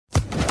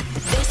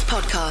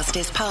podcast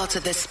is part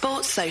of the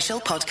Sports Social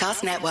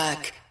Podcast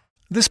Network.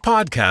 This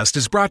podcast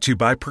is brought to you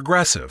by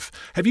Progressive.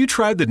 Have you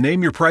tried the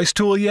Name Your Price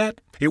tool yet?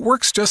 It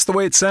works just the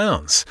way it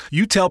sounds.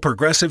 You tell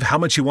Progressive how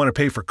much you want to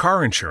pay for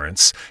car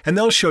insurance, and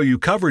they'll show you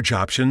coverage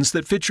options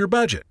that fit your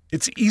budget.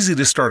 It's easy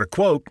to start a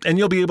quote, and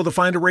you'll be able to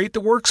find a rate that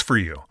works for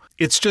you.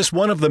 It's just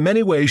one of the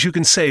many ways you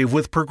can save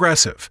with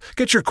Progressive.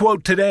 Get your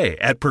quote today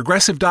at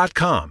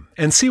Progressive.com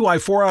and see why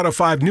 4 out of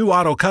 5 new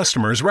auto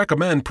customers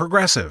recommend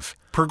Progressive.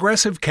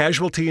 Progressive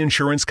Casualty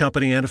Insurance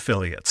Company and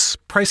Affiliates.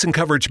 Price and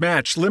coverage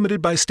match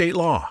limited by state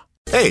law.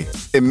 Hey,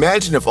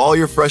 imagine if all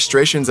your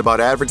frustrations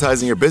about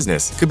advertising your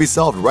business could be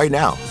solved right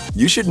now.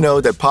 You should know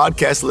that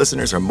podcast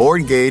listeners are more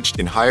engaged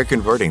and higher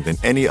converting than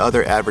any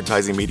other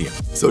advertising medium.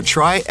 So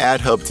try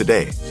AdHub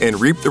today and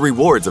reap the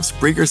rewards of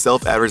Spreaker's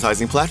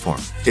self-advertising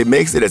platform. It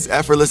makes it as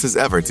effortless as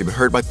ever to be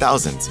heard by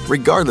thousands,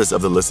 regardless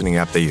of the listening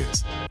app they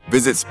use.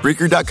 Visit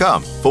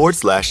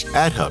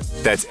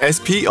Spreaker.com/AdHub. That's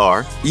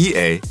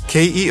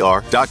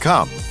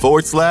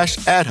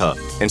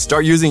SPREAKER.com/AdHub and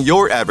start using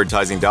your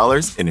advertising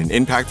dollars in an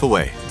impactful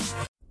way.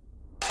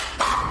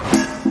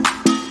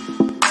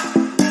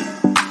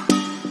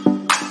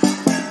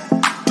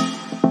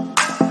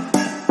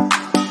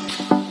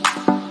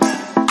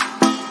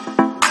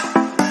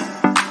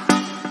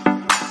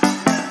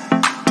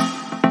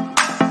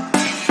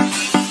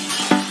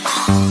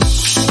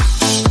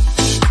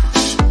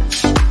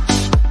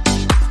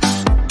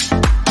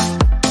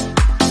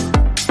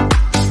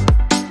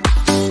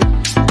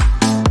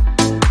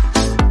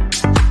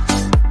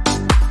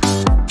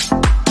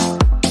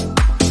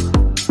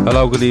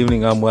 Hello, good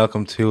evening and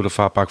welcome to the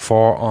Fatback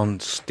 4 on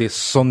this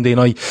Sunday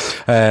night.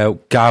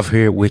 Gav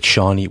here with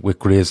Shawnee, with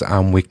Grizz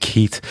and with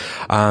Keith,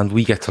 and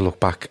we get to look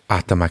back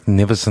at the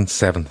Magnificent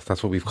Seven.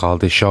 That's what we've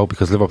called this show,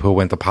 because Liverpool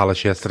went to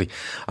Palace yesterday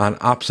and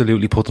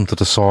absolutely put them to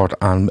the sword,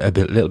 and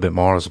little bit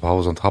more I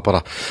suppose on top of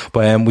that.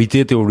 But we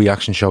did do a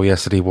reaction show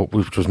yesterday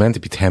which was meant to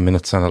be 10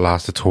 minutes and it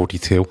lasted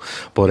 32,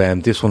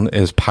 but this one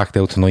is packed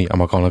out tonight and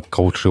we're going to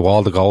go through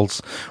all the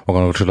goals, we're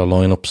going to go through the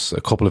lineups,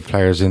 a couple of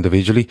players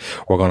individually,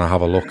 we're going to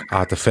have a look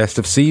at the festive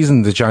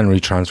season, the January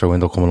transfer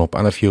window coming up,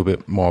 and a few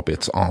more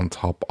bits on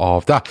top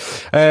of that.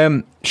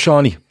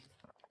 Shawnee,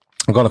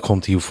 I'm going to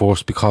come to you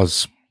first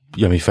because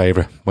you're my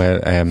favourite,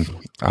 and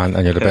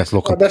you're the best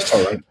looking. Oh, that's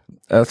all right.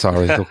 That's all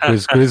right. Look,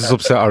 Grizz is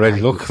upset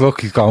already.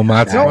 Look, he's going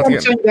mad. No, I'm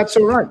saying that's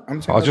all right.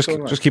 I'll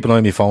just keep an eye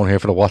on my phone here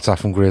for the WhatsApp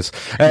from Grizz.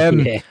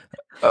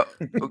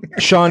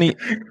 Shawnee,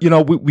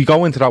 we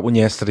go into that one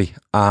yesterday,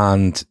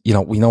 and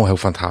we know how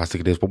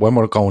fantastic it is. But when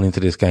we're going into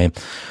this game,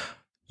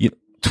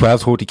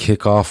 12:30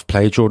 kickoff,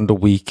 play during the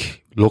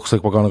week. Looks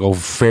like we're going to go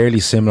fairly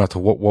similar to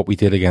what we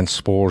did against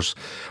Spurs.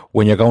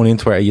 When you're going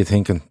into it, are you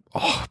thinking,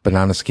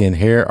 banana skin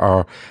here?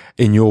 Or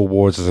in your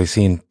words, as I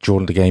seen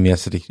during the game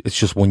yesterday, it's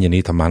just one you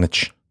need to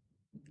manage?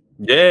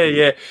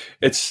 Yeah.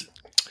 It's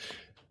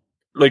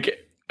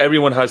like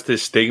everyone has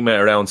this stigma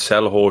around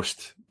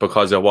Selhurst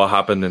because of what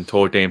happened in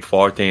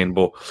 13-14.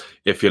 But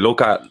if you look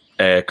at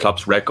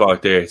Klopp's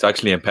record there, it's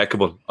actually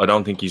impeccable. I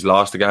don't think he's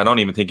lost a game. I don't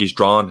even think he's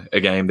drawn a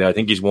game there. I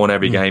think he's won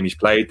every game he's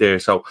played there.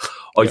 So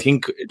I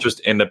think just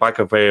in the back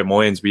of our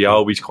minds, we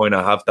always kind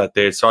of have that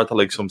there, sort of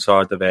like some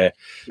sort of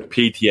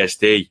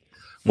PTSD.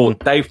 But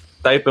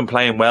they've been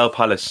playing well,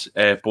 Palace,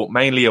 but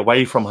mainly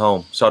away from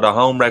home. So the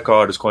home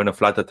record is kind of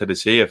flattered to the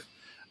sieve.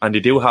 And they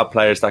do have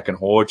players that can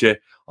hold you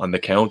on the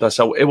counter.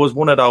 So it was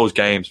one of those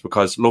games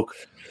because, look,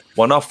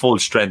 we're not full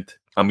strength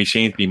and we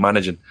seem to be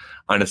managing.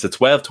 And it's a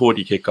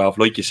 12:30 kickoff,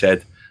 like you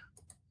said.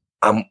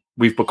 And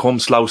we've become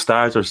slow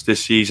starters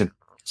this season.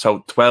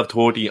 So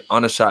 12:30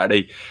 on a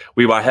Saturday,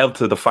 we were held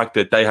to the fact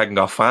that they hadn't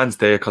got fans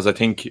there, because I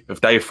think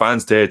if they have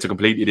fans there, it's a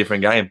completely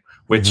different game,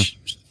 which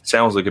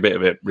sounds like a bit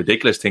of a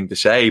ridiculous thing to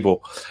say, but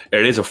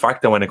it is a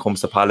factor when it comes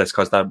to Palace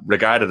because they're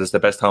regarded as the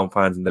best home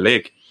fans in the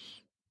league.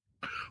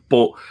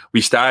 But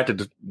we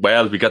started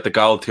well. We got the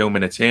goal 2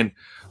 minutes in.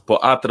 But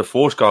after the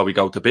first goal, we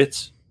go to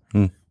bits.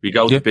 We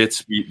go to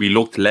bits. We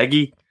looked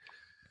leggy.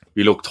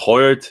 We looked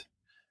tired.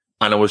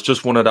 And it was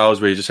just one of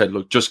those where you just said,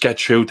 look, just get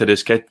through to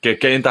this. Get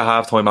into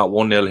halftime at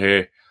 1-0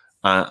 here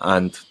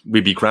and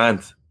we'd be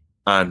grand.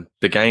 And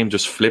the game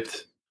just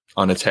flipped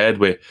on its head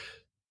with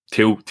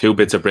two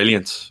bits of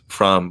brilliance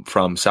from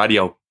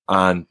Sadio.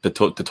 And the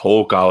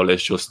third goal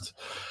is just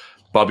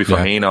Bobby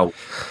Firmino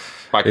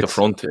back to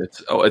front.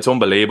 It's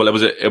unbelievable.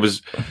 It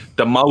was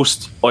the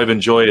most I've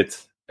enjoyed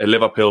a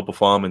Liverpool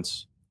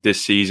performance this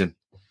season,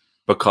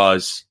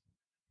 because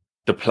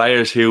the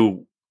players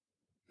who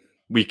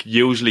we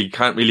usually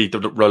can't really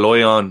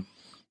rely on,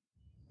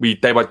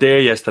 they were there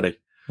yesterday.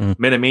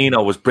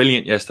 Minamino was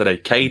brilliant yesterday.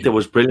 Keita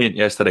was brilliant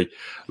yesterday.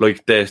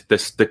 Like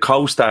the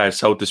co-stars,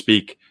 so to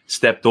speak,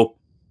 stepped up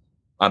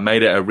and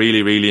made it a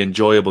really, really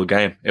enjoyable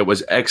game. It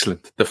was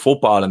excellent. The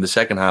football in the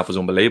second half was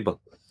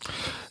unbelievable.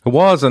 It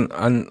was, and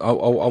I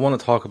want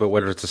to talk about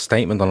whether it's a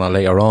statement on that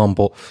later on.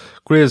 But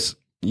Grizz,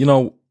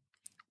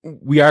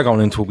 we are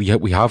going into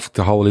it. We have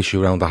the whole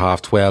issue around the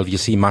 12:30. You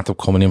see Matip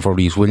coming in for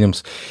Reece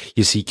Williams.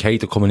 You see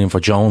Keita coming in for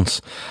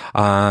Jones.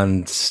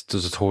 And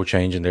there's a third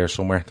change in there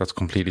somewhere. That's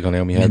completely gone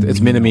out of my head.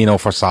 It's Minamino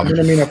for Salah.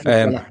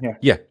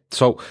 Yeah.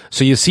 So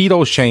you see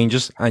those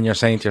changes and you're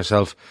saying to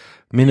yourself,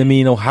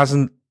 Minamino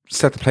hasn't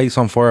set the place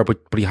on fire, but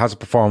he has a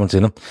performance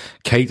in him.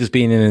 Keita's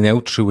been in and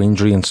out through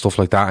injury and stuff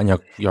like that, and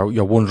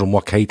you're wondering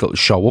what Keita will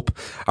show up.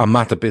 And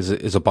Matip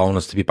is a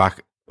bonus to be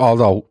back.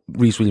 Although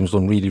Reece Williams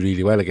done really,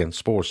 really well against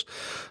Spurs.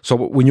 So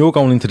when you're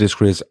going into this,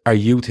 Chris, are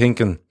you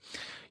thinking,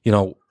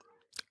 are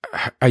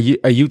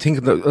you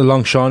thinking that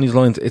along Shawnee's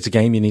lines, it's a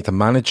game you need to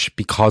manage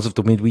because of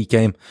the midweek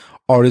game?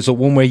 Or is it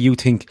one where you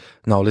think,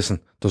 no, listen,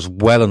 there's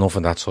well enough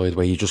on that side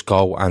where you just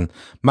go and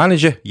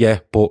manage it, yeah,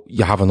 but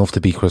you have enough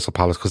to beat Crystal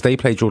Palace because they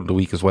play during the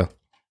week as well.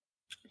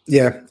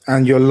 Yeah,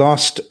 and your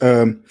last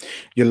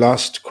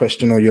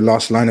question or your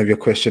last line of your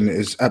question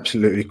is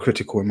absolutely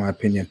critical in my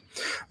opinion.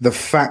 The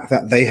fact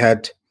that they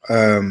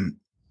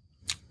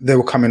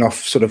were coming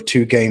off sort of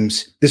 2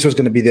 games. This was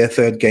going to be their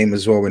 3rd game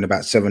as well in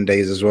about 7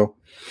 days as well.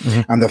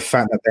 Mm-hmm. And the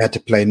fact that they had to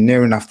play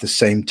near enough the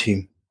same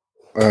team,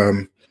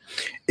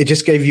 it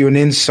just gave you an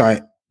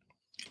insight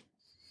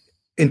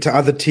into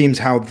other teams,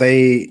 how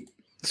they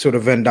sort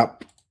of end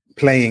up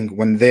playing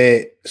when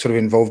they're sort of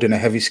involved in a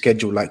heavy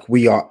schedule like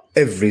we are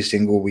every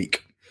single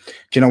week.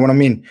 Do you know what I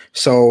mean?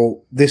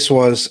 So this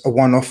was a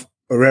one-off,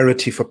 a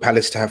rarity for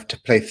Palace to have to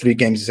play 3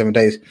 games in 7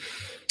 days.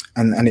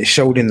 And it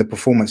showed in the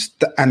performance.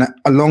 And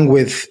along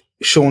with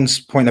Sean's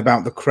point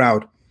about the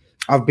crowd,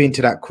 I've been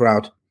to that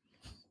crowd,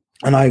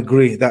 and I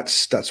agree.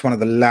 That's one of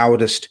the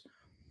loudest,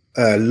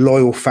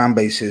 loyal fan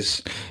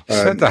bases. You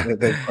said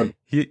that.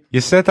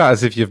 You said that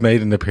as if you've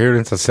made an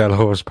appearance at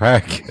Selhurst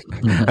Park,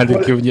 and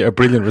they've given you a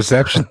brilliant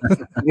reception.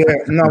 Yeah,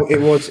 no,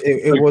 it was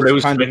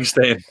kind of.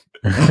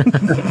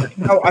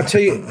 No, I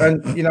tell you,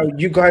 and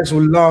you guys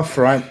will laugh,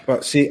 right?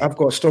 But see, I've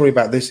got a story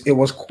about this. It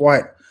was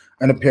quite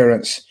an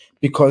appearance.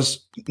 Because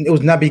it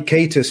was Naby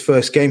Keita's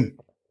first game.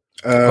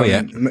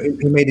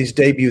 He made his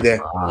debut there.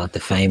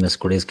 The famous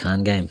Grizz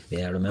Khan game.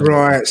 Yeah, I remember.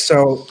 Right.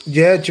 So,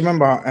 yeah, do you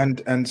remember?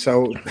 And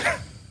so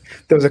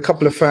there was a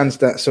couple of fans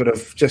that sort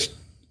of just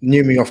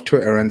knew me off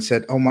Twitter and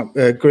said, oh, my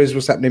Grizz,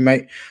 what's happening,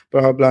 mate? Blah,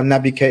 blah, blah.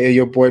 Naby Keita,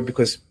 your boy.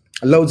 Because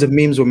loads of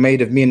memes were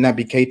made of me and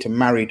Naby Keita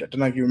married. I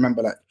don't know if you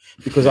remember that.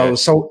 Because I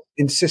was so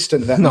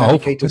insistent that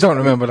Naby Keita... No, I don't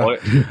remember that.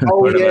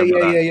 Oh,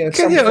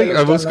 yeah.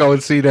 I must go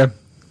and see them.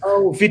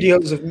 Oh,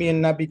 videos of me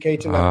and Naby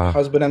Keita, like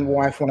husband and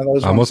wife, one of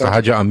those. I must have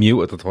had you on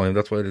mute at the time.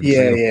 That's why I didn't see you.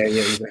 Yeah,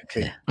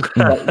 exactly.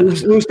 But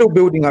we were still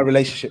building our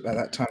relationship at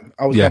that time.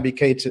 I was Naby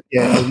Keita.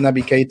 Yeah, I was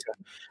Naby Keita.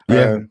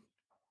 Yeah.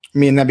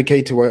 Me and Naby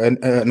Keita were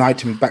an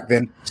item back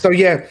then. So,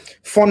 yeah,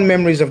 fond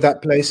memories of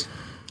that place.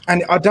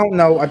 And I don't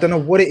know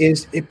what it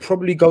is. It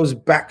probably goes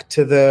back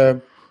to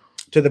the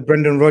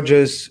Brendan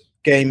Rodgers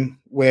game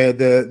where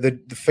the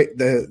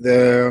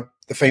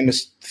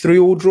famous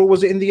 3-3 draw,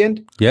 was it in the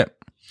end? Yeah.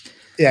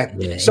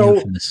 Yeah. So,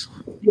 infamous.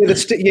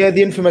 The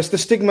infamous. The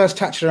stigma is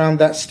attached around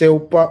that still.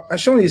 But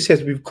as Shawnee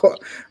says, we've got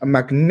a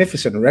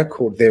magnificent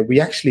record there. We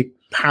actually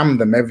pam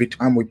them every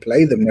time we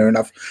play them near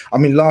enough. I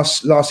mean,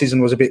 last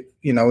season was a bit,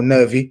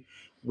 nervy.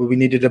 We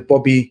needed a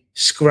Bobby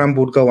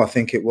scrambled goal, I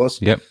think it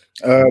was. Yep.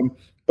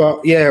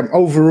 But yeah,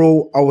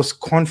 overall, I was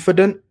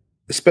confident,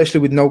 especially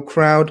with no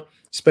crowd,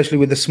 especially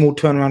with the small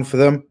turnaround for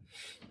them.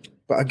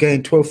 But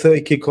again,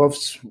 12:30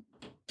 kickoffs,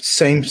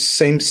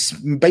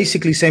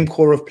 basically same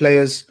core of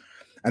players.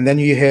 And then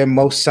you hear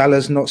Mo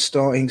Salah's not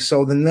starting,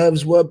 so the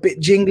nerves were a bit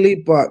jingly.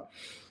 But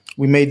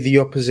we made the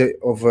opposite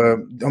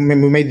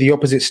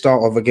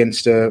start of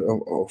against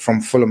from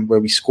Fulham, where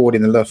we scored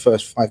in the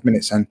first 5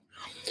 minutes, and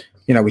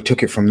we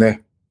took it from there.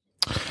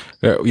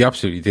 Yeah, we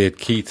absolutely did,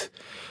 Keith.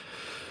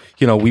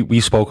 We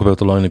spoke about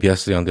the lineup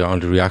yesterday on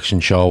the reaction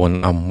show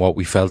and what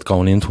we felt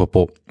going into it,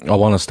 but I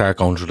want to start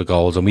going through the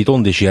goals, and we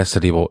done this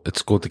yesterday, but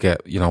it's good to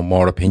get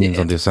more opinions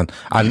on this, and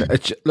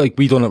it's like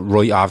we done it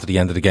right after the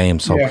end of the game,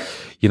 so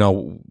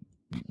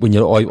when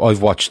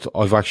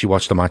I've actually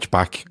watched the match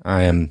back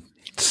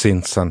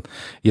since, and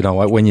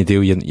when you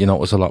do, you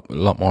notice a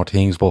lot more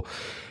things, but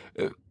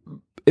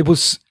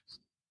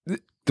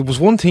there was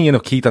one thing,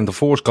 Keith, and the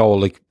first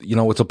goal,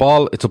 it's a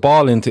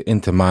ball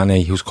into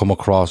Mane, who's come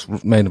across,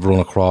 made a run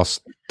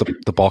across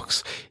the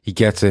box. He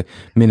gets it,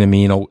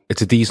 Minamino.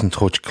 It's a decent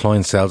touch.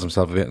 Klein sells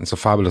himself a bit, and it's a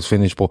fabulous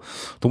finish. But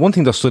the one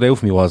thing that stood out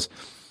for me was,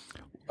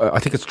 I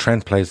think it's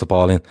Trent plays the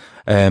ball in,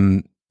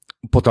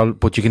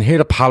 but you can hear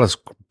the Palace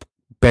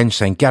bench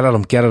saying, get at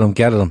him,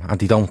 and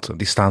they don't.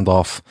 They stand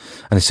off,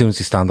 and as soon as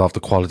they stand off,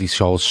 the quality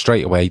shows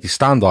straight away. They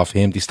stand off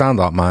him, they stand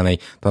off Mane,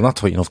 they're not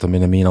tight enough to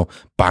Minamino,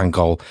 bang,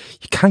 goal.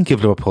 You can't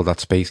give Liverpool that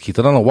space, Keith.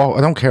 I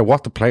don't care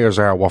what the players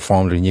are, what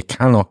form they're in, you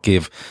cannot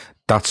give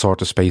that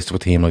sort of space to a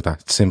team like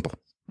that. It's simple.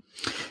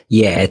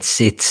 Yeah,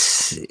 it's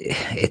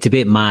a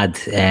bit mad,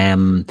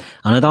 and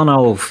I don't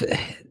know if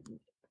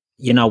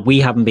we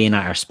haven't been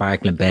at our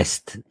sparkling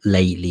best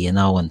lately,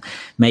 and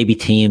maybe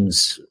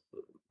teams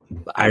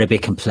are a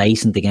bit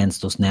complacent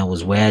against us now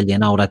as well. I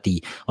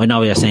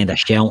know you're saying they're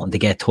shouting to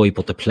get tight,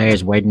 but the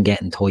players weren't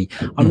getting tight.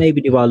 Or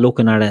maybe they were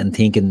looking at it and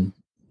thinking,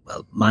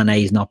 well,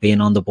 Mane's not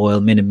being on the boil.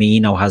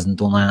 Minamino hasn't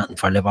done anything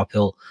for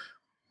Liverpool.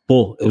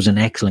 But it was an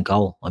excellent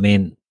goal. I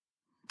mean,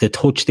 the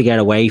touch to get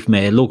away from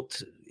it,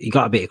 he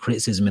got a bit of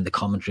criticism in the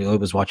commentary. I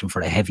was watching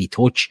for a heavy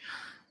touch,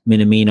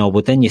 Minamino,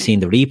 but then you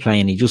seen the replay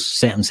and he just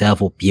set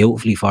himself up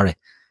beautifully for it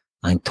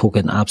and took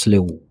an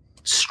absolute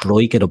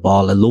strike at the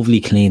ball, a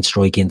lovely clean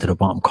strike into the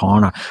bottom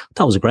corner.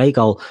 That was a great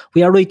goal.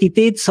 We are right, they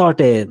did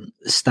sort of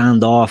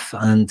stand off,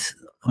 and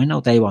I know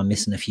they were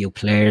missing a few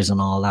players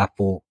and all that,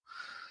 but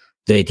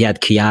they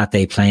had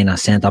Kouyaté playing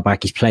as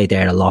centre-back. He's played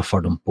there a lot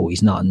for them, but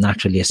he's not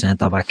naturally a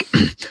centre-back.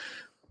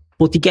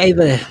 But he gave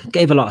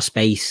a lot of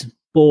space.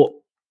 But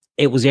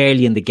it was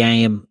early in the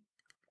game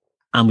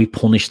and we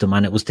punished them,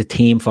 and it was the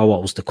team for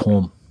what was to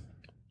come,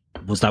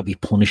 was that we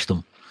punished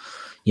them.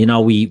 You know,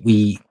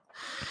 we've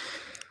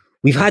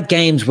had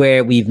games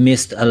where we've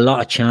missed a lot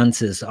of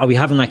chances, or we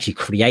haven't actually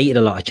created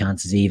a lot of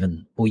chances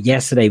even. But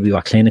yesterday we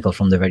were clinical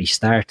from the very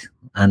start.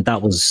 And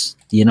that was,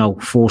 you know,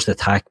 first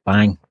attack,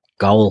 bang,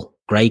 goal.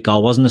 Great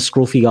goal. Wasn't a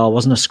scruffy goal,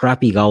 wasn't a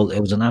scrappy goal. It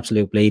was an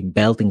absolute bleeding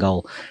belting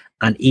goal.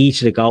 And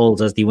each of the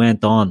goals as they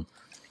went on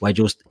were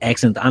just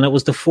excellent. And it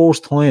was the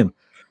first time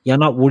you're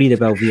not worried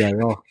about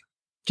VAR.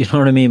 Do you know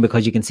what I mean?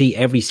 Because you can see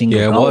every single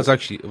goal. It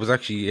was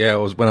actually,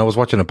 when I was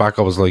watching it back,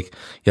 I was like,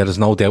 yeah, there's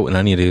no doubt in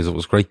any of these. It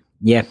was great.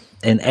 Yeah,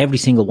 and every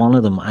single one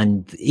of them.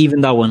 And even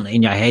though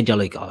in your head, you're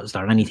like, oh, is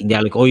there anything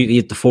there? Like,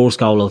 the first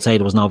goal, I'll say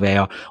there was no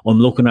VAR. I'm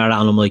looking at it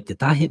and I'm like, did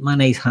that hit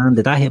Mane's hand?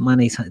 Did that hit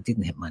Mane's hand? It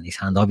didn't hit Mane's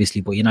hand,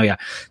 obviously. But, you know, you're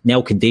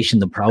now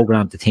conditioned and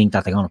programmed to think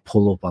that they're going to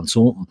pull up on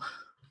something.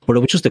 But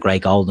it was just a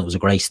great goal and it was a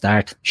great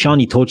start.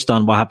 Shawnee touched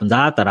on what happened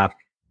after that,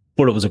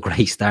 but it was a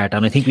great start.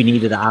 And I think we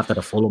needed it after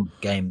the Fulham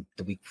game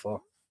the week before.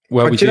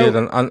 Well, we did.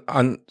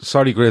 And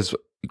sorry, Grizz.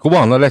 Go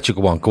on, I'll let you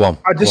go on.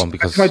 I just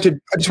wanted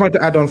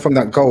to add on from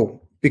that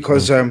goal,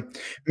 because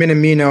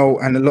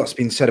Minamino, and a lot's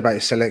been said about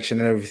his selection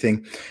and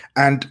everything,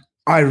 and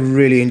I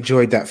really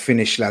enjoyed that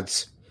finish,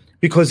 lads,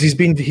 because he's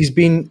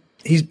been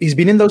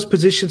in those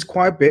positions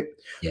quite a bit,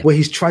 where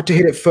he's tried to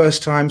hit it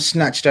first time,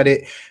 snatched at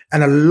it,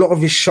 and a lot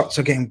of his shots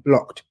are getting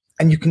blocked,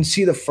 and you can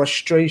see the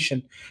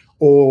frustration,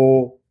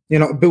 or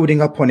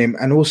building up on him,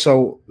 and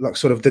also like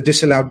sort of the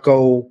disallowed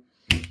goal.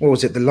 What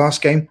was it? The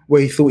last game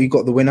where he thought he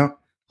got the winner.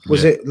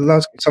 Was it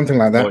last something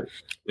like that?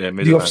 Yeah,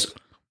 Midtjylland.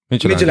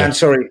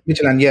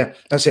 Midtjylland, yeah,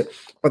 that's it.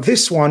 But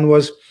this one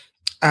was,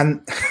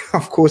 and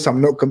of course I'm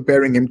not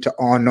comparing him to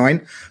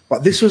R9,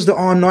 but this was the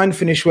R9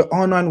 finish where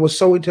R9 was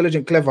so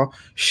intelligent, clever,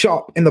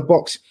 sharp in the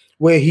box,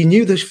 where he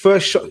knew the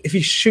first shot, if he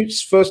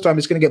shoots first time,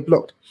 it's going to get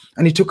blocked.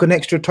 And he took an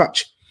extra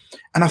touch.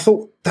 And I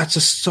thought that's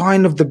a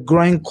sign of the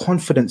growing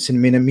confidence in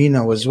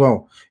Minamino as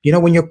well. You know,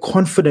 when you're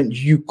confident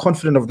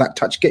of that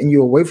touch, getting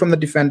you away from the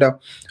defender,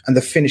 and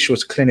the finish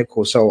was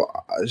clinical. So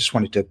I just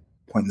wanted to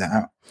point that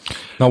out.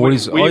 No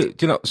worries.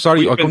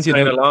 Sorry, I'll come to you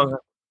now.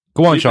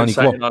 Go on, Shawnee.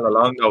 Go on. All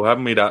along, though,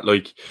 haven't we? That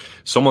like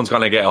someone's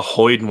going to get a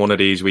hide in one of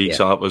these weeks.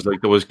 So it was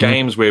like there was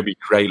games where we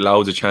create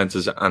loads of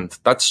chances, and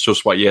that's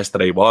just what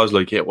yesterday was.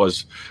 Like it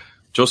was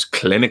just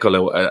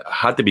clinical. It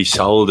had to be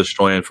soul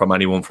destroying from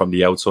anyone from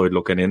the outside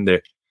looking in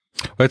there.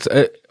 It's,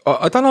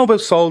 I don't know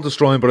about soul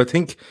destroying, but I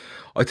think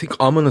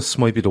ominous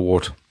might be the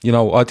word. You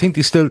know, I think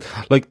they still,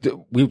 like,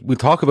 we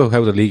talk about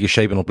how the league is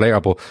shaping up later,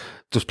 but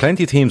there's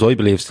plenty of teams, I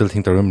believe, still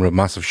think they're in a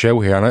massive show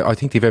here, and I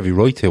think they've every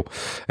right to,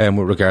 with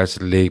regards to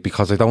the league,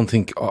 because I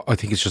think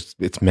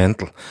it's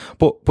mental.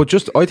 But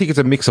I think it's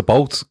a mix of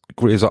both,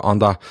 Grizz, on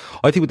that.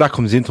 I think when that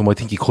comes into him, I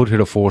think he could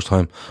hit it first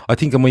time. I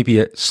think there might be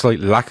a slight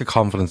lack of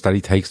confidence that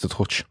he takes the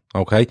touch,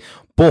 okay?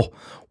 But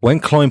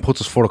when Klein puts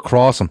his foot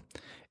across him,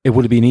 it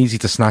would have been easy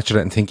to snatch at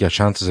it and think your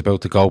chance is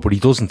about to go, but he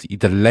doesn't. He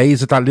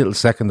delays it that little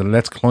second and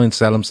lets Klein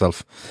sell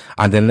himself,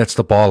 and then lets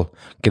the ball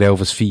get out of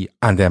his feet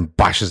and then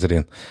bashes it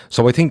in.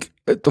 So I think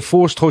the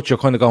first touch, you're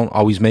kind of going,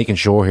 oh, he's making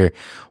sure here.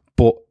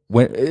 But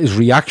when his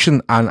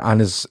reaction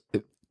and his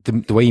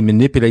the way he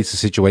manipulates the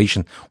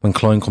situation when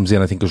Klein comes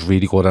in, I think is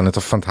really good, and it's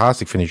a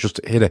fantastic finish.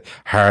 Just hit it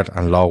hard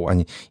and low,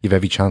 and you've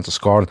every chance of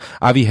scoring.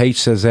 Avi H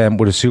says,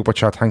 with a super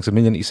chat, thanks a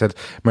million. He said,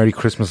 Merry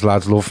Christmas,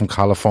 lads, love from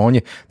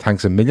California.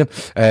 Thanks a million.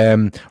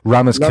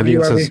 Ramesh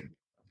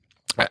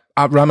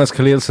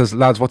Khalil says,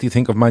 lads, what do you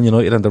think of Man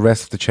United and the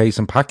rest of the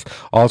chasing pack?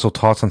 Also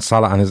thoughts on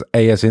Salah and his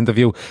AS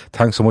interview.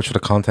 Thanks so much for the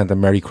content and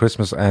Merry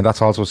Christmas. And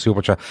that's also a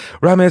super chat.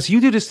 Ramesh,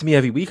 you do this to me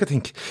every week, I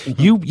think.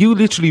 Mm-hmm. You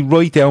literally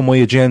write down my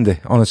agenda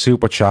on a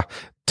super chat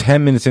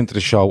 10 minutes into the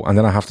show, and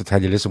then I have to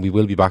tell you, listen, we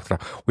will be back to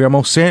that. We are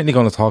most certainly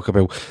going to talk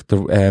about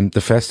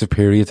the festive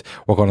period.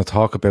 We're going to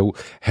talk about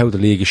how the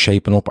league is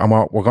shaping up, and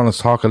we're going to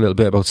talk a little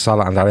bit about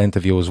Salah and that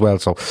interview as well.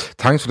 So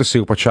thanks for the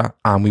super chat,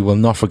 and we will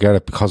not forget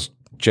it, because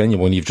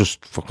genuine, you've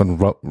just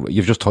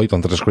typed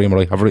onto the screen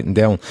what I have written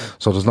down,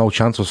 so there's no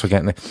chance of us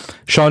forgetting it.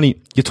 Shawnee,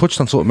 you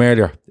touched on something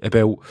earlier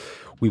about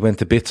we went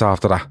to bits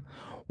after that.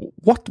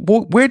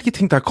 Where do you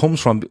think that comes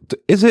from?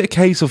 Is it a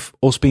case of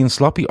us being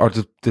sloppy, or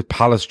did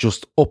Palace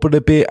just up it a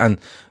bit and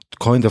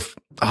kind of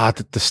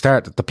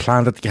the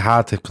plan that you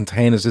had to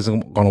contain us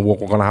isn't going to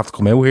work, we're going to have to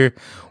come out here?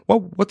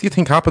 What do you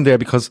think happened there?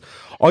 Because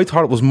I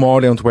thought it was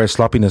more down to where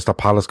sloppiness that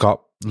Palace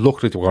got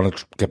looked like they were going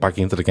to get back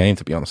into the game,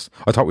 to be honest.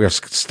 I thought we were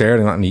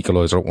staring at an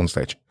equaliser at one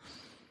stage.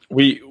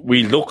 We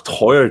looked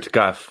tired,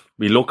 Gav.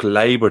 We looked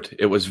laboured.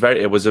 It was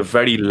a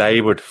very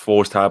laboured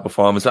first half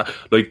performance.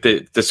 Like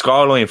the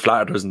scoreline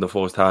flattered us in the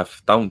first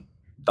half. Don't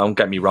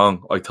get me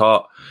wrong. I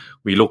thought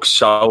we looked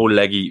so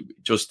leggy,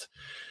 just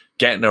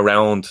getting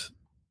around.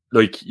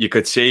 Like you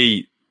could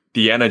see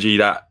the energy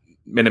that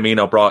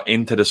Minamino brought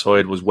into the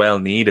side was well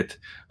needed,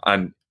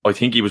 and I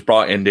think he was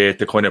brought in there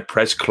to kind of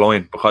press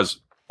Klein,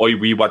 because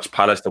we watched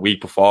Palace the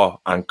week before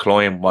and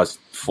Klein was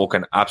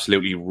fucking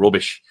absolutely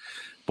rubbish.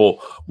 But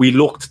we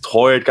looked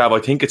tired, Gav. I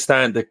think it's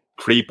starting to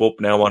creep up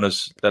now on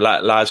us the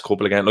last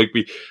couple again. Like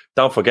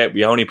don't forget,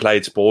 we only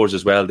played Spurs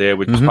as well there,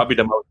 which was probably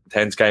the most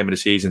intense game of the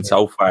season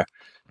so far,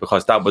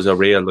 because that was a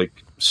real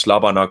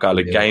slobber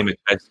knockout, game at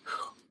best,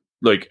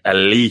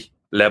 elite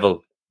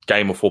level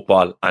game of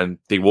football, and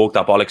they woke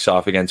that bollocks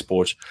off against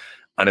Spurs,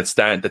 and it's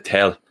starting to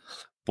tell.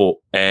 But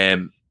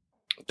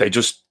they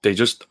just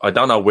I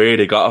don't know where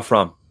they got it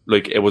from.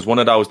 It was one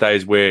of those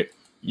days where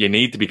you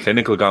need to be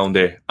clinical going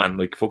there, and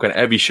fucking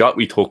every shot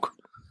we took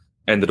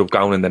ended up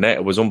going in the net.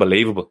 It was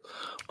unbelievable.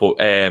 But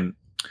the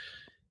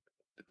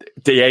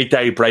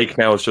 8-day break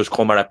now has just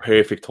come at a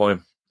perfect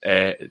time.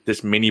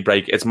 This mini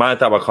break, it's mad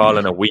that we're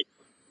calling a week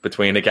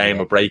between a game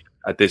of break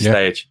at this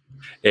stage.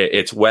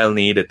 It's well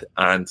needed,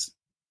 and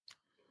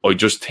I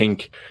just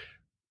think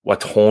we're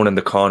turning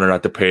the corner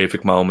at the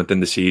perfect moment in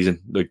the season.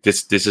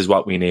 This is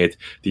what we need.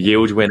 The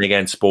huge win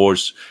against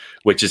Spurs,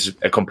 which is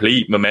a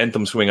complete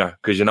momentum swinger,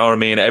 because you know what I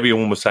mean?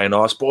 Everyone was saying,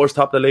 Spurs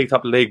top of the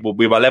league, but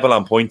we were level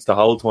on points the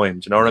whole time.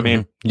 Do you know what I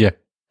mean? Yeah.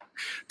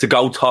 To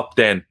go top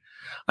then,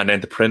 and then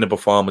to print a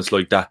performance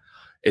like that,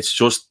 it's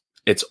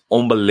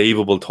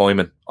unbelievable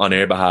timing on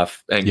their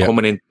behalf. And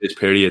coming into this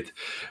period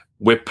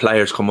with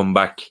players coming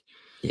back.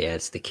 Yeah,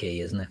 it's the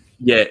key, isn't it?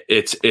 Yeah,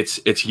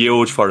 it's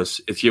huge for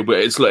us.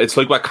 It's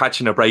like we're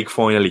catching a break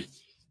finally,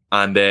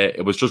 and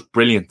it was just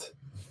brilliant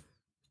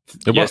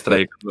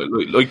yesterday.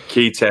 Like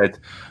Keith said,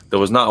 there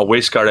was not a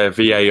whisker at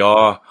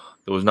VAR.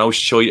 There was no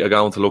shite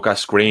going to look at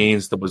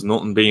screens. There was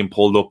nothing being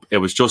pulled up. It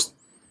was just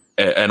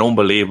an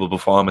unbelievable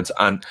performance.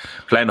 And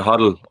Glenn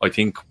Hoddle, I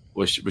think,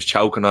 was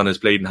choking on his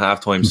bleeding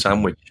halftime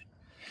sandwich.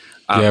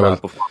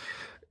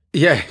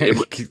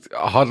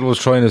 Hoddle was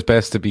trying his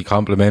best to be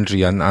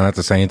complimentary and at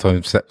the same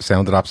time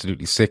sounded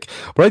absolutely sick.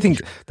 But I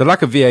think the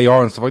lack of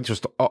VAR and stuff,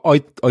 I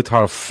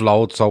thought it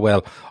flowed so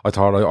well.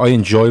 I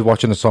enjoyed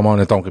watching it somehow,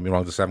 and don't get me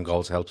wrong, the 7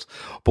 goals helps.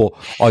 But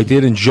I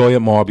did enjoy it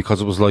more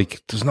because it was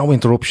there's no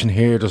interruption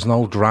here, there's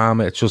no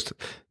drama, it's just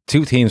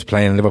two teams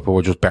playing, Liverpool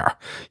were just better,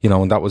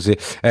 and that was it.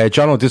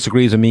 Jono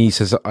disagrees with me. He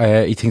says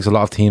he thinks a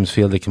lot of teams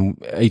feel they can.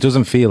 He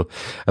doesn't feel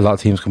a lot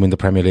of teams come in the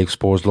Premier League.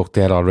 Spurs look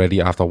dead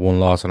already after one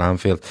loss at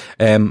Anfield.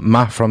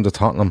 Matt from the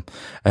Tottenham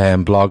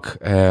blog,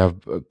 a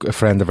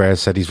friend of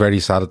ours, said he's very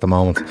sad at the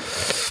moment.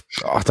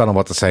 I don't know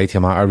what to say to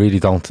you, Matt. I really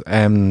don't.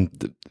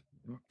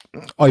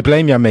 I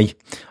blame your mate.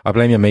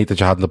 That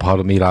you had in the pod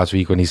with me last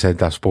week when he said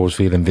that Spurs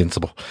feel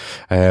invincible.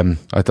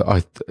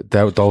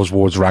 Those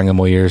words rang in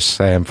my ears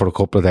for a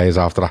couple of days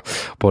after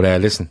that. But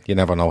listen, you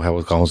never know how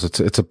it goes. It's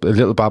a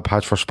little bad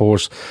patch for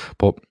Spurs,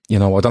 but I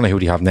don't know who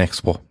they have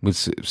next. But we'll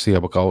see how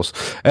it goes.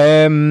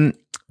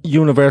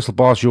 Universal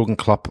boss Jurgen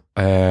Klopp,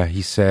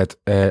 he said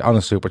on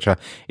a super chat,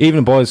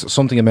 "Evening boys,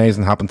 something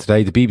amazing happened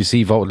today. The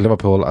BBC voted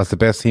Liverpool as the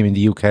best team in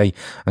the UK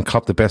and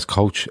Klopp the best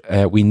coach.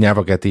 We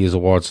never get these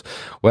awards.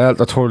 Well,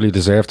 they're totally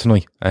deserved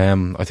tonight,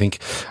 I think.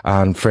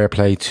 And fair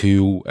play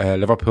to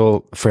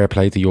Liverpool, fair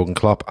play to Jurgen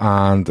Klopp,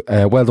 and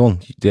well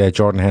done,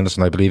 Jordan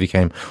Henderson. I believe he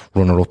came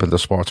runner up in the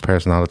Sports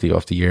Personality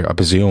of the Year. I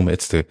presume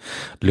it's the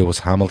Lewis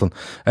Hamilton.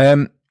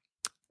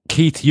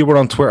 Keith, you were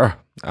on Twitter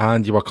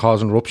and you were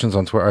causing eruptions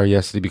on Twitter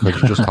yesterday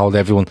because you just told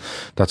everyone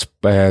that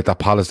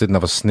Palace didn't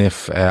have a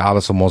sniff.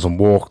 Alisson wasn't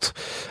walked.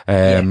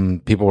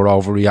 People were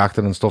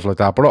overreacting and stuff like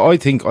that. But I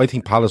think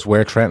Palace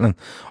were threatening.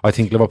 I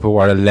think Liverpool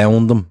were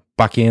allowing them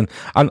back in.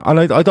 And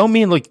I don't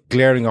mean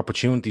glaring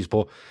opportunities,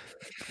 but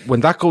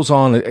when that goes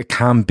on, it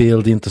can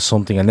build into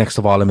something. And next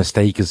of all, a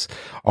mistake is,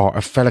 or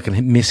a fella can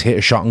hit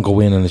a shot and go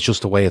in, and it's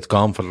just the way it's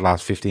gone for the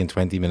last 15,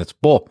 20 minutes.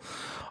 But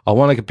I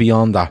want to get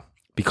beyond that,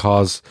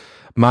 because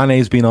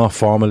Mane's been off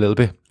form a little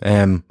bit.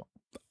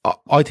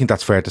 I think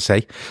that's fair to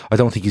say. I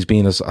don't think he's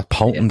been as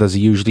potent as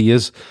he usually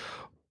is.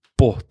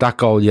 But that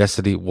goal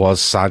yesterday was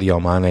Sadio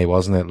Mane,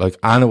 wasn't it?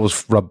 And it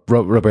was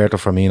Roberto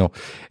Firmino.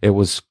 It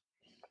was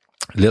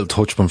a little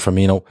touch from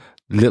Firmino,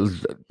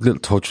 little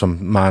touch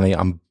from Mane,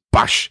 and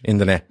bash in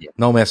the net.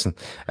 No messing.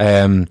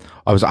 I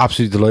was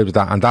absolutely delighted with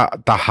that, and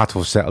that had to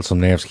have settled some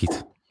nerves,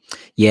 Keith.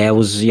 Yeah, it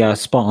was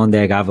spot on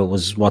there, Gav. It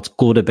was what's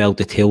good about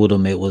the two of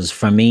them. It was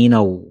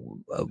Firmino.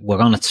 We're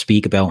going to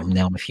speak about him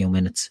now in a few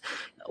minutes.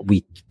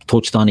 We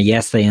touched on it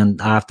yesterday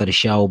and after the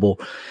show, but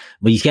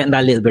he's getting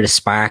that little bit of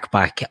spark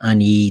back,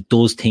 and he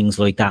does things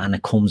like that, and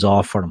it comes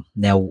off for him.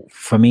 Now,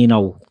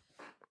 Firmino,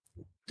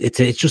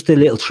 it's just a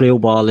little through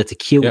ball. It's a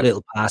cute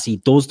little pass. He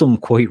does them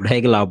quite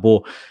regular,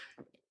 but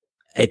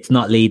it's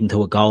not leading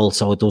to a goal,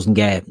 so it doesn't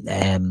get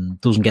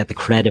the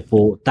credit.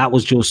 But that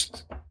was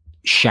just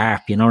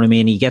sharp, you know what I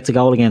mean? He gets a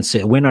goal against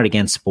a winner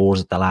against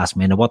Spurs at the last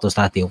minute. What does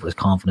that do for his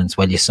confidence?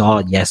 Well, you saw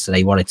it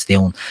yesterday, what it's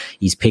doing.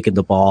 He's picking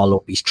the ball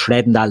up, he's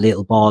treading that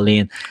little ball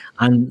in,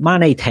 and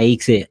Mane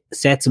takes it,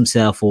 sets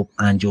himself up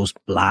and just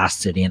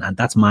blasts it in. And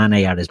that's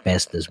Mane at his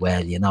best as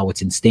well. You know,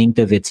 it's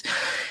instinctive,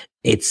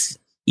 it's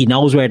he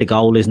knows where the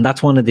goal is, and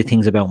that's one of the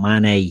things about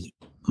Mane.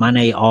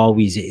 Mane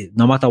always,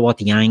 no matter what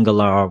the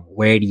angle or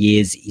where he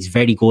is, he's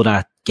very good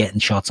at getting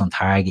shots on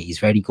target. He's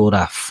very good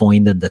at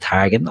finding the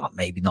target.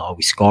 Maybe not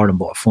always scoring,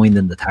 but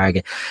finding the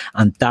target.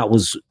 And that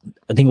was,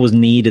 I think, was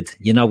needed.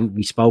 You know,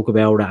 we spoke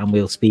about it and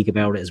we'll speak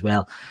about it as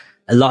well.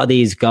 A lot of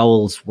these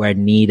goals were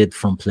needed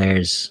from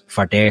players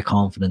for their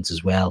confidence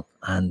as well.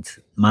 And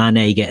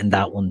Mane getting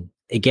that one.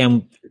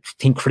 Again, I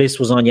think Chris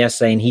was on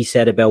yesterday and he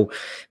said about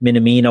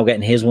Minamino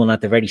getting his one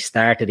at the very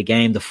start of the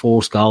game. The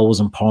first goal was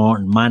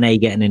important. Mane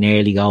getting an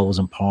early goal was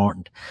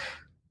important.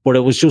 But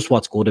it was just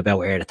what's good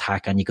about air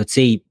attack. And you could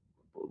see,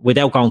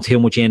 without going too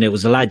much in, it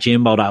was a lad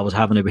Jimbo that I was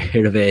having a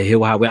bit of a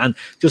hoo-ha with. And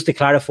just to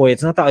clarify,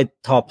 it's not that I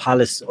thought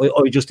Palace,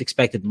 I just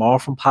expected more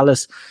from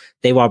Palace.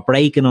 They were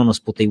breaking on us,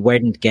 but they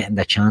weren't getting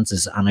their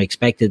chances. And I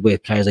expected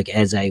with players like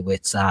Eze,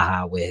 with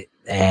Zaha, with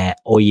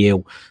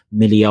Oyu,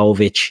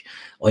 Miljovic,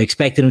 I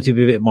expected them to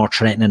be a bit more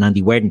threatening, and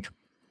they weren't.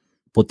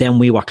 But then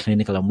we were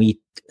clinical, and we,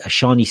 as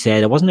Shawnee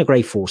said, it wasn't a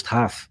great first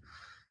half,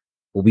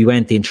 but we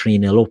went in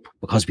 3-0 up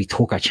because we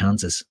took our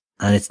chances.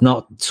 And it's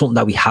not something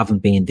that we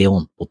haven't been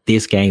doing, but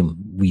this game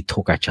we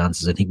took our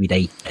chances. I think we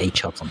had eight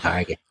shots on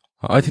target.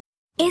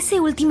 Ese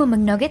último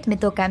McNugget me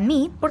toca a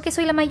mí porque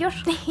soy la mayor.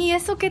 ¿Y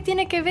eso qué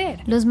tiene que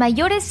ver? Los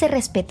mayores se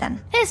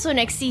respetan. Eso no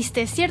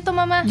existe, ¿cierto,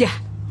 mamá? Ya,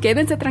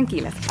 quédense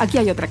tranquilas. Aquí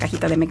hay otra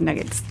cajita de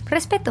McNuggets.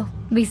 Respeto,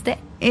 ¿viste?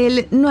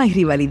 No hay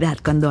rivalidad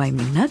cuando hay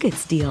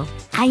McNuggets deal.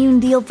 Hay un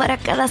deal para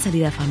cada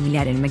salida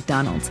familiar en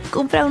McDonald's.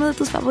 Compra uno de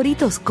tus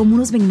favoritos, como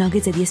unos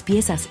McNuggets de 10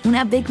 piezas,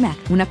 una Big Mac,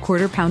 una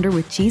Quarter Pounder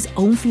with Cheese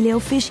o un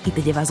Filet-O-Fish y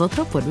te llevas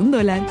otro por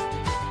 $1.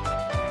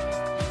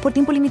 Por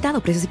tiempo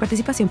limitado, precios y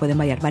participación pueden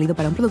variar. Válido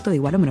para un producto de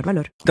igual o menor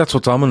valor. That's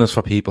what's ominous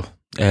for people.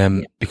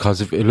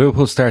 Because if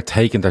Liverpool start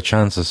taking their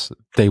chances,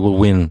 they will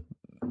win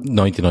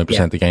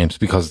 99% of games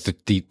because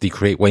they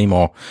create way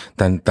more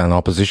than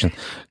opposition.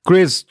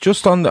 Grizz,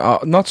 just on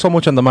not so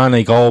much on the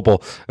Mane goal,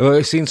 but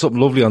I seen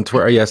something lovely on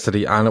Twitter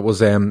yesterday, and it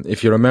was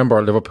if you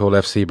remember, Liverpool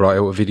FC brought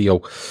out a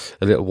video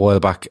a little while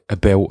back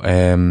about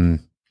a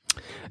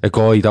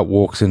guy that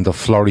walks in the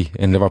flurry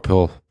in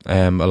Liverpool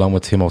along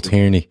with Timo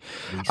Tierney,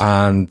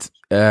 and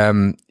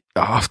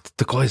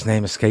the guy's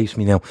name escapes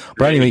me now,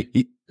 but anyway.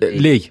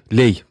 Lee,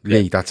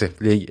 that's it.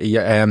 Lee,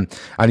 and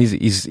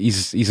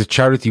he's a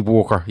charity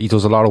worker. He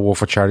does a lot of work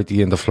for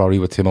charity in the flurry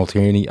with Timo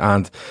Tierney,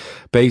 and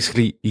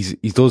basically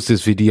he does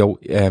this video.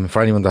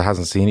 For anyone that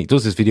hasn't seen it, he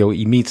does this video.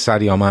 He meets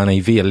Sadio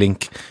Mane via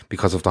link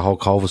because of the whole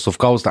COVID stuff.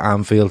 Goes to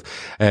Anfield,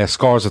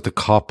 scores at the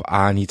Kop,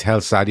 and he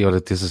tells Sadio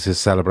that this is his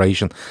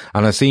celebration.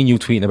 And I seen you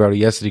tweeting about it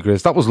yesterday,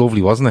 Grizz. That was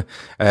lovely, wasn't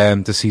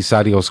it? To see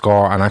Sadio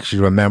score and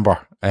actually remember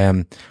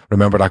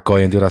that guy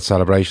and do that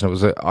celebration. It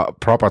was a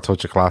proper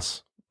touch of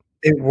class.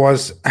 It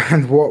was,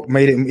 and what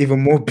made it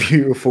even more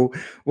beautiful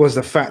was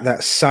the fact that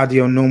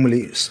Sadio,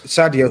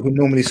 who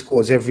normally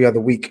scores every other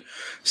week,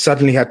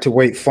 suddenly had to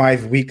wait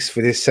 5 weeks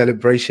for this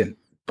celebration,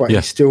 but he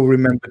still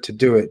remembered to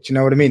do it. Do you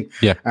know what I mean?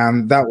 Yeah.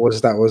 And that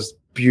was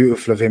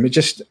beautiful of him. It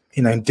just,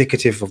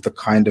 indicative of the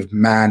kind of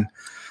man,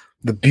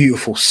 the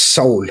beautiful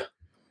soul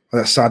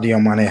that Sadio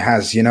Mane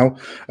has,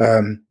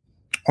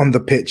 on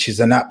the pitch is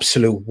an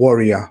absolute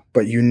warrior,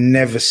 but you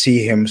never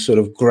see him sort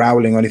of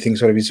growling or anything.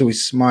 He's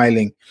always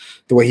smiling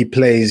the way he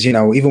plays.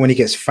 Even when he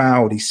gets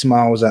fouled, he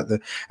smiles at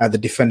the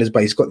defenders,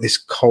 but he's got this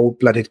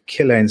cold-blooded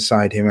killer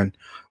inside him. And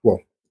well,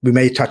 we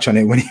may touch on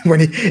it when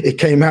it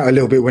came out a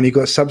little bit when he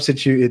got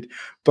substituted,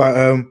 but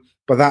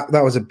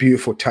that was a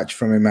beautiful touch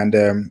from him, and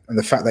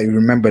the fact that he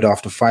remembered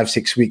after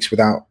 5-6 weeks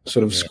without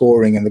sort of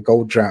scoring and the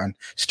goal drought, and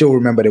still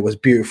remembered it was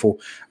beautiful.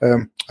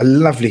 A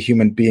lovely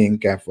human being,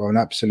 Gav, an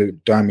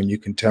absolute diamond, you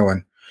can tell.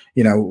 And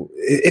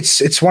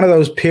it's one of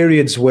those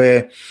periods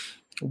where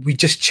we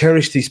just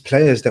cherish these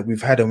players that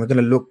we've had, and we're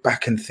going to look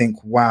back and think,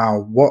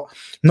 wow,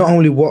 not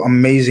only what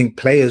amazing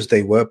players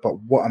they were, but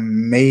what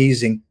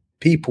amazing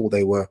people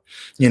they were.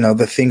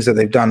 The things that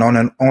they've done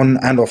on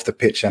and off the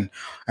pitch, and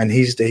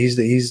he's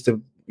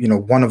the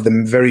one of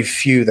the very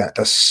few that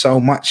does so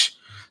much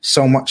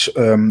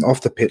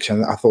off the pitch,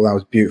 and I thought that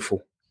was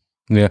beautiful.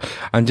 Yeah,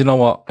 and you know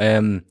what?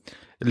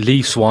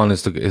 Lee Swan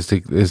is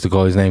the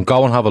guy's name.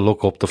 Go and have a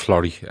look up the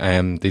flurry.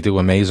 They do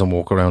amazing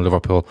work around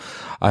Liverpool.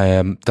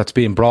 That's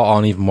being brought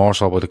on even more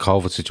so by the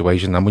COVID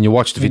situation. And when you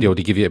watch the video,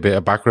 they give you a bit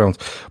of background,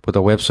 but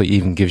the website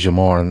even gives you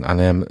more.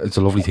 And it's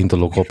a lovely thing to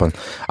look up. And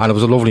it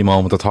was a lovely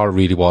moment. I thought it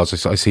really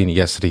was. I seen it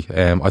yesterday.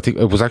 I think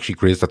it was actually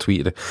Grizz that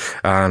tweeted it,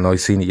 and I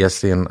seen it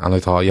yesterday. And I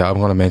thought, I'm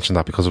going to mention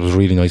that because it was a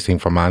really nice thing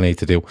for Mane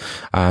to do.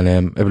 And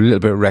a little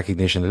bit of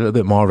recognition, a little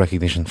bit more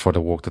recognition for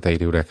the work that they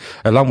do there,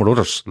 along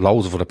with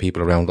loads of other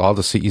people around, all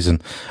the cities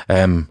and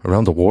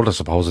around the world, I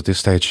suppose, at this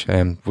stage,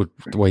 with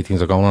the way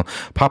things are going on.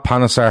 Pat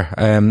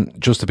Panisar,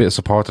 just a bit of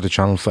support to the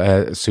channel,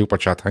 super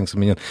chat, thanks a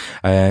million.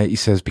 He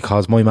says,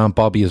 because my man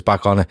Bobby is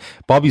back on it.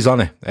 Bobby's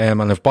on it,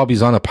 and if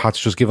Bobby's on it, Pat's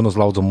just giving us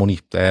loads of money.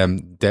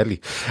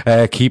 Deadly.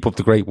 Keep up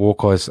the great work,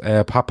 guys.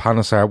 Pat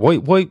Panisar,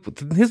 why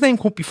his name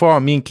come before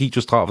me and Keith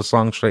just thought of a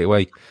song straight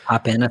away.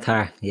 Pat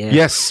Benatar, yeah.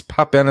 Yes,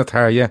 Pat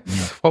Benatar, yeah.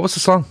 What was the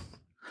song?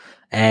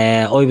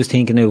 I was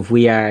thinking of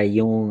We Are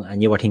Young,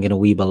 and you were thinking of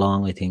We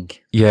Belong, I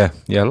think. Yeah,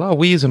 a lot of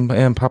we's in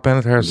Pat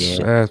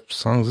Benatar's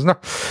songs, isn't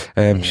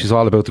there? She's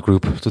all about the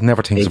group. Does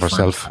never thinks of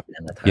herself.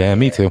 Yeah,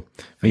 me too.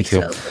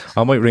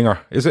 I might ring her.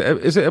 Is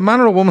it a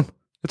man or a woman?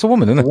 It's a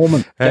woman, isn't it? A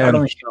woman.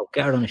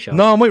 Get her on a show.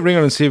 No, I might ring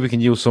her and see if we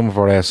can use some of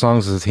her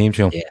songs as a theme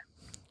tune.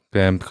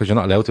 Yeah. Because you're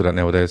not allowed to do that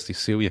nowadays. They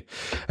sue you.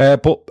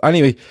 But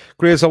anyway,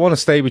 Grace, I want to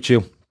stay with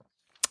you.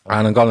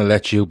 And I'm going to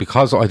let you,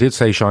 because I did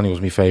say Shawnee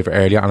was my favourite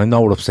earlier, and I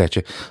know it upset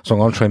you, so I'm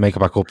going to try and make it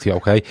back up to you,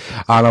 okay?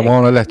 And I'm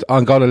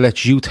going to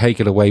let you take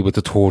it away with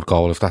the third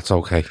goal, if that's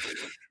okay.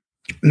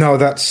 No,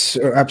 that's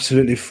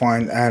absolutely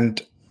fine.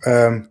 And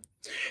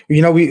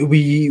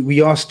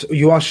you asked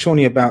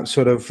Shawnee about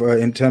sort of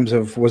in terms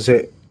of, was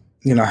it,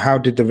 how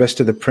did the rest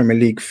of the Premier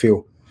League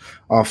feel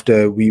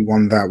after we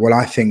won that? Well,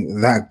 I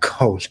think that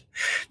goal,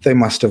 they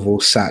must have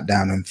all sat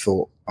down and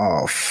thought,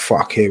 oh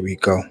fuck, here we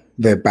go,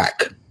 they're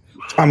back.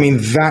 I mean,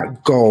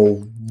 that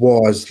goal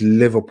was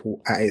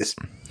Liverpool at its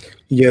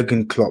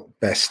Jurgen Klopp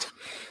best.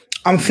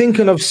 I'm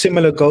thinking of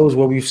similar goals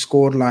where we've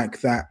scored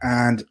like that,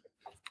 and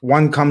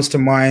one comes to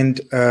mind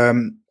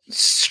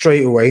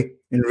straight away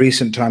in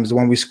recent times, the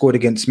one we scored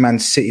against Man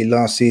City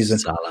last season.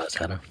 Salah's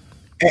header.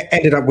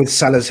 Ended up with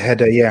Salah's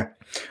header, yeah.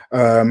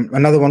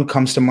 Another one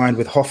comes to mind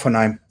with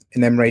Hoffenheim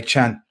in Emre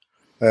Can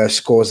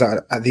scores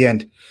at the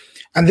end.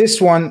 And this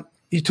one,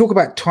 you talk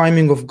about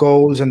timing of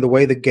goals and the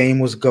way the game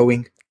was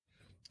going.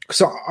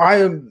 So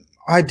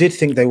I did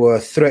think they were a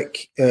threat,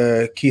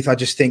 Keith. I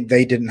just think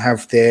they didn't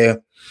have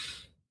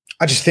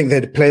I just think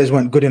that the players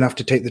weren't good enough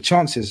to take the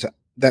chances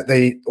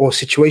or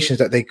situations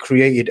that they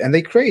created. And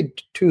they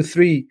created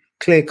 2-3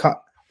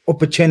 clear-cut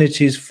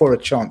opportunities for a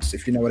chance,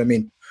 if you know what I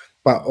mean.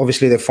 But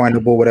obviously they find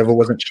the ball, whatever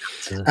wasn't.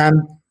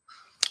 And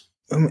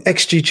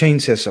XG Chain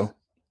says so.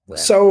 Wow.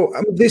 So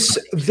this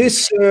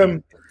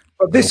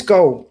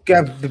goal,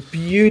 Gav, the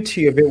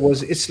beauty of it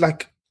was, it's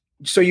like,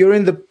 so you're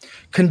in the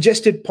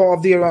congested part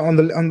of the on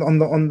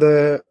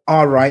the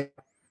R right,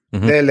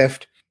 their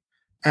left,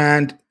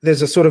 and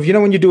there's a sort of,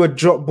 when you do a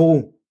drop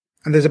ball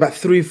and there's about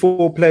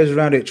 3-4 players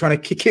around it trying to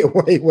kick it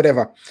away,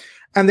 whatever,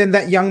 and then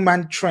that young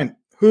man Trent,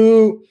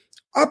 who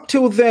up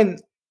till then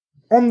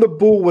on the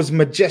ball was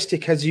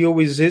majestic as he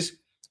always is,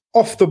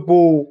 off the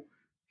ball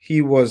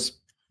he wasn't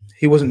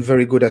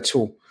very good at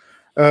all,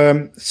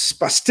 but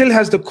still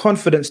has the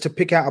confidence to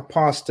pick out a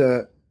pass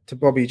to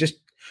Bobby. Just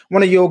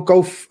one of your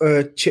golf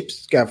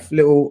chips, Gav,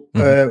 little,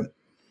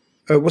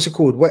 what's it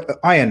called?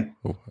 Iron.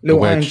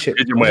 Little iron chip.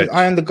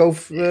 Iron, the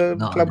golf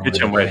club. Pitch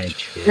and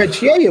wedge.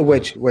 Wedge, yeah,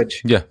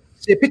 wedge. Yeah.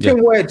 Pitch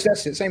and wedge,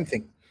 that's it, same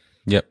thing.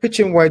 Yeah. Pitch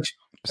and wedge.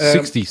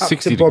 60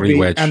 degree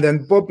wedge. And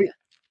then Bobby.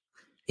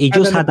 He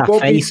just had that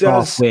face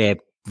off with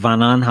Van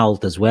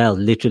Aanholt as well,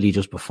 literally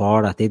just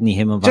before that, didn't he?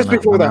 Him and Van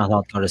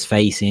Aanholt got his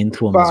face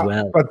into him as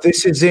well. But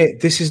this is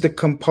it. This is the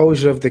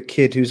composure of the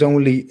kid who's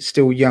only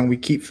still young. We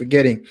keep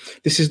forgetting.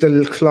 This is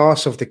the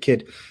class of the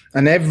kid.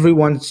 And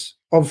everyone's,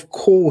 of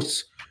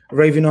course,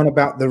 raving on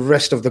about the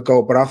rest of the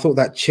goal. But I thought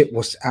that chip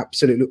was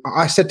absolutely...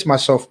 I said to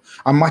myself,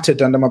 I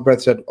muttered under my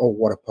breath, said, oh,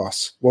 what a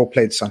pass. Well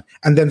played, son.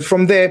 And then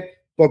from there,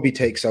 Bobby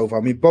takes over.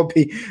 I mean,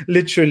 Bobby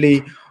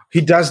literally,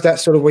 he does that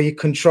sort of where he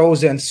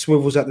controls it and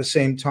swivels at the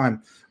same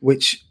time,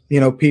 which,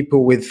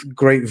 people with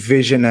great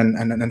vision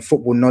and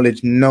football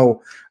knowledge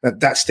know that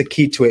that's the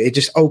key to it. It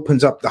just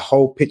opens up the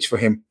whole pitch for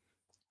him.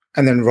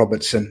 And then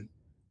Robertson.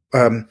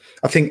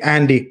 I think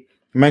Andy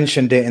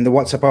mentioned it in the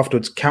WhatsApp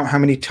afterwards. Count how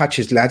many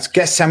touches, lads.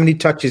 Guess how many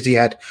touches he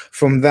had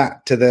from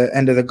that to the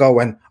end of the goal.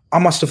 And I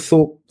must have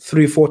thought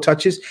 3-4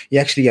 touches. He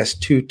actually has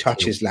 2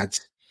 touches,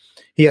 lads.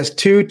 He has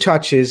 2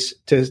 touches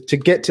to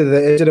get to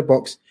the edge of the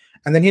box.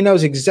 And then he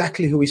knows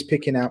exactly who he's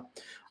picking out.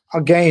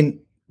 Again,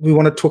 we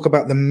want to talk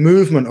about the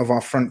movement of our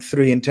front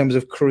three in terms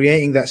of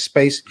creating that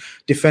space.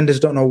 Defenders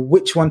don't know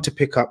which one to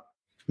pick up.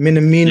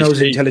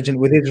 Minamino's intelligent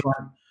with his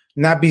run.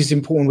 Naby's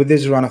important with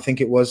his run, I think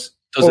it was.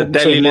 There's a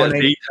deadly little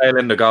detail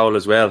in the goal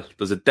as well.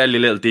 There's a deadly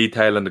little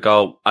detail in the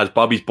goal. As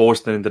Bobby's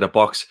bursting into the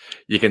box,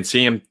 you can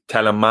see him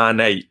telling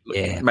Mane,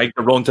 make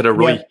the run to the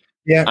right.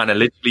 Yeah. And it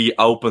literally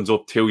opens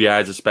up 2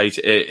 yards of space.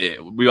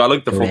 We all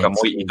like the fucking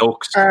Mighty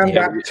Ducks. And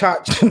that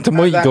touch. The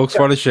Mighty Ducks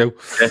for the show.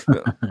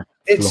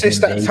 It's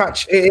that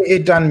touch.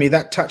 It done me.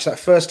 That touch, that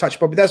first touch,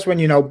 Bobby. That's when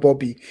you know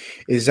Bobby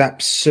is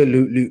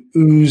absolutely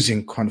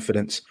oozing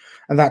confidence.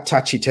 And that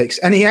touch he takes.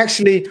 And he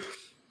actually,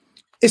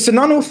 it's an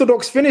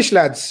unorthodox finish,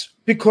 lads.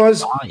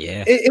 Because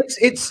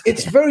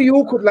it's very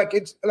awkward. Like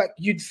it's like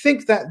you'd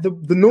think that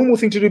the normal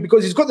thing to do,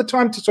 because he's got the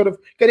time to sort of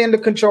get it under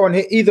control and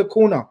hit either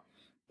corner.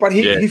 But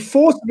he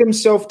forced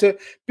himself to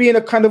be in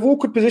a kind of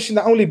awkward position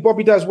that only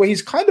Bobby does, where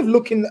he's kind of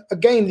looking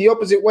again the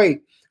opposite way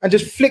and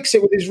just flicks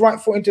it with his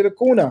right foot into the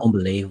corner.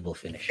 Unbelievable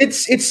finish.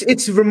 It's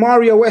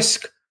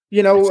Romario-esque.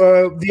 You know,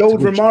 the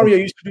old Romario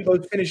used to do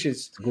those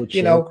finishes.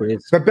 You know,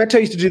 Bebeto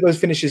used to do those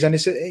finishes, and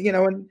it's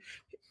and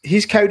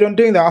he's carried on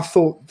doing that. I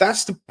thought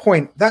that's the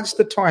point. That's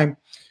the time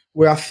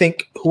where I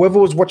think whoever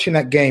was watching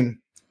that game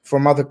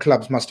from other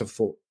clubs must have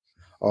thought,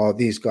 oh,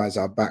 these guys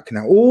are back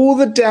now. All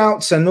the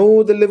doubts and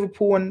all the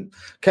Liverpool and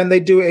can they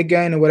do it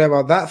again or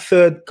whatever. That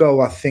third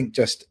goal, I think,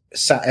 just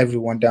sat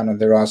everyone down on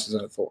their asses,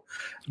 and I thought,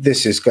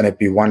 this is going to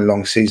be one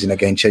long season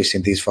again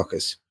chasing these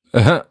fuckers.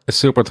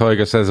 Super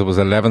Tiger says it was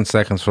 11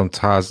 seconds from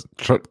Trent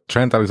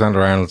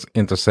Alexander-Arnold's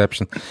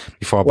interception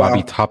before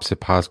Bobby tops it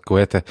past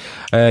Guetta.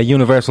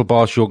 Universal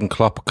boss Jurgen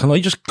Klopp. Can I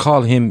just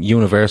call him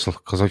Universal?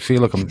 Because I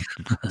feel like I'm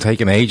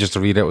taking ages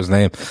to read out his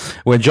name.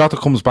 When Jota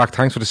comes back,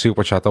 thanks for the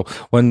super chat though.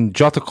 When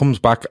Jota comes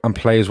back and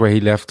plays where he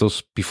left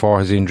us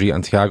before his injury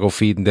and Thiago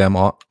feeding them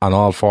and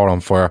all four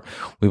on fire,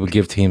 we will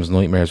give teams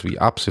nightmares. We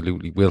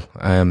absolutely will.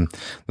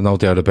 No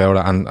doubt about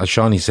it. And as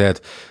Shawnee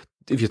said,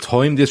 if you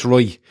time this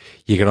right,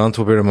 you get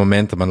onto a bit of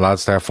momentum and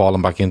lads start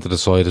falling back into the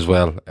side as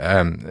well.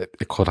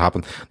 It could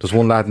happen. There's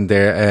one lad in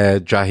there,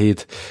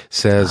 Jahid,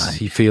 says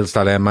he feels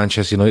that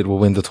Manchester United will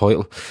win the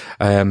title.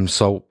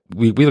 So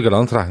we'll get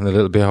onto that in a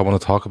little bit. I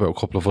want to talk about a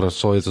couple of other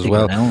sides as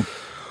well.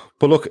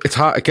 But look,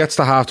 it gets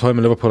to half time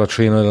in Liverpool at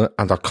 3-0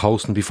 and they're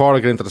coasting. Before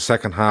I get into the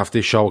second half,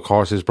 this show, of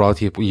course, is brought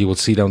to you. You will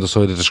see down the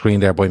side of the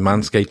screen there by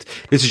Manscaped.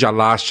 This is your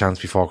last chance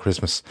before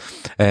Christmas.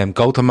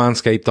 Go to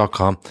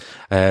manscaped.com,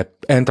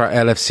 enter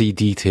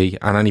LFCDT,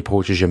 and any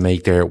purchase you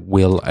make there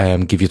will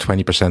give you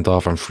 20%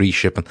 off and free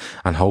shipping.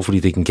 And hopefully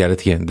they can get it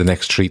to you in the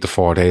next 3 to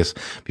 4 days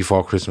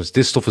before Christmas.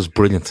 This stuff is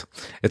brilliant.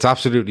 It's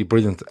absolutely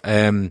brilliant.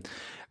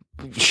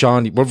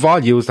 Shawnee, we've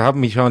all used it,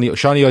 haven't we, Shawnee?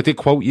 Shawnee, I did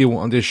quote you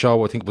on this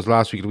show, I think it was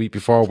last week or the week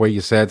before, where you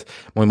said,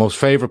 my most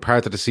favourite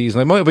part of the season,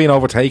 I might have been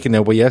overtaken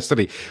now by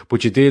yesterday,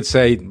 but you did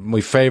say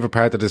my favourite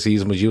part of the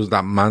season was using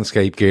that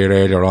Manscaped gear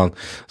earlier on.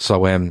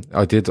 So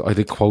I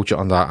did quote you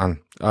on that,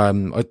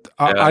 and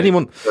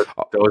anyone,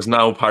 there was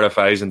no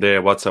paraphrasing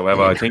there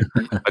whatsoever. I think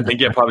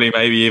you probably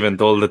maybe even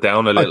dulled it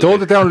down a little. I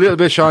dulled it down a little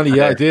bit, Shawnee.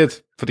 Yeah, I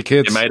did, for the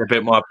kids. You made a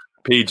bit more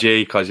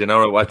PG, because you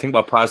know I think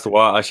we're past the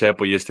watershed,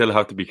 but you still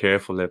have to be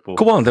careful there. But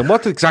come on, then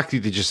what exactly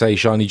did you say,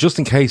 Shawnee? Just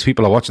in case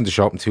people are watching the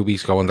show from 2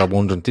 weeks ago and they're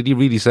wondering, did he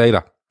really say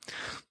that?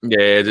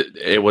 Yeah,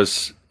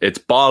 it's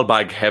ball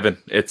bag heaven.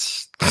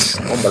 It's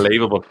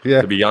unbelievable,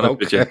 to be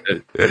honest with you.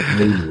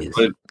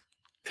 The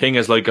thing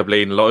is like a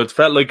bleeding. It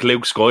felt like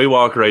Luke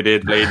Skywalker. I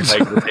did bleeding,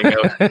 take the thing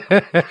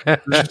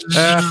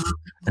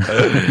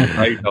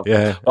out.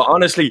 Yeah, but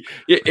honestly,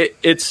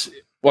 it's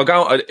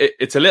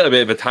a little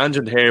bit of a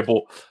tangent here,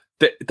 but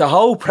the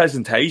whole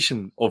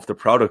presentation of the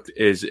product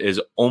is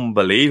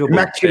unbelievable.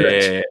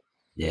 Immaculate.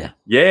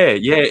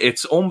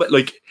 It's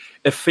like,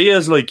 it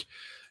feels like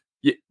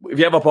if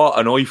you ever bought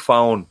an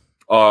iPhone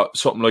or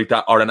something like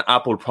that, or an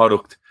Apple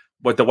product,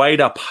 but the way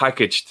they're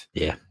packaged,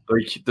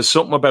 like there's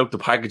something about the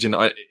packaging.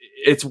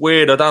 It's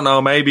weird. I don't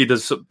know. Maybe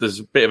there's a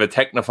bit of a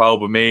technophobe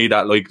with me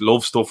that like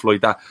love stuff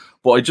like that.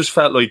 But I just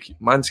felt like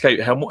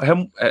Manscaped. How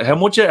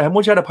much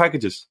are the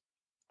packages?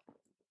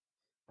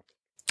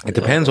 It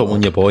depends on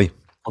when you buy.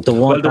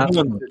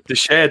 The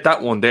shed,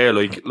 that one there,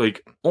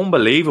 like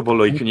unbelievable.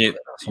 Like when you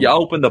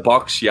open the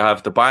box, you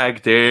have the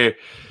bag there,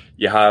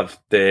 you have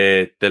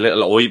the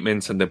little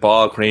ointments and the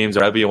ball creams,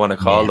 or whatever you want to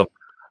call them.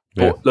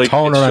 But, like,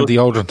 toner and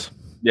deodorant.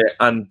 Yeah,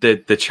 and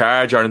the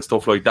charger and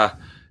stuff like that.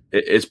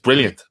 It's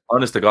brilliant.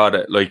 Honest to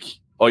God, like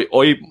I put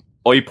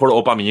it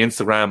up on my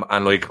Instagram,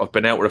 and like I've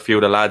been out with a few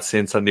of the lads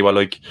since, and they were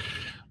like,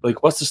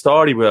 what's the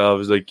story? Where I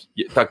was like,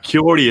 they're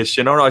curious,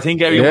 you know. I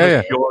think everyone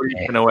is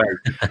curious in a way.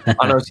 And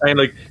I was saying,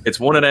 like, it's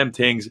one of them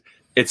things.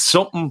 It's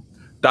something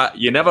that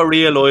you never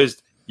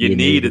realised you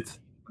needed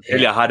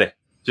until you had it.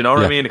 Do you know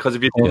what I mean? Because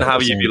if you didn't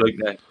have it, you'd be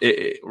like,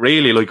 it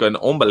really like an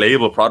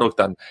unbelievable product.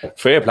 And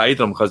fair play to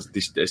them, because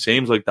it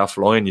seems like they're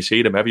flying. You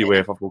see them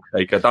everywhere. For fuck's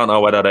sake. I don't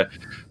know whether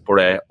but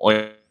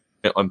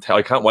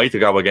I can't wait to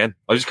go again.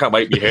 I just can't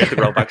wait my hair to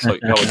grow back so I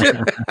can go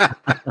again.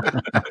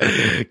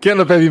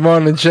 Getting up every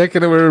morning and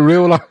checking it with a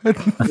ruler.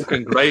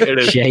 Looking great it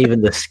is.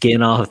 Shaving the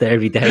skin off there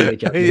every day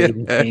with your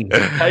thing.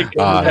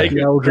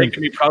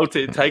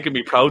 Taking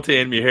me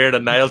protein, me hair, the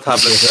nail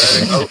tablets.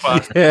 So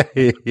fast.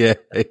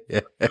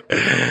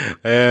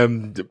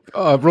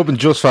 Rubbing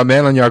Just for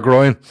Men on your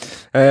groin.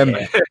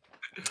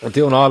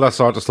 Doing all that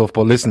sort of stuff.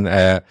 But listen,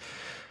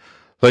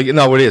 like,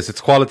 no, it is.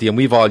 It's quality, and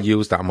we've all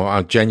used that.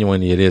 And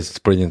genuinely, it is. It's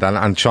brilliant.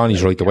 And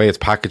Shawnee's right. The way it's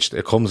packaged,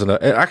 it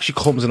actually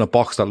comes in a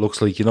box that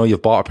looks like, you know,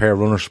 you've bought a pair of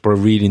runners, but a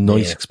really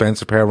nice,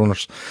 expensive pair of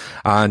runners.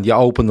 And you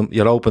open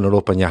it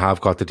up, and you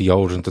have got the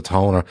deodorant, the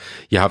toner.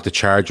 You have the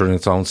charger in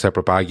its own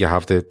separate bag. You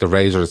have the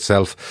razor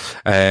itself.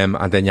 And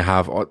then you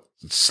have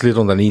slid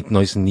underneath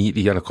nice and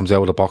neatly, and it comes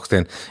out of the box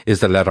then,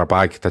 is the leather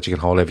bag that you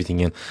can hold everything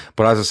in.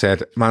 But as I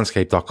said,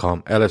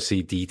 manscaped.com,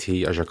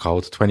 LFCDT as your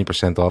code,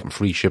 20% off and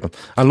free shipping.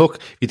 And look,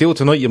 if you do it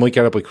tonight, you might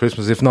get it by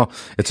Christmas. If not,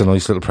 it's a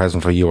nice little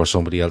present for you or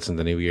somebody else in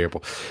the new year.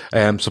 But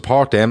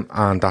support them,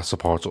 and that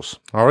supports us.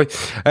 All right.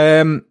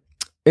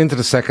 Into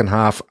the second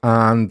half,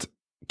 and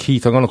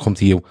Keith, I'm going to come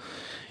to you.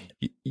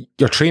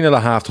 You're 3-0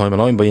 at half time,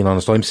 and I'm being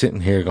honest, I'm sitting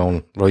here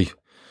going, right,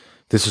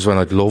 this is when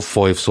I'd love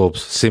 5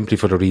 subs, simply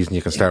for the reason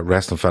you can start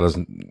resting fellas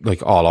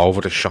like all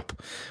over the shop.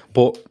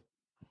 And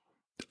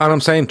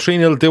I'm saying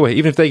 3-0 do it.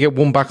 Even if they get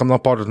one back, I'm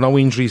not bothered. No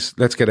injuries,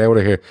 let's get out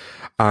of here.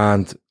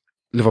 And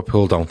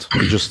Liverpool don't.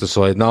 We just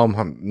decide, no,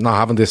 I'm not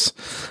having this.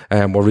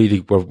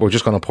 We're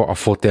just going to put our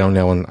foot down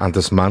now and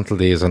dismantle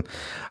these. And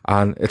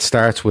it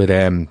starts with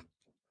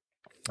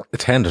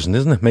it's Henderson,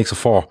 isn't it? Makes a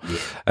 4.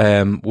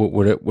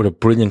 With a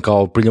brilliant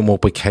goal, brilliant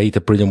work by Kate,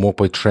 a brilliant work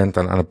by Trent,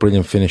 and a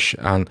brilliant finish.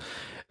 And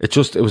it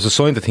was a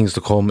sign of things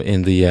to come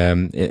in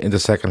the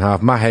second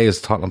half. Matt Hayes,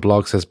 Tottenham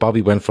blog, says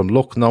Bobby went from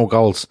luck, no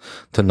goals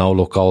to no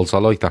luck goals. I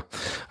like that.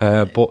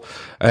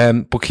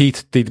 But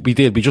Keith,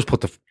 we just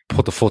put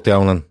the foot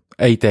down, and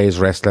 8 days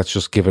rest. Let's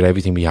just give it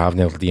everything we have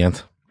now to the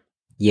end.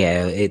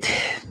 Yeah,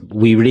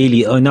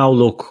 I know,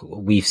 look,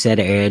 we've said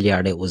it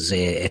earlier, it was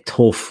a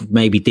tough,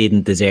 maybe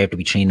didn't deserve to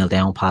be 3-0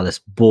 down Palace,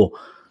 but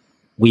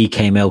we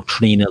came out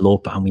 3-0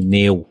 up, and we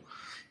knew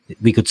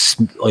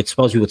I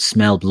suppose we could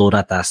smell blood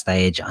at that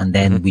stage, and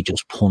then we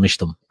just punished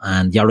them.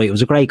 And you're right, it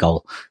was a great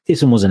goal.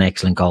 This one was an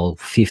excellent goal.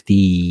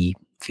 50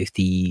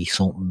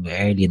 something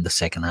early in the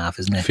second half,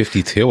 isn't it?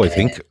 52, I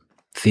think.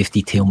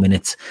 52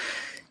 minutes.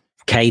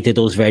 Keita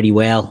does very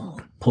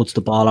well, puts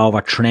the ball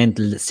over, Trent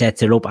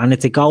sets it up, and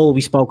it's a goal.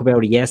 We spoke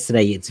about it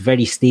yesterday. It's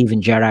very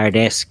Steven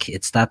Gerrard-esque.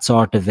 It's that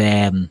sort of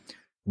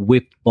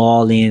whipped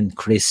ball in,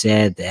 Chris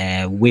said,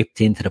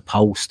 whipped into the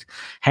post.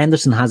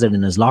 Henderson has it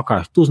in his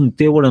locker. Doesn't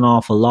do it an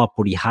awful lot,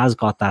 but he has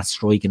got that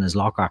strike in his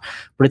locker.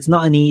 But it's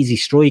not an easy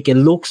strike. It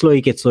looks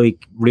like it's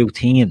like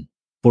routine,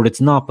 but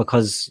it's not,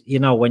 because, you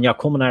know, when you're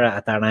coming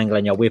at that angle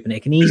and you're whipping it,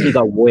 it can easily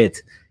go wide.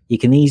 You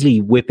can easily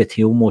whip it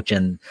too much,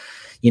 and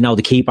you know,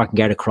 the keeper can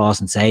get across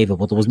and save it,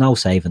 but there was no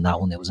saving that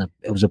one. It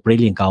was a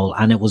brilliant goal.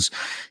 And it was,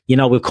 you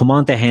know, we'll come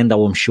on to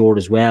Hendo, I'm sure,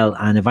 as well.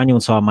 And if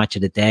anyone saw Match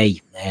of the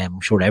Day, I'm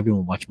sure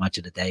everyone watched Match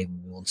of the Day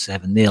when we won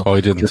 7-0. Oh,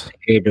 I didn't. Just to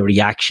hear the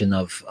reaction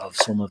of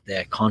some of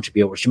the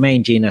contributors.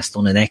 Jermaine Jean has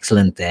done an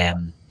excellent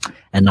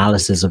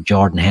analysis of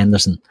Jordan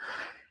Henderson,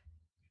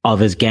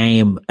 of his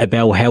game,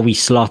 about how he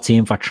slots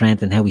in for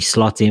Trent and how he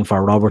slots in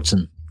for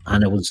Robertson.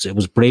 And it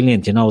was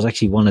brilliant. You know, it was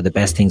actually one of the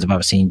best things I've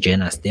ever seen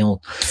Jenas doing.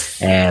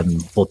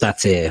 But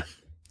that's it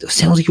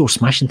sounds like you were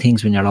smashing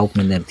things when you're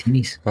opening them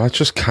tinnies. Oh, it's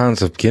just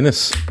cans of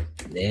Guinness.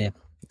 Yeah.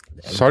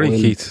 Sorry,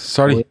 Keith.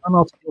 Sorry.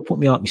 Put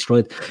me off my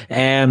stride.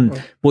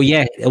 But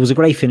yeah, it was a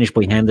great finish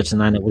by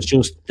Henderson, and it was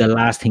just the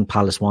last thing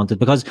Palace wanted,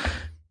 because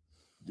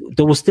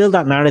there was still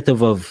that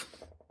narrative of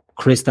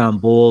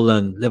Istanbul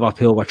and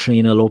Liverpool were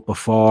 3-0 up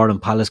before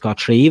and Palace got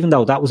 3, even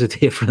though that was a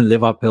different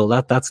Liverpool.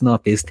 That's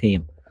not this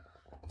team.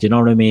 Do you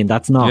know what I mean?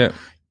 That's not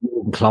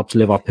Klopp's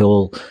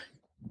Liverpool.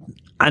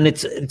 And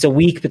it's a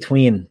week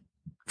between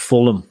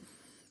Fulham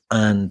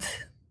and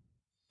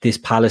this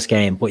Palace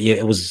game, but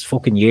it was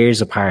fucking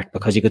years apart,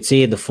 because you could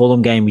see in the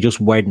Fulham game we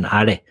just weren't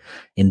at it.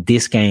 In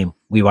this game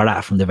we were at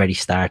it from the very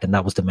start, and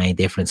that was the main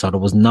difference. So there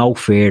was no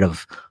fear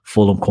of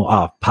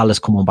Palace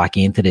coming back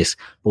into this,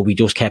 but we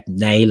just kept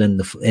nailing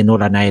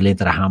another nail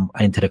into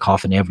the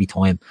coffin every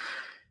time.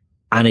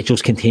 And it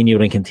just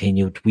continued and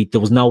continued.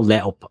 There was no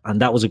let up, and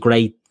that was a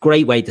great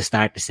way to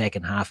start the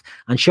second half.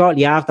 And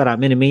shortly after that,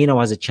 Minamino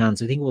has a chance.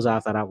 I think it was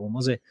after that one,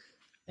 was it?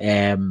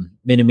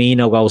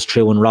 Minamino goes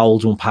through and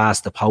rolls one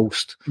past the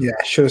post. Yeah,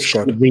 should have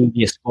scored.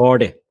 Really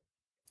scored it.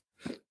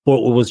 But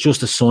it was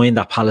just a sign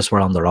that Palace were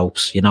on the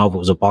ropes. You know, if it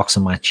was a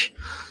boxing match,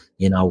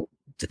 you know,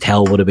 the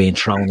towel would have been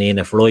thrown in.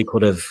 If Roy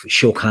could have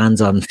shook hands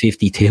on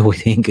 52, I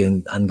think,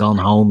 and gone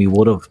home, he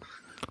would have.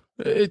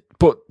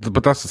 But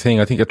that's the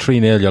thing. I think at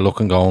 3-0 you're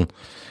looking going,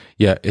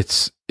 yeah,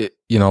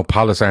 you know,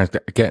 Palace aren't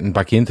getting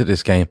back into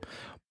this game.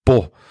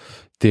 But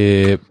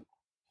the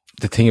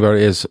thing about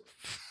it is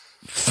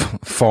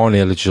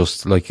 4-0 is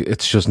just like,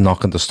 it's just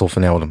knocking the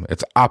stuffing out of them.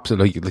 It's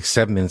absolutely like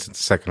 7 minutes into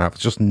the second half.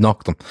 It's just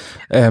knocked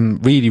them.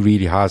 Really,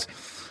 really has.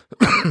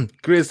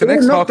 Grizz, the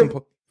next talking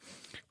point.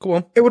 Go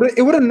on. It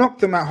would have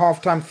knocked them at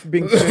halftime for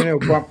being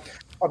 2-0,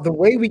 but the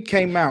way we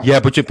came out. Yeah,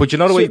 but you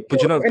know the way.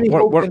 But you know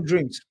what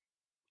dreams.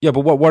 Yeah,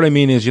 but what I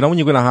mean is, you know, when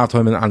you go to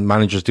half-time and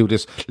managers do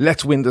this,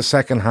 let's win the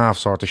second half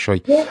sort of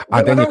shit,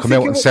 and then you come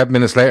out and 7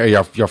 minutes later,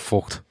 you're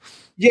fucked.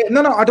 Yeah,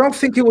 no, I don't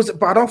think it was,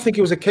 but I don't think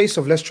it was a case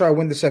of let's try to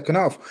win the second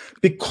half,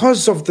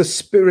 because of the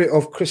spirit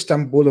of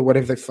Istanbul or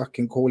whatever they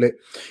fucking call it.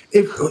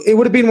 It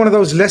would have been one of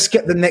those, let's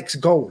get the next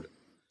goal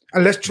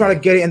and let's try to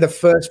get it in the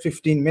first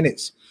 15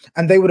 minutes.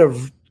 And they would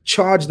have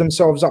charged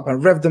themselves up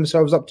and revved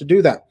themselves up to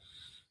do that.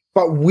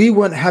 But we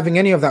weren't having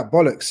any of that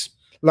bollocks.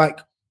 Like,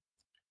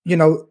 you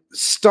know,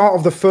 start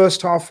of the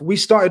first half, we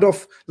started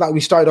off like we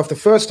started off the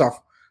first half,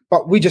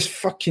 but we just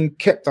fucking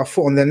kept our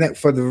foot on their neck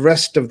for the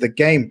rest of the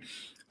game.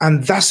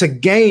 And that's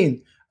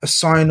again a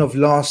sign of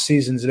last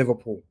season's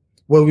Liverpool,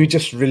 where we're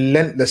just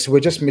relentless. We're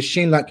just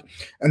machine-like.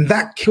 And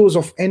that kills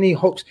off any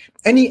hopes.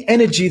 Any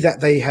energy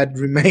that they had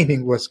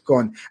remaining was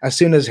gone as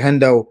soon as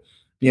Hendo,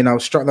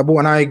 struck the ball.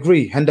 And I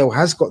agree, Hendo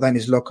has got that in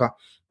his locker.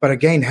 But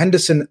again,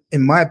 Henderson,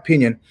 in my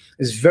opinion,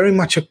 is very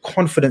much a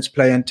confidence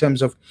player in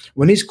terms of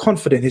when he's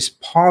confident, his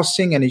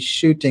passing and his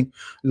shooting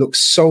looks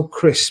so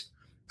crisp.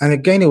 And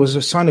again, it was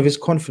a sign of his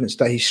confidence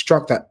that he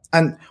struck that.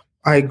 And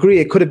I agree,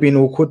 it could have been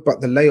awkward,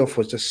 but the layoff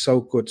was just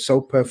so good,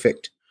 so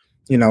perfect,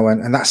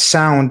 and that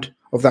sound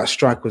of that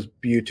strike was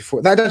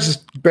beautiful. That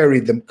just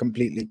buried them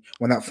completely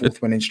when that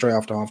fourth went in straight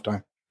after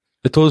halftime.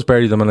 It does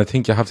bury them, and I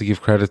think you have to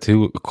give credit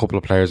to a couple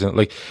of players.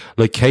 Like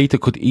Keita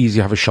could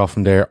easily have a shot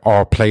from there,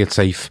 or play it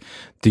safe.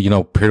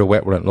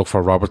 Pirouette with it and look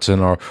for Robertson,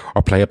 or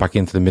play it back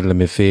into the middle of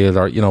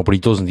midfield, but he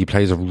doesn't. He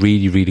plays a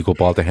really, really good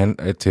ball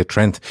to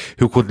Trent,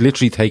 who could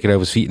literally take it out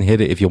of his feet and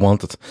hit it if you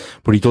wanted,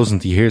 but he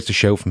doesn't. He hears the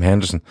shout from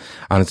Henderson,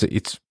 and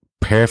it's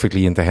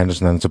perfectly into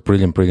Henderson, and it's a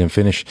brilliant, brilliant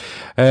finish.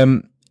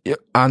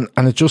 And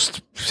it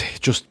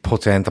just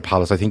puts end to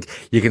Palace. I think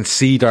you can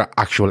see their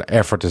actual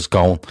effort is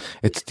gone.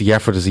 The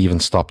effort is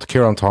even stopped.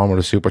 Kieran Tormer,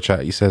 a super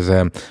chat, he says,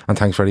 and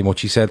thanks very much.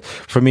 He said,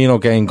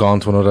 Firmino game gone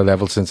to another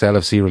level since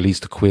LFC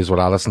released a quiz with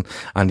Alisson,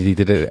 and he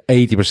did it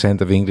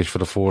 80% of English for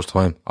the first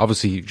time.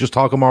 Obviously, just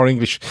talking more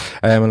English,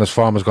 and his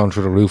form has gone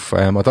through the roof.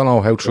 I don't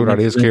know how true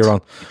that is,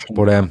 Kieran,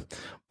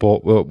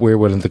 but we're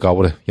willing to go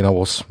with it.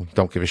 Us,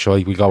 don't give a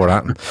shit. We go with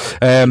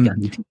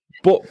that.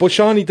 But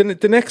Shawnee,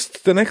 the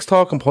next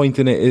talking point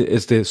in it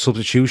is the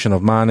substitution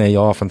of Mane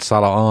off and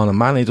Salah on, and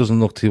Mane doesn't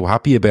look too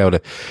happy about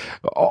it.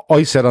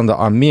 I said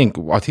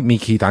I think me,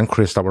 Keith, and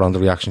Chris that were on the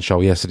reaction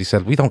show yesterday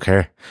said we don't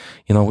care.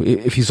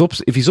 If he's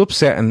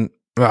upset and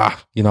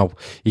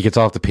he gets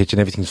off the pitch and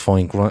everything's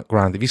fine,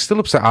 grand. If he's still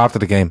upset after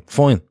the game,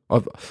 fine.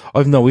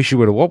 I've no issue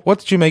with it. What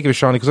did you make of it,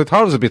 Shawnee? Because I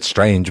thought it was a bit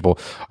strange, but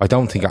I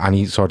don't think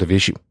any sort of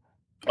issue.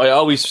 I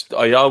always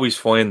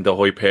find the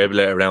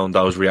hyperbole around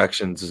those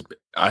reactions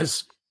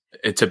as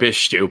it's a bit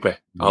stupid.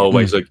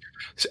 Always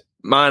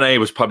Mane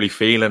was probably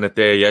feeling it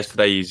there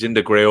yesterday. He's in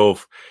the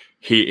groove.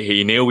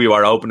 He knew we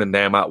were opening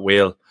them at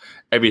will.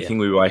 Everything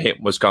we were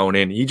hitting was going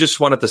in. He just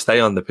wanted to stay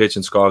on the pitch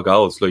and score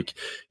goals. Like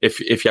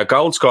if your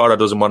goal scorer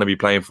doesn't want to be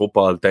playing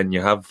football, then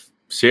you have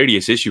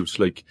serious issues.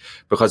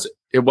 Because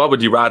what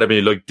would you rather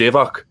be like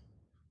Divock?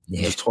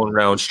 Yeah. Just turn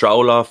around,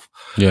 stroll off.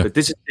 Yeah. But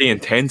this is the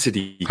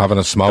intensity. Having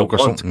a smoke or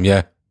something.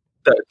 Yeah.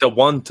 The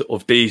want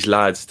of these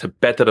lads to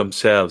better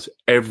themselves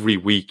every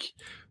week.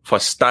 For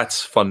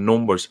stats, for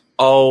numbers,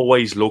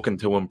 always looking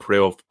to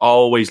improve,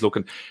 always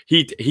looking.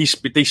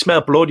 They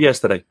smelled blood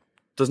yesterday.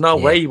 There's no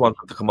way he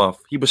wanted to come off.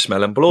 He was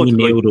smelling blood. He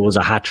knew there was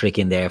a hat trick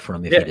in there for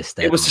him if he'd have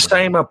stayed. It was the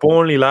same at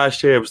Burnley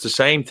last year. It was the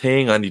same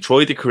thing, and he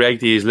tried to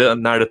create these little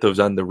narratives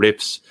and the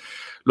riffs.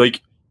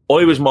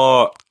 I was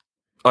more.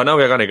 I know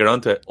we're going to get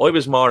onto it. I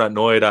was more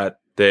annoyed at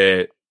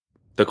the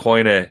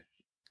kind of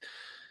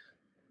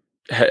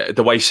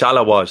the way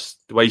Salah was,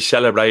 the way he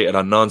celebrated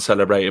and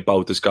non-celebrated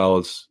both his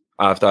goals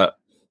after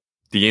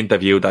the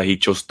interview that he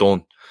just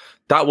done.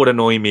 That would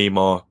annoy me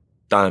more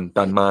than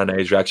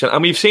Mane's reaction.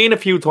 And we've seen a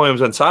few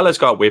times when Salah's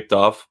got whipped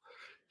off,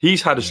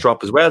 he's had a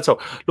strop as well. So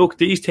look,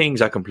 these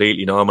things are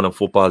completely normal in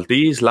football.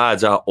 These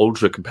lads are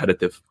ultra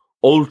competitive.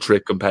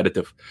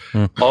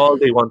 All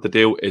they want to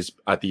do is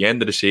at the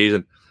end of the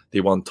season,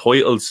 they want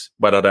titles,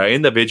 whether they're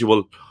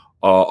individual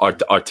or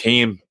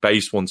team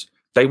based ones.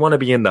 They want to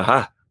be in the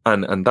hat.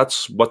 And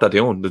that's what they're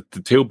doing. The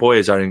two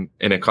boys are in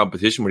a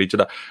competition with each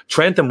other.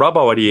 Trent and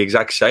Robbo are the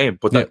exact same,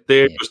 but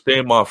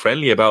they're more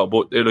friendly about it.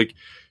 But they're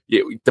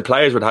the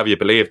players would have you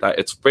believe that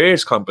it's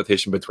fierce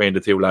competition between the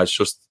two lads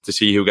just to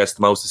see who gets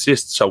the most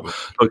assists. So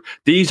look,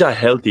 these are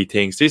healthy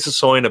things. This is a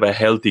sign of a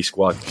healthy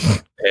squad.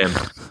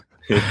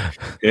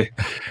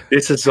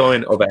 It's a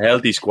sign of a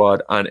healthy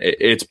squad, and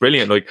it's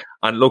brilliant.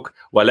 And look,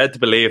 we're led to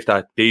believe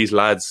that these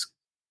lads'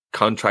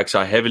 contracts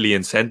are heavily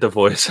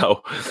incentivized,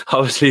 so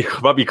obviously it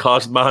probably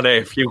cost Mane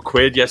a few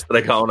quid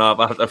yesterday going off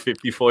after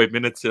 55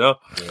 minutes,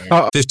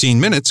 15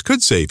 minutes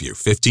could save you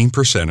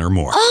 15% or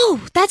more. Oh,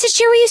 that's a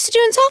cheer we used to do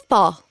in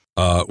softball.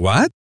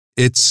 What?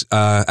 It's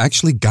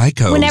actually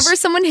Geico. Whenever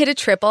someone hit a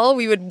triple,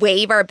 we would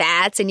wave our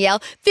bats and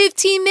yell,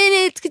 15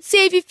 minutes could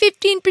save you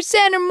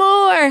 15% or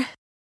more.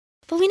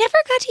 But we never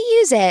got to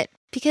use it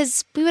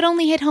because we would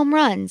only hit home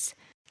runs.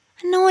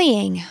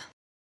 Annoying.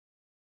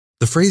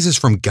 The phrase is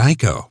from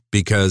Geico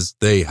because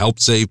they help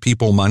save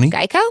people money.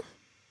 Geico?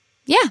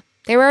 Yeah,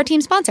 they were our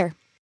team sponsor.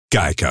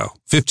 Geico.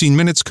 15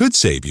 minutes could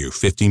save you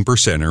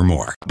 15% or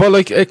more.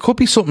 But it could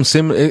be something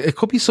similar. It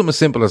could be something as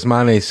simple as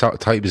Mane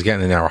thought he was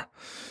getting an hour,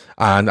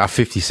 and at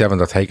 57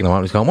 they're taking him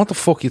out. He's going, "What the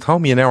fuck? You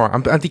told me an hour?"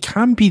 And they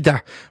can't be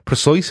that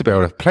precise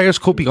about it. Players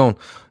could be going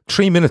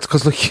 3 minutes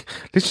because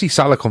literally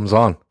Salah comes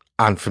on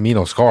and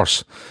Firmino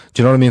scores.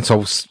 Do you know what I mean?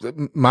 So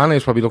Mane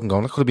is probably looking,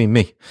 going, that could have been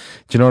me. Do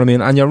you know what I mean?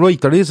 And you're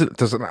right, there's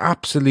an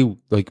absolute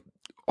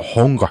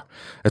hunger,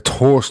 a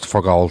thirst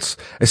for goals,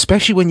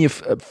 especially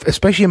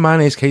in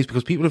Mane's case,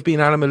 because people have been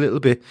at him a little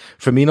bit.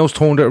 Firmino's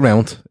turned it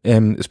around,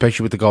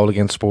 especially with the goal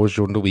against Spurs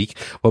during the week.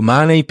 But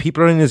Mane,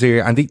 people are in his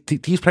ear, and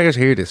these players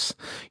hear this,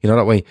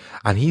 that way,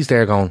 and he's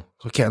there going,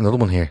 I'll get another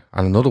one here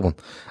and another one.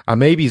 And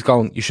maybe he's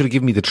going, you should have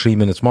given me the 3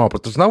 minutes more,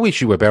 but there's no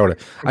issue about it.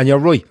 And you're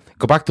right,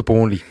 go back to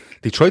Burnley.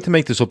 They tried to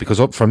make this up because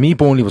for me,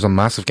 Burnley was a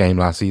massive game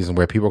last season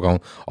where people were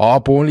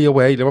going, Burnley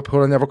away, Liverpool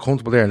are never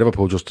comfortable there. And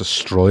Liverpool just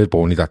destroyed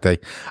Burnley that day.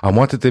 And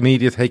what did the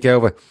media take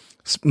over?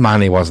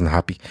 Mane wasn't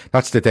happy.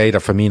 That's the day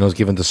that Firmino's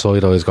giving the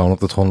side eyes going up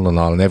the tunnel and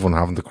all, and everyone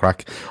having to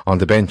crack on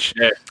the bench.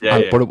 But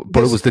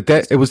it was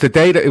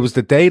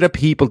the day that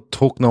people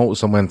took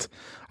notice and went,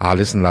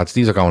 listen lads,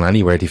 these are going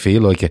anywhere they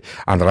feel like it,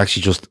 and they're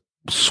actually just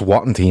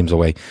swatting teams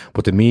away.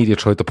 But the media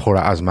tried to put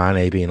it as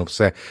Mane being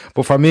upset.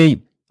 But for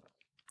me,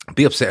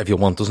 be upset if you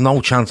want. There's no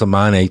chance of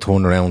Mane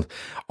turning around.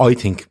 I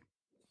think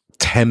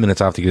 10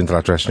 minutes after you get into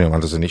that dressing room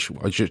and there's an issue.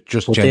 I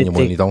just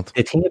genuinely don't.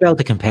 The thing about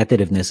the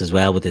competitiveness as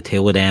well with the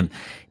two of them,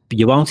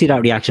 you won't see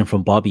that reaction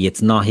from Bobby.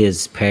 It's not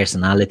his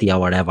personality or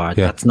whatever.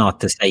 Yeah. That's not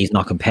to say he's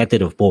not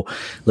competitive, but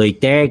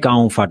like they're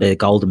going for the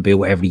golden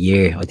boot every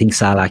year. I think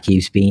Salah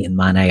keeps beating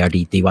Mane, or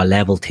they were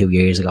level 2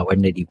 years ago,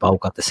 weren't they? They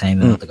both got the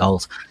same amount of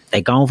goals.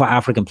 They're going for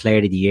African Player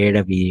of the Year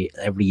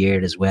every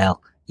year as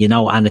well.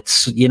 And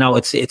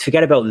it's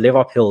forget about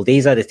Liverpool.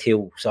 These are the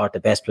two sort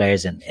of best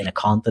players in a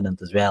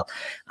continent as well.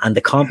 And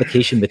the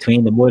competition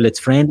between them, while it's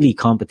friendly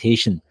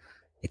competition,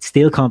 it's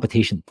still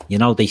competition.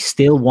 They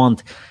still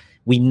want.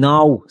 We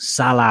know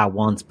Salah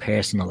wants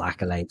personal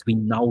accolades. We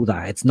know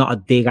that. It's not a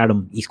dig at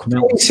him. He's come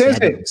out and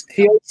said it.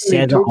 He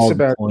said it all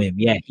the time.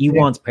 Yeah, he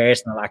wants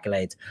personal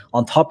accolades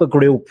on top of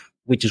group,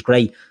 which is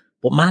great.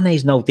 But Mane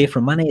is no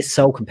different. Mane is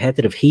so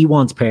competitive. He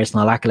wants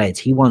personal accolades.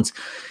 He wants,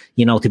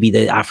 to be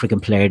the African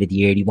Player of the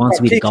Year. He wants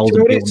to be the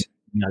golden boot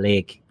in the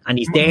league. And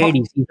he's there.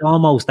 He's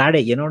almost at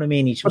it. You know what I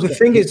mean? But the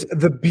thing is,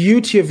 the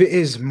beauty of it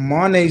is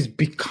Mane's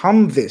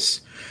become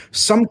this.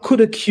 Some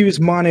could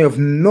accuse Mane of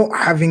not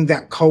having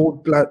that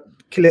cold blood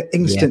killer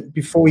instinct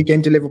before he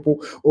came to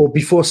Liverpool or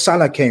before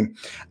Salah came.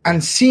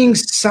 And seeing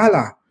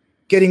Salah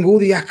getting all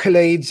the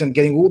accolades and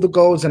getting all the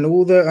goals and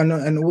all the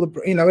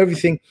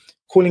everything,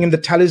 calling him the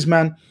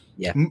talisman.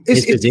 Yeah,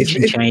 his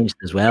position changed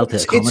as well to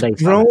accommodate.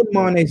 It's grown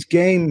Mane's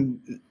game,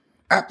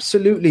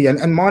 absolutely,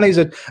 and Mane's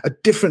a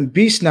different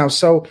beast now.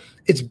 So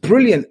it's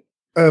brilliant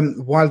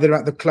while they're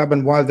at the club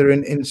and while they're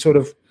in sort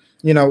of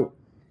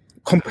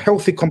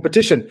healthy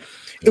competition.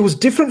 It was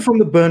different from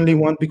the Burnley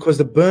one because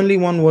the Burnley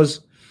one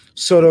was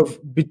sort of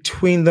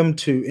between them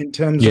two in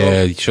terms of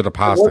he should have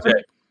passed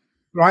it.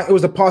 Right, it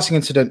was a passing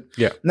incident.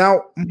 Yeah.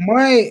 Now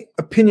my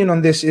opinion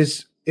on this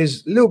is a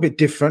little bit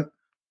different,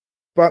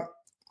 but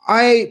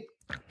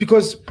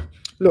because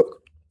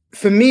look,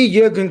 for me,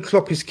 Jurgen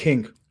Klopp is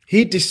king.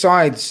 He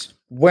decides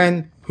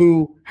when,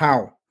 who,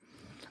 how.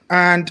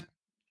 And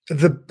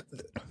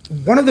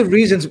one of the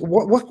reasons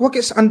what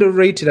gets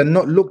underrated and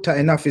not looked at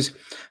enough is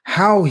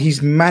how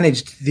he's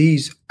managed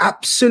these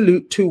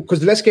absolute two,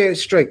 because let's get it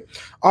straight.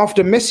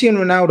 After Messi and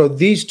Ronaldo,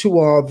 these two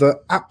are the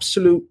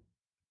absolute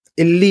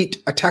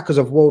elite attackers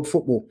of world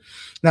football.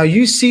 Now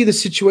you see the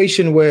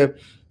situation where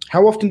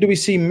how often do we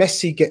see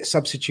Messi get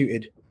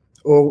substituted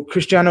or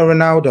Cristiano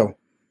Ronaldo?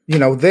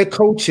 Their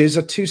coaches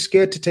are too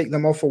scared to take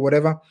them off or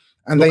whatever.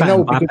 And look they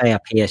know Mbappe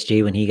at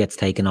PSG when he gets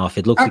taken off.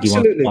 It looks like he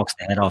wants to box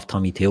the head off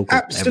Tommy Tuchel.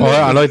 Absolutely.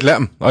 And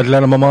I'd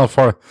let him all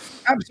for it.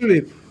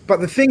 Absolutely.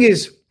 But the thing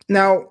is,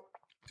 now,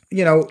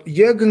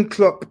 Jurgen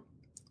Klopp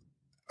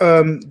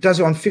does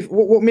it on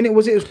what minute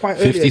was it? It was quite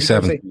early.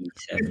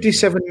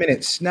 57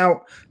 minutes.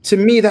 Now, to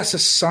me, that's a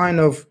sign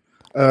of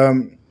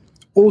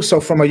also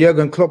from a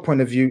Jurgen Klopp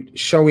point of view,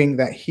 showing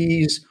that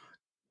he's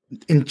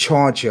in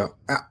charge here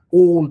at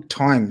all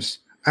times.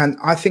 And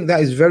I think that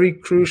is very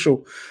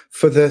crucial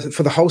for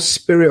the whole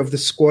spirit of the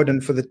squad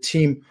and for the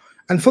team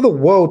and for the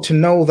world to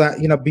know that,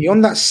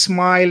 beyond that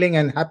smiling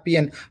and happy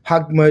and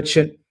hug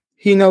merchant,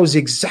 he knows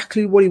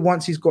exactly what he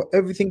wants. He's got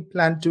everything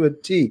planned to a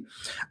T.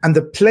 And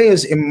the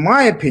players, in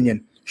my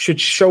opinion,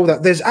 should show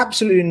that. There's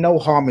absolutely no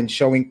harm in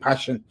showing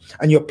passion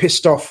and you're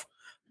pissed off.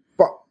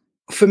 But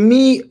for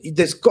me,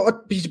 there's got to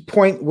be a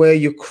point where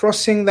you're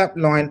crossing that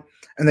line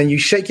and then you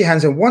shake your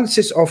hands. And once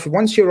it's off,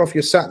 once you're off,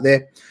 you're sat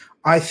there.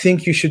 I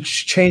think you should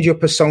change your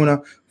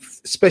persona,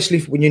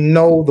 especially when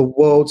the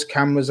world's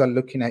cameras are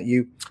looking at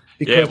you.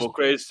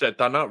 Grace said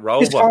they're not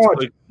robots. It's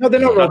hard. No, they're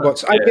not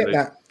robots. I get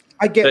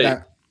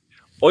that.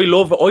 I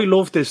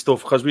love this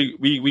stuff because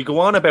we go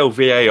on about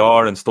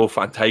VAR and stuff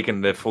and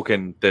taking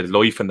the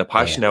life and the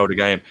passion out of the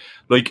game.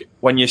 Like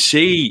when you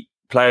see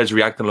players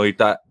reacting like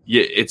that,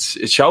 it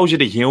shows you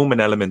the human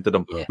element of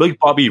them. Yeah. Like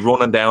Bobby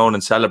running down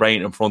and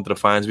celebrating in front of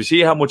the fans. We see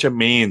how much it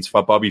means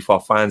for Bobby,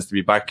 for fans to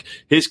be back.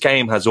 His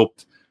game has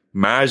upped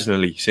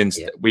marginally since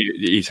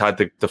he's had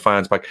the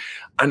fans back,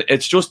 and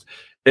it's just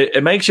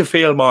it makes you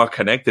feel more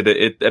connected.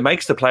 It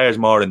makes the players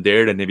more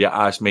endearing. If you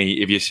ask me,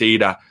 if you see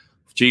that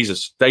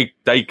Jesus,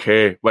 they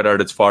care whether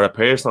it's for a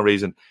personal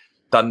reason.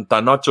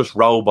 they're not just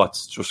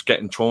robots just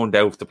getting thrown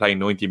out to play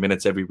 90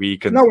 minutes every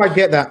week. And, no, I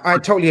get that. I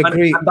totally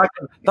agree. And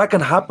that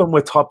can happen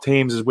with top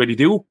teams is where they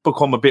do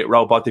become a bit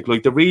robotic.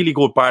 Like the really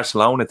good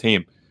Barcelona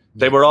team,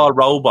 they were all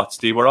robots.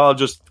 They were all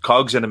just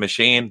cogs in a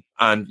machine,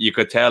 and you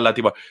could tell that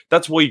they were.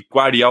 That's why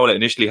Guardiola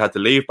initially had to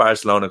leave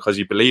Barcelona, because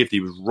he believed he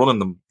was running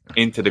them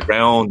into the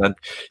ground and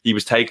he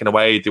was taking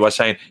away. They were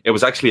saying it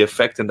was actually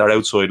affecting their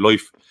outside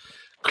life.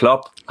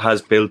 Klopp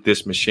has built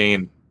this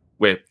machine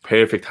with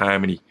perfect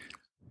harmony.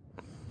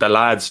 The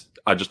lads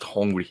are just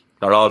hungry.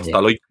 They're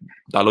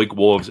like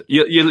wolves.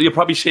 You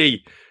probably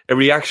see a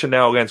reaction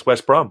now against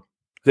West Brom.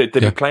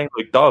 They're playing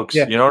like dogs.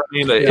 You know what I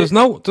mean? Like, there's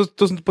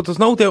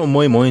no doubt in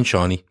my mind,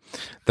 Shawnee,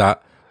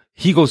 that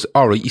he goes,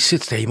 all right, he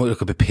sits there, he might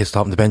look a bit pissed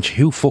off on the bench.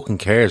 Who fucking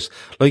cares?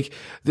 Like,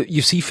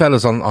 you see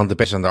fellas on the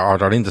bench and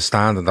they're in the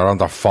stand and they're on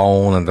their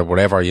phone and they're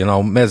whatever, you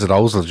know, Mesut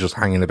Ozil's just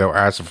hanging about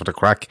Arsenal for the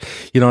crack,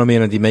 you know what I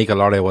mean? And they make a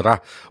lot out of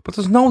that. But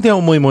there's no doubt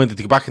in my mind that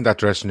they go back in that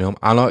dressing room,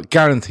 and I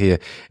guarantee you,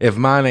 if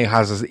Mane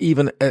has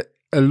even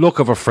a look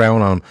of a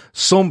frown on him,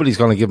 somebody's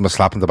going to give him a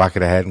slap in the back of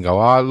the head and go,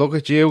 oh, look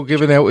at you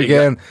giving out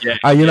again.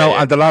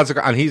 And the lads are,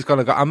 and he's going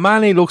to go, and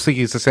Mane looks like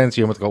he's the sense of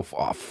humor to go,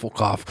 oh, fuck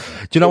off.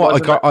 Do you know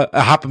what? It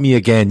happened to me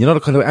again. You know,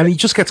 the kind of, and he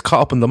just gets caught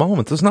up in the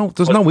moment. There's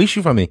no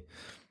issue for me.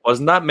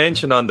 Wasn't that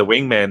mentioned on the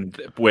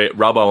wingmen with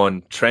Robbo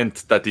and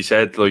Trent that they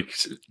said, like,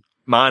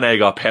 Mane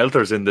got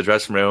pelters in the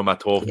dressing room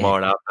at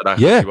Toughmore after that?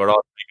 Yeah. They were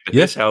all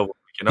thinking this out.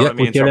 You know what I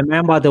mean? But you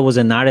remember there was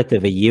a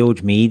narrative, a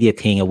huge media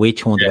thing, a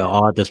witch hunt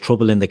about, there's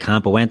trouble in the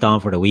camp. It went on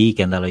for the week,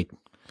 and they're like,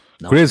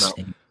 no.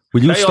 Grizz,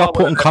 will you stop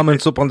putting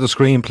comments up on the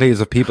screen, please,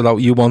 of people that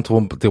they want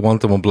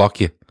to unblock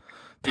you?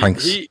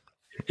 Thanks.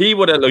 He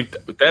would have,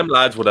 like, them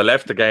lads would have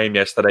left the game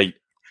yesterday,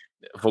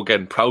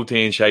 fucking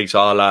protein shakes,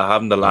 all that,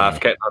 having the laugh,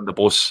 getting on the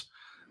bus,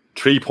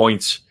 3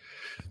 points,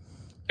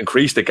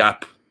 increase the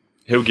gap.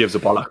 Who gives a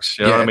bollocks?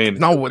 You know what I mean?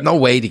 No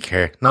way they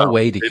care. No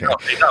way they care.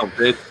 They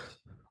don't.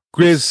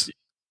 Grizz.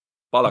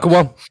 Bollocks. Come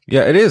on,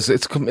 yeah, it is.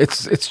 It's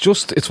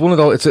one of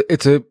those.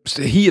 It's a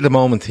heat of the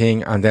moment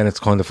thing, and then it's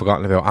kind of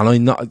forgotten about.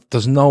 And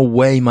there's no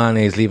way Mane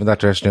is leaving that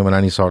dressing room in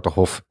any sort of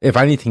huff. If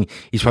anything,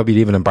 he's probably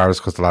leaving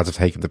embarrassed because the lads have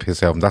taken the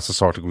piss out of him. That's the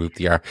sort of group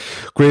they are.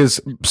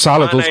 Grizz,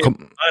 Salah does come.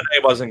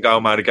 Mane wasn't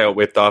going mad to get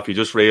whipped off. He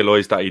just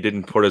realised that he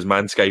didn't put his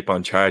Manscaped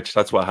on charge.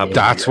 That's what happened.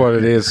 That's what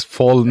it is.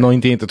 Full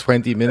 19 to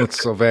 20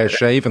 minutes of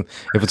shaving,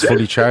 if it's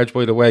fully charged,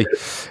 by the way.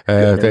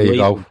 There you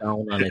go.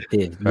 Down on it,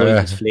 the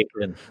light is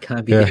flickering.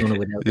 Can't be doing it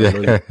without the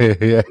light.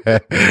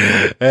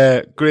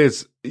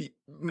 Grizz,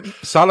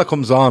 Salah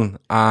comes on,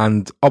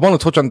 and I want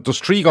to touch on, there's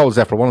 3 goals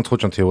there, but I want to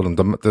touch on 2 of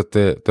them,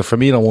 the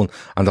Firmino one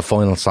and the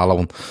final Salah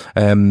one.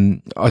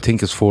 I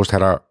think his first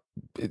header,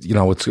 you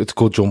know, it's a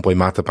good jump by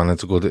Matip, and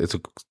it's a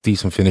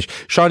decent finish.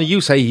 Shawnee, you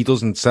say he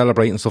doesn't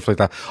celebrate and stuff like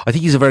that. I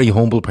think he's a very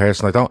humble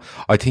person.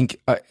 I think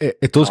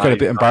it does get a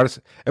bit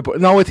embarrassing.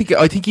 No, I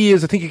think he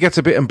is. I think it gets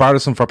a bit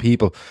embarrassing for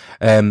people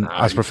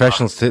as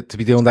professionals to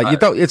be doing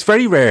that. It's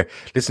very rare.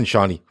 Listen,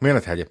 Shawnee, I'm going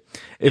to tell you.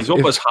 He's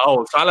up as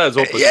how. Salah is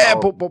up as how. Yeah,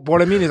 but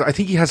what I mean is, I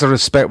think he has a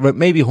respect,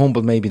 maybe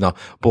humble, maybe not,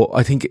 but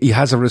I think he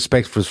has a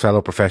respect for his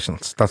fellow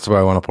professionals. That's the way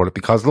I want to put it.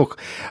 Because look,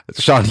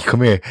 Shawnee,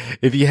 come here.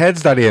 If he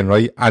heads that in,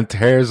 right, and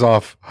tears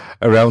off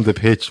around the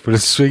pitch with a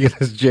swinging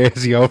his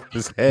jersey over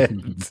his head,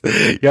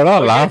 you're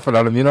not laughing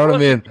at him, you know what I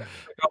mean?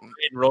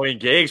 Ryan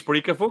Giggs, but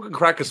he can fucking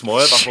crack a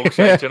smile. You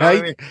know what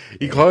I mean?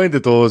 He kind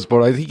of does,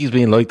 but I think he's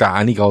been like that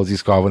any goals he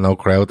scored with no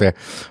crowd there.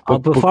 But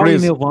before we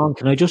move on,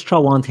 can I just throw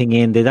one thing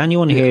in? Did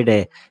anyone hear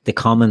the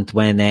comment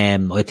when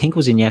I think it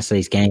was in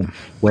yesterday's game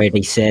where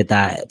they said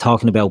that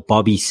talking about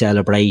Bobby's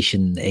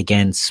celebration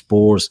against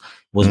Spurs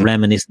was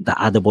reminiscent to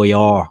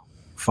Adebayor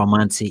from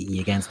Man City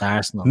against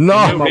Arsenal?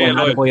 No, when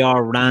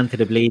Adebayor ran to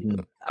the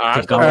bleeding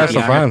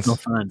Arsenal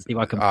fans, they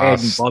were comparing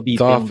Bobby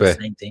doing the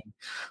same thing.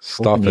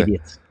 Stop it.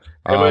 Idiots.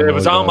 It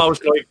was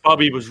almost like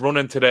Bobby was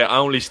running to the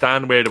only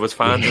stand where there was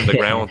fans on the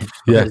ground.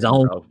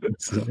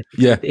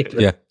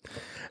 Yeah.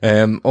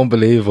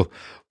 Unbelievable.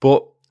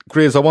 But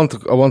Grizz, I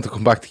want to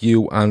come back to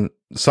you. And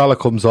Salah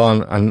comes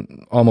on,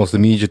 and almost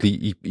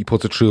immediately he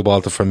puts a through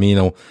ball to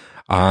Firmino,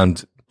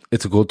 and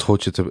it's a good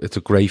touch. It's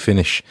a great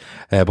finish.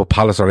 But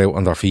Palace are out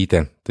on their feet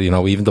then. You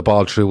know, even the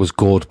ball through was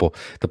good, but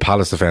the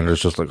Palace defender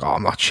is just like, oh,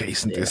 I'm not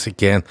chasing this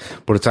again.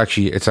 But it's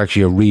actually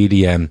a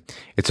really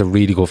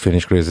good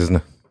finish, Grizz, isn't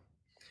it?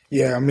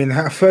 Yeah, I mean,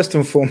 first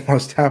and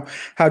foremost,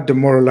 how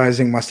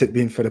demoralizing must it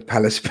been for the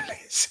Palace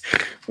players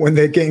when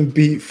they're getting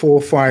beat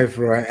 4-5,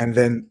 right? And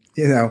then,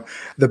 you know,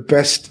 the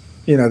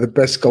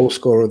best goal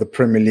scorer of the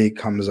Premier League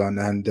comes on,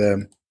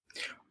 and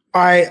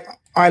I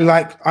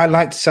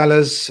liked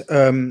Salah's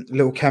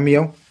little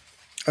cameo.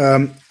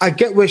 I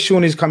get where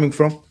Sean is coming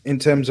from in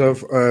terms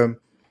of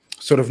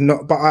sort of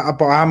not, but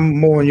I'm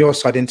more on your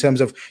side in terms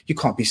of you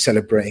can't be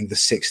celebrating the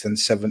 6th and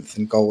 7th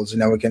and goals,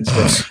 against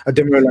a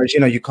demoralised.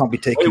 You can't be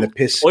taking the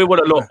piss. I would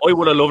have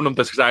loved him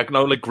to exact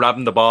now, like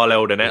grabbing the ball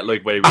out of the net,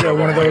 like way. Yeah,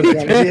 one of those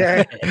ones.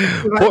 Yeah,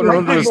 putting it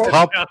under his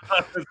top.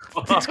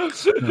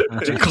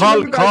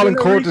 Calling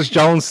Curtis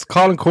Jones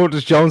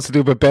to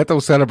do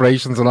Bebeto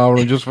celebrations and all,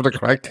 and just for the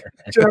crack. Do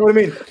you know what I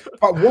mean?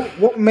 But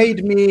what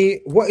made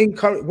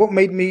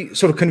me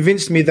sort of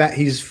convinced me that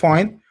he's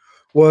fine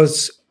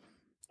was,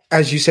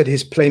 as you said,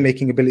 his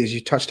playmaking abilities.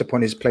 You touched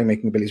upon his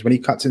playmaking abilities. When he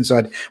cuts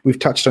inside, we've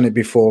touched on it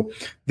before.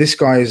 This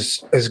guy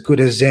is as good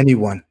as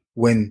anyone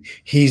when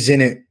he's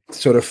in it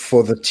sort of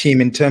for the team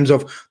in terms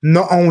of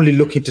not only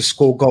looking to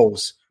score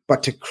goals,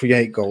 but to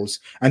create goals.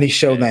 And he's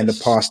shown that in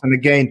the past. And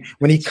again,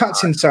 when he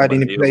cuts inside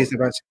and he plays the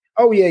right,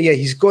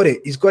 he's got it.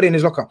 He's got it in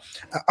his locker.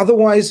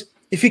 Otherwise,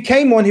 if he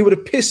came on, he would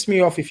have pissed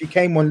me off if he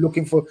came on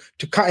looking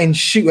to cut and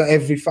shoot at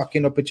every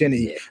fucking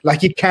opportunity,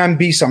 like he can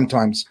be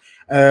sometimes.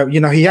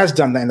 He has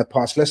done that in the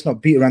past. Let's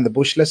not beat around the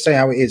bush. Let's say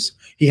how it is.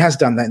 He has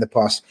done that in the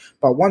past.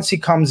 But once he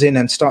comes in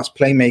and starts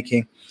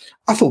playmaking,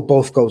 I thought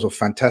both goals were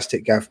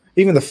fantastic, Gav.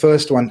 Even the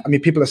first one, I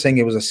mean, people are saying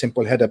it was a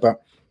simple header,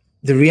 but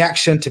the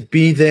reaction to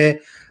be there,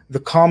 the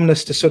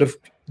calmness to sort of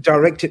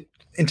direct it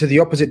into the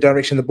opposite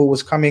direction the ball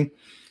was coming.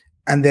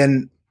 And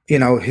then,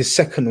 his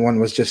second one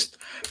was just,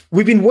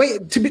 we've been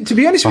waiting, to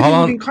be honest with you,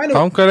 we've been kind of...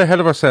 Don't get ahead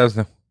of ourselves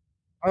now.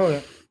 Oh, yeah.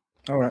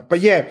 All right.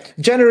 But yeah,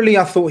 generally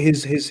I thought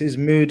his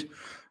mood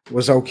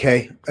was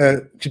okay,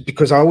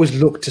 because I always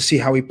look to see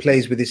how he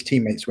plays with his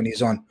teammates when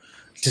he's on,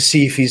 to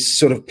see if he's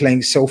sort of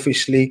playing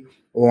selfishly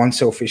or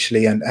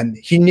unselfishly. And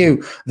he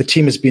knew the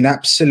team has been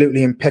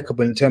absolutely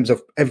impeccable in terms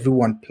of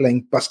everyone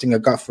playing, busting a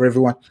gut for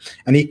everyone.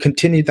 And he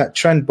continued that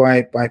trend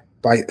by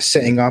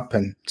setting up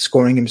and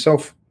scoring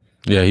himself.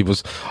 Yeah, I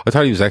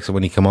thought he was excellent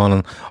when he came on,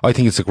 and I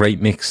think it's a great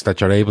mix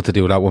that you're able to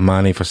do that with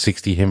Mane for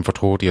 60, him for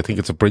 30. I think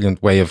it's a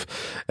brilliant way of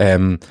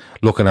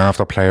looking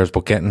after players,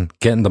 but getting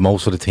the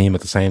most of the team at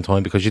the same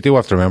time, because you do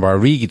have to remember,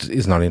 Origi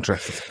is not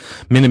interested.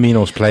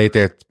 Minamino's played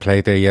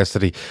there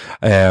yesterday.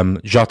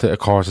 Jota, of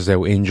course, is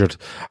out injured,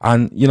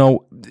 and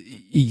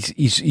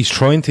he's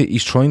trying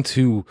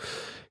to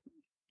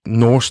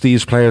nurse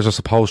these players, I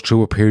suppose,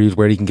 through a period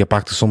where he can get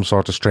back to some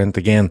sort of strength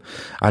again.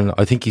 And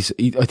I think he's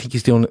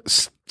doing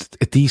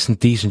a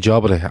decent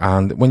job at it.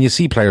 And when you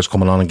see players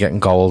coming on and getting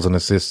goals and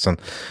assists, and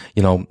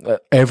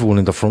everyone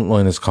in the front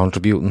line is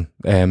contributing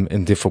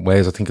in different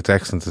ways, I think it's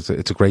excellent.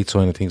 It's a great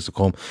sign of things to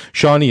come.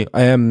 Shawnee,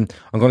 I'm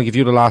going to give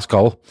you the last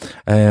goal.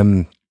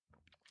 And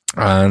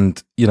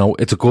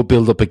it's a good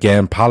build up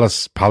again.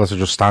 Palace are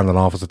just standing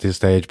off us at this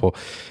stage, but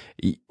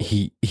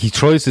he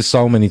tries this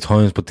so many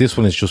times, but this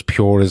one is just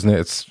pure, isn't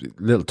it? It's a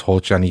little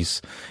touch, and he's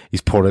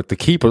put it. The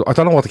keeper, I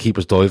don't know what the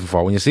keeper's diving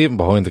for. When you see him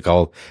behind the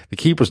goal, the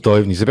keeper's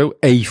diving. He's about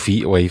 8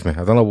 feet away from me.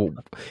 I don't know.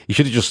 He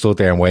should have just stood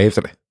there and waved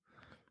at it.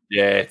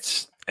 Yeah,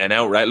 it's an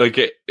outright. Like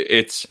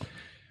it's.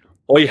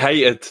 I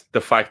hated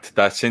the fact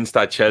that since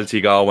that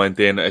Chelsea goal went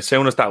in, as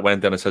soon as that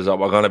went in, it says,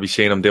 we're going to be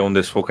seeing him doing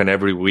this fucking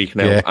every week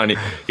now. Yeah. And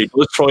he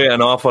does try it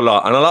an awful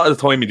lot. And a lot of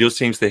the time, he just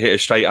seems to hit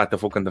it straight at the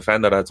fucking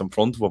defender that's in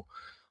front of him.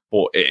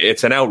 But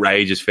it's an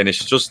outrageous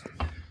finish. It's just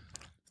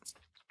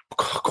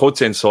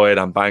cuts inside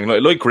and bang.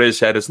 Like Grizz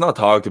said, it's not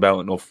talked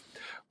about enough.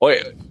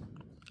 I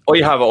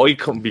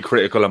can be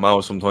critical of Mao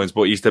sometimes,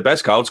 but he's the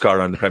best goal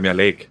scorer in the Premier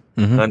League,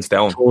 hands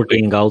down.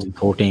 14 goals in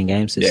 14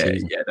 games this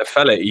season. Yeah, the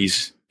fella,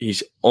 he's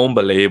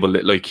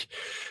unbelievable. Like,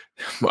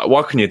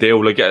 what can you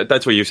do? Like,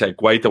 that's what you said.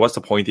 Wait, what's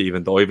the point of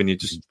even diving? You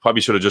just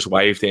probably should have just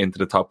waved it into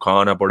the top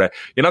corner. But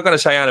you're not going to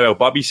say anything about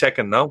Bobby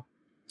second now.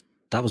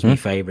 That was my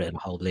favourite in the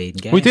whole league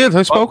game. We did.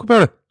 I spoke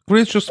about it.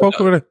 Grizz just spoke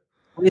about it.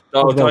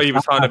 No, I thought he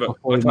was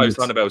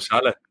talking about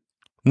Salah.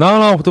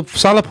 No, the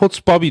Salah puts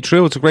Bobby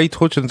through. It's a great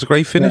touch and it's a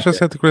great finish, I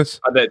said to Chris.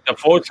 And the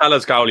fourth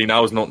Salah's goal, he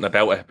knows nothing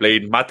about it.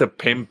 Bleeding.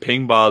 Matip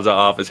ping balls it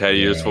off his head.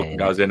 He just fucking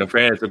goes in. And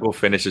it's a good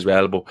finish as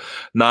well. But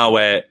now,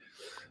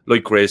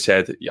 like Chris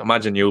said,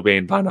 imagine you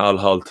being Van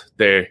Aanholt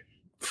there,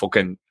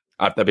 fucking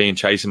after being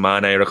chasing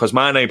Mane, because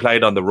Mane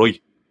played on the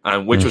right.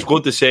 And which was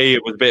good to see.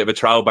 It was a bit of a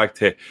throwback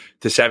to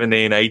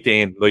 17,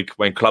 18, like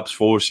when Klopp's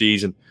fourth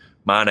season,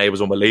 Mane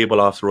was unbelievable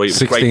off the right.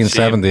 16,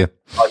 17.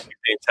 16,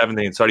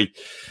 17, sorry.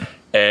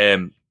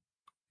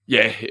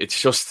 It's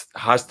just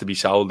has to be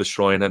soul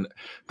destroying. And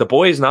the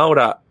boys know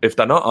that if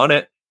they're not on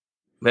it,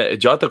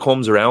 Jota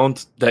comes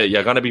around, that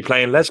you're going to be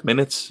playing less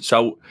minutes.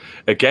 So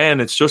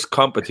again, it's just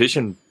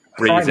competition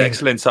breeds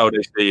excellence out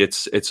of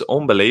this. It's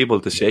unbelievable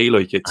to see.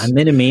 Like and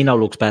Minamino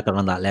looks better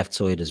on that left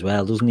side as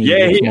well, doesn't he?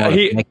 Yeah,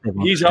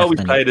 he's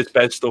always played his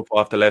best stuff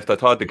off the left. I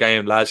thought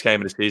the last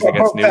game of the season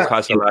against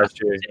Newcastle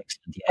last year.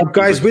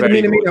 Guys, with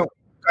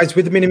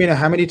Minamino,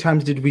 how many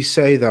times did we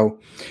say though?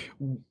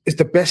 It's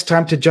the best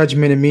time to judge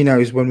Minamino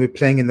is when we're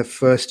playing in the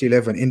first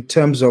 11 in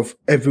terms of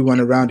everyone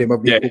around him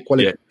of equal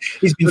quality. Yeah.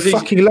 He's been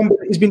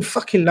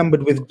fucking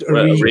lumbered with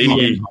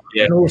Origi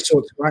and all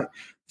sorts, right?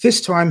 This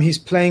time he's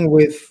playing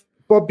with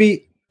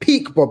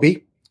peak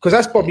Bobby, because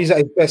that's Bobby's at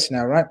his best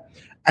now, right?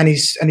 And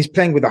he's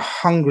playing with a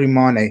hungry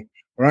Mane,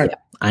 right?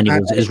 And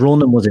his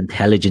running was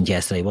intelligent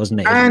yesterday,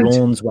 wasn't it? His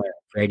runs were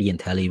very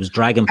intelligent. He was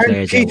dragging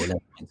players out.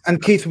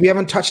 And Keith, we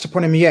haven't touched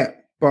upon him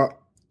yet, but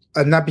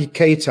Naby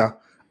Keita,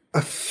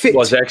 a fit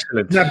was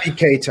excellent. Naby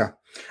Keita.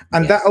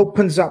 And that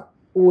opens up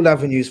all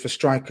avenues for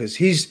strikers.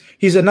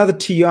 He's another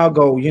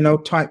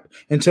Thiago, type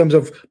in terms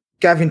of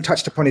Gavin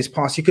touched upon his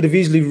pass. He could have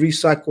easily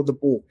recycled the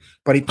ball,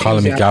 but he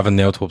calling me Gavin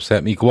now to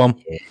upset me. Go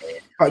on.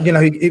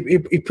 Yeah. He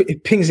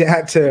pings it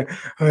out to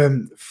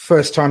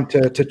first time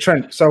to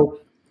Trent. So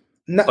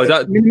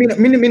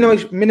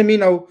Minamino's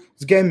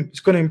game is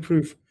going to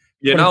improve.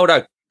 You know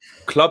that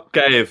Klopp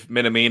gave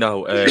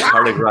Minamino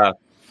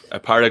a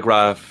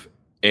paragraph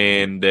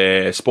in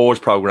the sports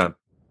program.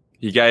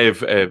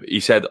 He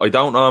said, I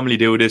don't normally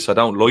do this. I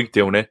don't like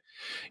doing it.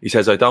 He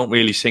says, I don't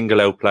really single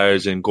out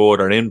players in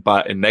good or in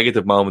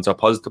negative moments or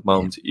positive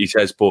moments. He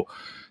says, but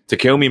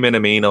Takumi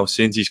Minamino,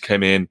 since he's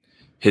come in,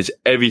 his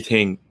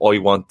everything I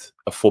want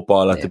a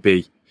footballer to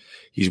be.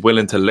 He's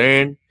willing to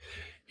learn.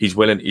 He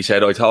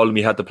said, I told him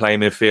he had to play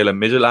midfield in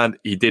Midtjylland.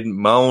 He didn't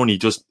moan.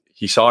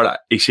 He saw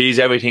that. He sees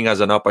everything as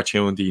an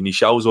opportunity and he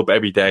shows up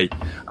every day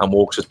and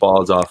walks his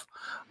balls off.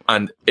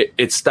 And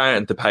it's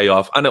starting to pay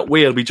off. And it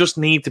will. We just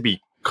need to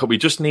be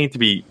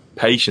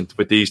patient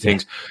with these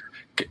things.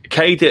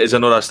 Keita is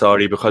another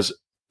story because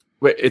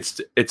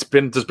there's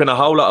been a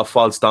whole lot of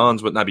false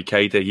dawns with Naby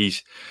Keita.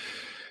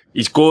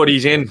 He's good.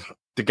 He's in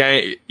the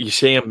game. You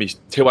see him. He's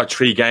 2 or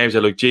 3 games.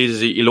 You're like, Jesus,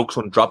 he looks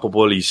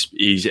undroppable.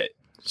 He's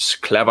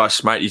clever,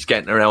 smart. He's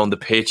getting around the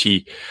pitch.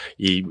 He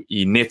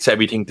knits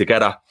everything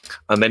together,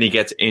 and then he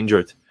gets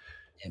injured.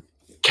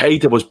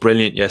 Keita was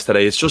brilliant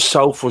yesterday. It's just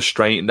so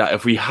frustrating that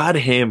if we had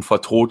him for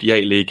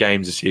 38 league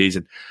games a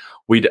season,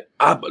 we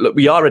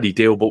already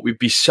do, but we'd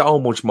be so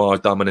much more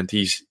dominant.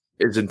 His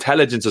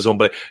intelligence is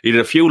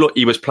unbelievable.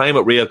 He was playing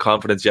with real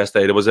confidence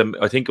yesterday.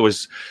 I think it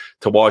was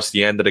towards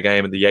the end of the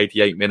game in the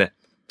 88th minute.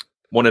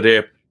 One of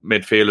their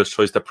midfielders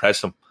tries to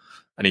press him,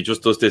 and he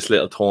just does this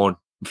little turn,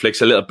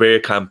 flicks a little bear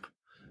camp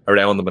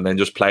around him, and then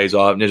just plays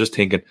off. And you're just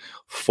thinking,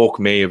 "Fuck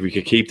me! If we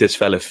could keep this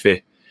fella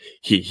fit,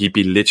 he'd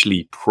be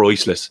literally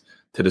priceless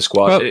to the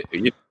squad."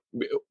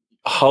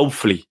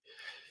 Hopefully,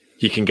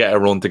 he can get a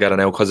run together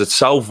now because it's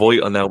so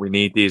vital now. We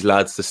need these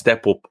lads to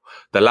step up.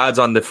 The lads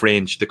on the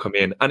fringe to come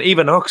in. And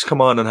even Ox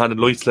come on and had a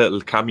nice little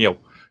cameo.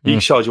 He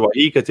shows you what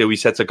he could do. He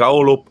sets a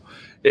goal up.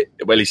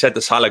 He set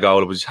the Salah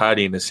goal. It was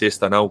hardly an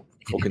assist. I know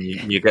fucking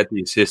you get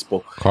the assist, but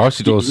of course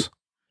he does.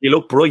 You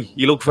look bright.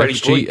 You look very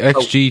bright.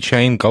 XG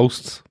chain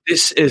ghosts.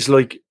 This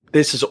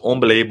is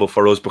unbelievable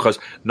for us because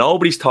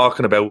nobody's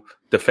talking about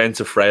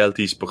defensive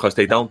frailties because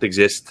they don't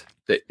exist.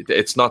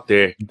 It's not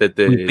there. We've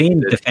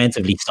been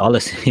defensively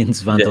solid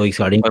since Van Dijk's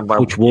got in.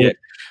 Touch wood. Yeah.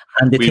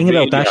 And the thing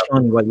about that,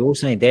 Sean, what you're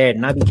saying there,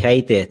 Naby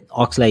Keita,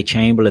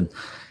 Oxlade-Chamberlain,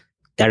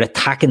 they're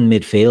attacking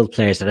midfield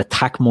players. They're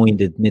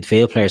attack-minded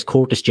midfield players.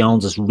 Curtis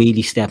Jones has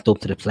really stepped up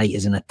to the plate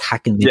as an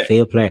attacking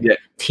midfield player. Yeah.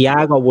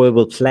 Thiago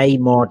will play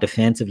more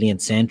defensively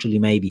and centrally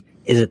maybe,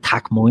 is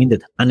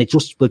attack-minded. And it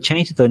just will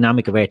change the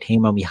dynamic of our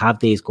team when we have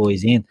these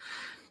guys in.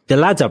 The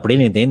lads are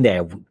brilliant in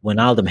there. When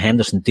Alden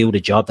Henderson do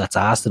the job that's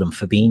asked of them,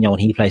 Fabinho, when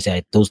he plays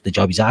there, does the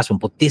job he's asked of him.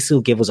 But this will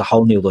give us a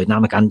whole new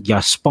dynamic. And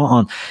you're spot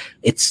on.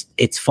 It's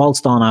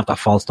false dawn after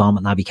false dawn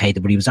with Naby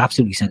Keita, but he was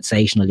absolutely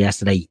sensational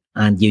yesterday.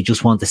 And you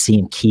just want to see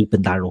him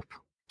keeping that up.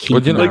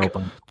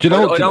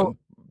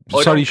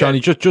 Sorry, Shawnee,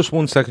 just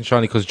 1 second,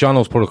 Shawnee, because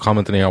Jono's put a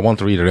comment in here. I want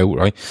to read it out,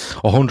 right?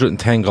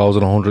 110 goals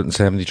in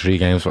 173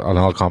 games on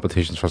all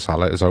competitions for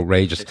Salah is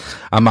outrageous.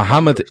 And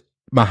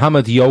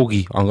Mohamed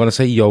Yogi, I'm going to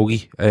say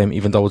Yogi,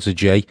 even though it's a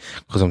J,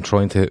 because I'm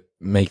trying to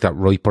make that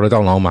right, but I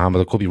don't know,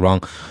 Mohamed, I could be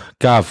wrong.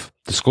 Gav,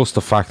 discuss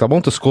the fact, I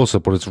won't discuss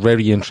it, but it's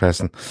very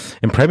interesting.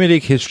 In Premier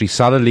League history,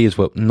 Salah leads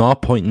with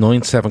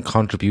 0.97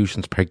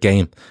 contributions per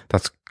game.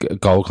 That's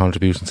goal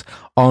contributions.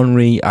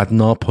 Henry at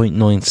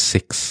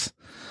 0.96.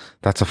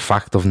 That's a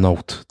fact of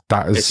note.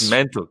 It's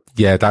mental.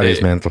 Yeah, that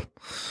is mental.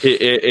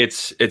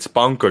 It's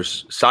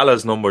bonkers.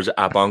 Salah's numbers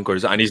are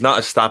bonkers, and he's not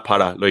a stat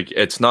padder. Like,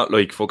 it's not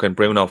like fucking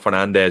Bruno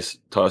Fernandes.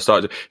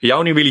 He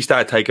only really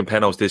started taking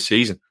penalties this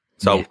season.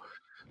 So,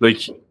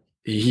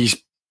 he's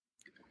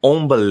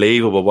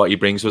unbelievable what he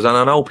brings to us. And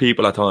I know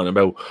people are talking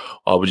about,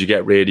 would you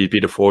get ready? He'd be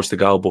the first to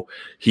go, but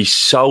he's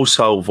so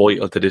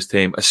vital to this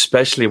team,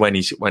 especially when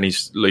he's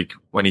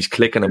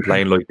clicking and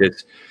playing like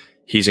this.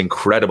 He's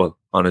incredible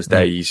on his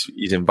day.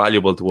 He's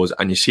invaluable to us,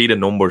 and you see the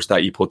numbers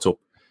that he puts up.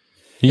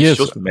 It's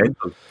just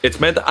mental. It's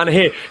mental, and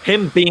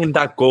him being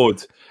that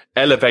good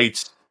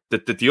elevates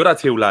the other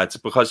two lads,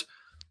 because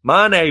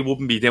Mane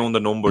wouldn't be doing the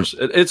numbers.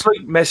 It's like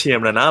Messi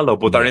and Ronaldo,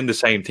 but they're in the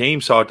same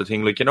team, sort of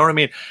thing. Like, you know what I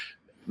mean?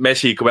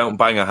 Messi go out and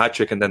bang a hat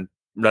trick, and then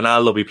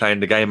Ronaldo be playing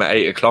the game at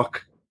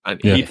 8:00,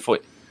 and he'd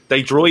fight.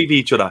 They drive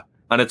each other,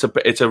 and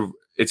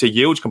it's a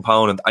huge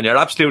component, and you're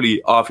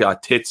absolutely off your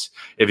tits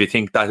if you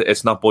think that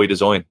it's not by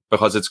design,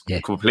 because it's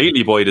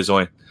completely by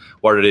design.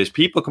 What it is,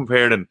 people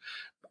comparing,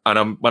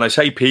 and when I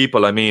say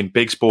people, I mean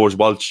Big Spurs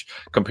Walsh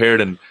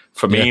comparing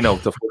Firmino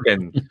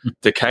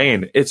to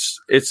Kane.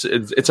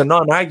 It's a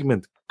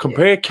non-argument.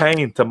 Compare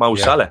Kane to Mo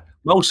Salah.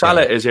 Mo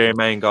Salah is our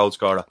main goal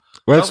scorer.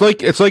 Well,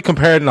 it's like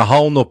comparing a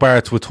whole nut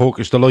bar to a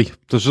Turkish delight.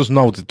 There's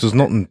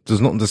nothing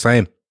the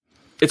same.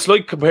 It's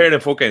like comparing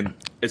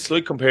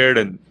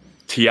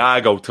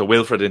Thiago to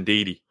Wilfred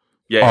Ndidi.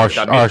 Yeah,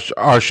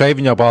 or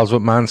shaving your balls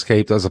with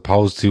Manscaped as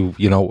opposed to,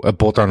 a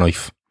butter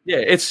knife. Yeah,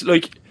 it's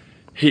like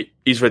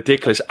he's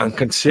ridiculous, and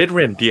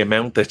considering the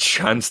amount of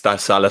chance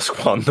that Salah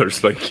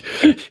squanders,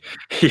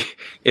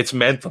 it's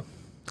mental.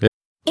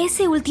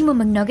 Ese último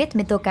McNugget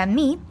me toca a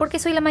mí porque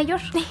soy la mayor.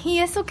 ¿Y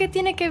eso qué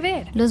tiene que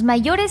ver? Los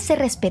mayores se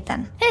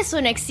respetan.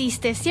 Eso no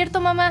existe, ¿cierto,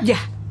 mamá? Ya,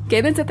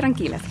 quédense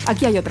tranquilas.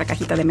 Aquí hay otra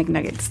cajita de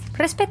McNuggets.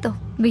 Respeto,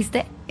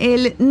 ¿viste?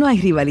 No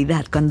hay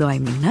rivalidad cuando hay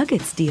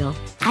McNuggets Deal.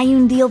 Hay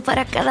un deal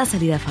para cada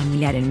salida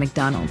familiar en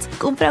McDonald's.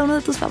 Compra uno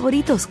de tus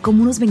favoritos,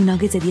 como unos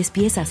McNuggets de 10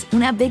 piezas,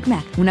 una Big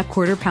Mac, una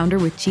Quarter Pounder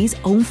with Cheese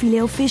o un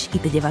Filet-O-Fish y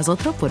te llevas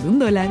otro por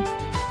 $1.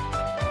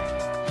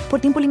 Por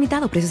tiempo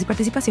limitado, precios y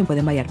participación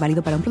pueden variar.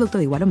 Válido para un producto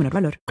de igual o menor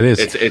valor. It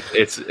is.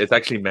 It's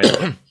actually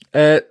mental.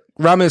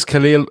 Ramiz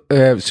Khalil,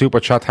 super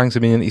chat, thanks a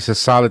million. He says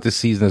Salah this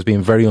season has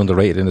been very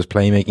underrated in his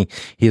playmaking.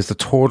 He has the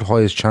third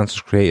highest chances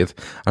created,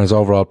 and his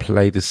overall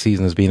play this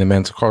season has been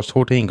immense. Of course,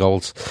 13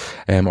 goals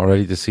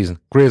already this season.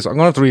 Grizz, I'm going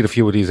to have to read a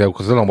few of these out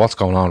because I don't know what's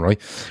going on, right?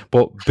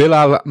 But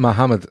Bilal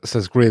Mohammed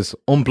says, Grizz,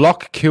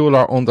 unblock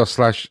Cooler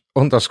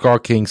underscore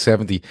King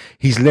 70.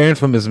 He's learned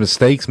from his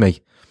mistakes,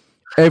 mate.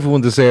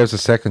 Everyone deserves a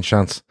second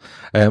chance.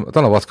 I don't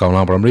know what's going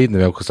on, but I'm reading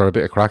them out because they're a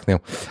bit of crack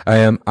now.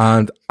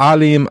 And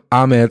Alim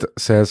Ahmed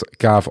says,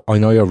 Gav, I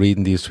know you're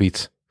reading these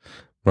tweets,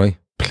 right?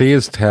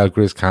 Please tell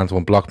Grizz Khan to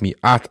unblock me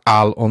at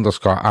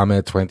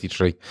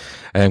al_Ahmed23.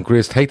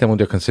 Grizz, take them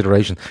under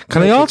consideration.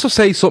 Can I also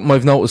say something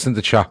I've noticed in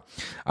the chat?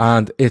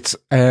 And it's,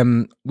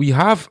 we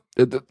have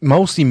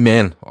mostly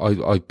men,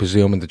 I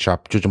presume, in the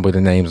chat, judging by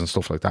the names and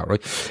stuff like that,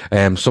 right?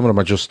 Some of them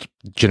are just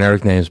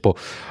generic names, but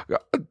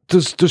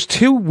there's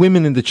two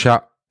women in the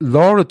chat,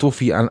 Laura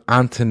Duffy and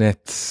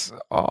Antoinette,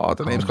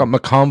 the name's got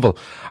McConville.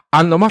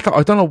 And no matter,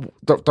 I don't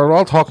know, they're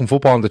all talking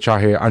football in the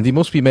chat here, and they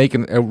must be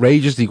making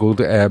outrageously good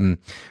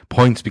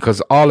points, because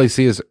all I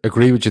see is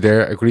agree with you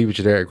there,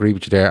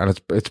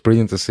 and it's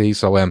brilliant to see.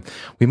 So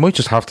we might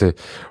just have to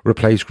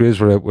replace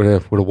Grizz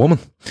with a woman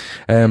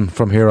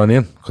from here on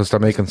in, because they're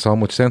making so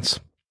much sense.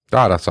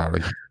 That's all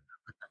right.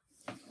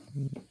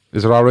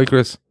 Is it all right,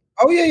 Grizz?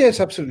 Oh yeah, it's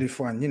absolutely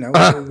fine.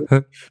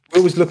 We're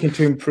always looking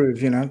to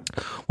improve.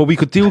 Well, we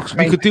could do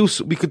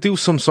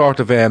some sort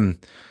of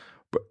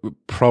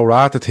pro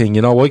rata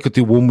thing. I could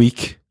do 1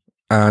 week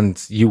and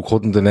you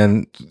couldn't, and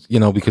then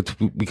we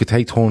could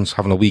take turns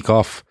having a week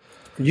off.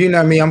 You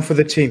know me, I'm for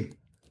the team.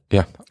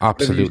 Yeah,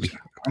 absolutely.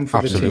 I'm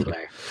for the team.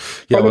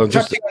 Yeah, well,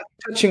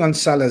 touching on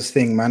Salah's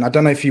thing, man. I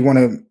don't know if you want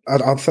to. I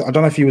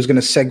don't know if he was going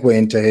to segue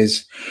into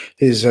his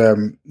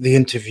the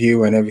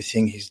interview and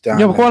everything he's done.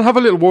 Yeah, but go on, have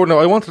a little word now.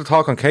 I wanted to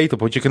talk on Keita,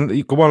 but you can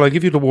go on. I'll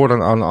give you the word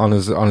on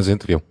his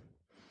interview.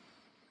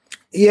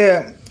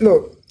 Yeah,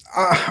 look,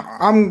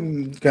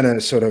 I'm gonna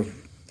sort of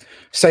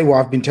say what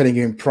I've been telling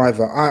you in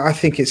private. I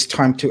think it's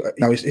time to.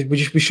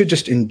 We should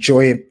just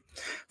enjoy it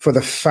for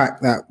the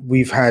fact that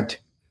we've had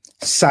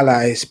Salah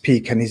at his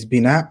peak, and he's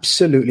been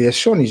absolutely, as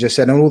Shawnee just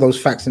said, and all those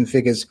facts and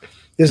figures.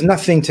 There's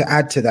nothing to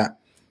add to that.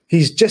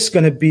 He's just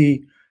going to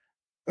be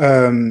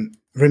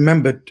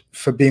remembered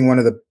for being one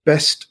of the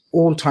best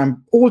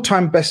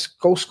all-time best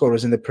goal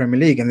scorers in the Premier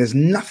League, and there's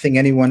nothing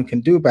anyone can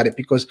do about it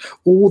because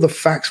all the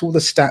facts, all the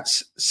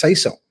stats say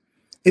so.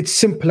 It's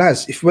simple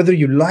as, if whether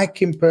you like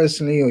him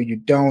personally or you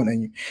don't,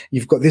 and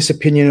you've got this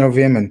opinion of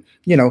him, and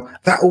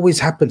that always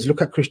happens.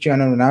 Look at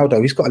Cristiano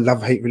Ronaldo. He's got a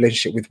love-hate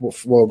relationship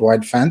with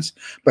worldwide fans,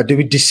 but do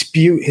we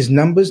dispute his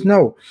numbers?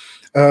 No.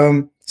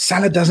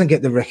 Salah doesn't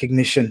get the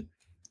recognition.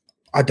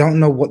 I don't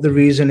know what the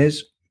reason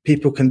is.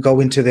 People can go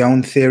into their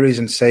own theories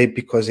and say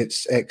because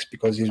it's X,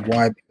 because it's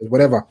Y, because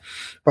whatever.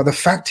 But the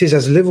fact is,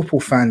 as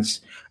Liverpool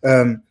fans,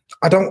 I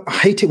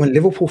hate it when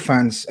Liverpool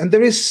fans, and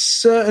there is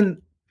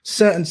certain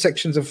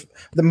sections of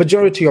the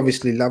majority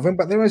obviously love him,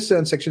 but there are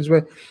certain sections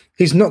where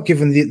he's not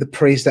given the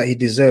praise that he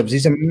deserves.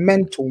 He's a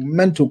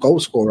mental goal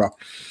scorer.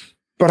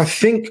 But I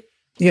think,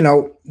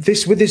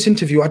 with this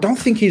interview, I don't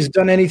think he's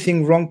done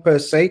anything wrong per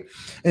se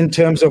in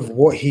terms of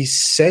what he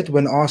said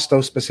when asked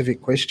those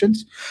specific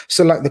questions.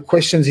 So like the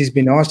questions he's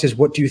been asked is,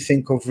 what do you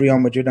think of Real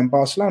Madrid and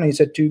Barcelona? He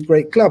said, 2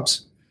 great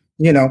clubs.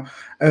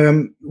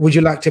 Would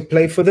you like to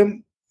play for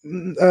them?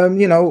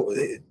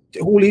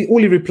 All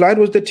he replied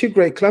was, they're 2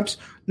 great clubs.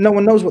 No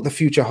one knows what the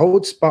future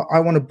holds, but I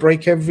want to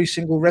break every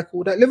single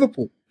record at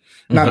Liverpool.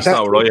 Now, that's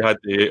not where I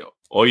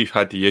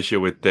had the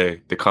issue with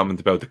the comment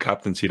about the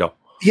captaincy, though.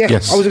 Yeah,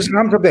 yes. I was just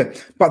up there.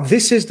 But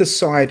this is the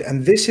side,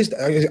 and this is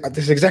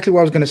exactly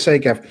what I was going to say,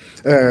 Gav,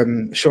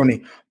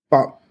 Shawnee.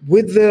 But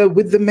with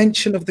the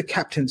mention of the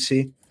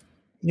captaincy,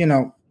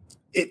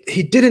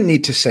 he didn't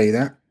need to say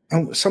that.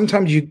 And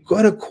sometimes you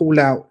got to call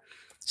out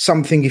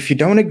something. If you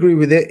don't agree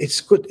with it,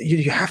 it's good.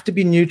 You have to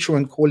be neutral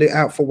and call it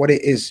out for what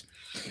it is.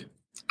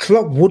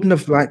 Klopp wouldn't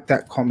have liked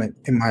that comment,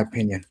 in my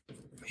opinion.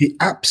 He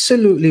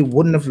absolutely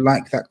wouldn't have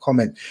liked that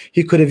comment.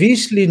 He could have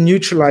easily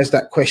neutralized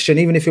that question,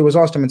 even if it was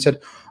asked him and said,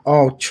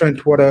 "Oh,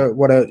 Trent, what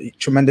a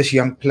tremendous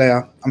young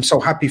player. I'm so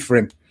happy for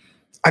him."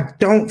 I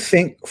don't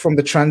think from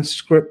the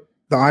transcript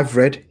that I've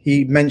read,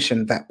 he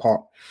mentioned that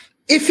part.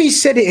 If he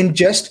said it in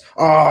jest,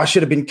 I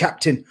should have been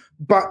captain.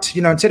 But,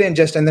 and said it in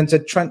jest and then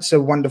said, Trent's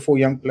a wonderful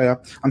young player.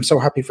 I'm so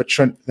happy for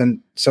Trent,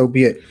 then so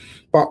be it.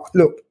 But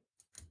look,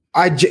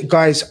 I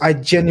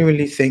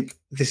genuinely think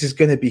this is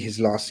going to be his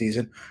last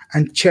season,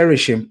 and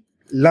cherish him,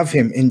 love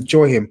him,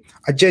 enjoy him.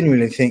 I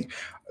genuinely think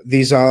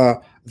these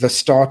are the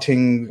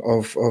starting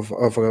of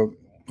a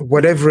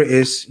whatever it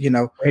is,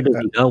 Where did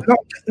he go?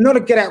 Not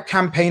a get out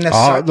campaign as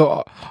such.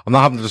 No, I'm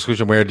not having the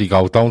discussion where did he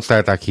go. Don't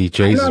start that, Keith.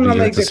 Jesus, we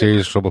get into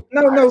serious trouble.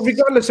 No,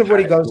 regardless of where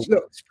he goes.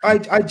 Look,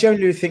 I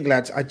genuinely think,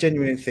 lads,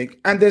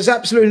 and there's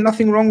absolutely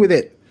nothing wrong with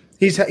it.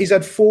 He's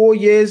had 4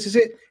 years, is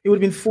it? It would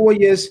have been 4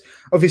 years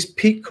of his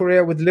peak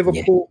career with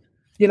Liverpool. Yeah.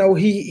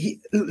 He's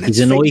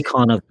an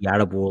icon of the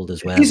Arab world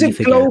as well. He's a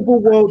global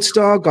world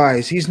star,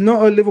 guys. He's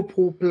not a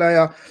Liverpool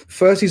player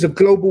first. He's a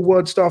global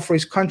world star for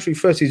his country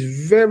first.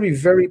 He's very,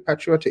 very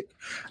patriotic.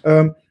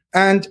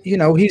 And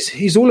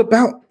he's all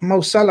about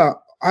Mo Salah.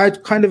 I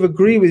kind of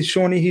agree with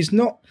Shawnee. He's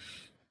not,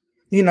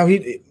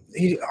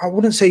 I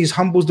wouldn't say he's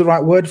humble's the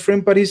right word for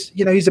him, but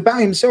he's about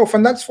himself,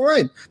 and that's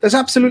fine. That's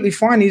absolutely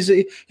fine. He's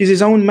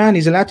his own man.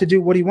 He's allowed to do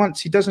what he wants.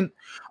 He doesn't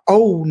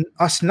owe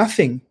us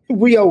nothing.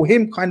 We owe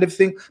him, kind of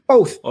thing.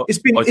 Both. It's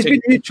been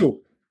mutual.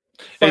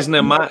 Isn't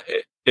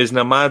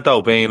it mad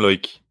though being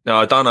like? Now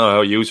I don't know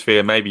how you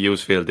feel. Maybe you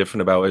feel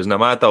different about it. Isn't it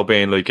mad though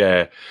being like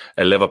a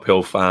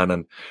Liverpool fan,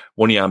 and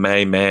one of your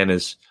main men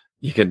is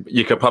you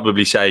could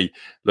probably say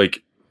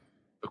like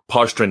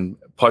posturing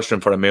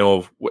for a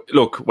move.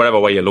 Look, whatever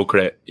way you look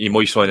at it, he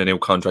might sign a new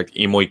contract,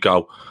 he might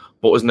go.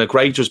 But isn't it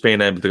great just being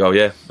able to go,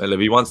 yeah, well, if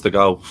he wants to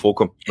go,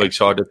 fuck him, like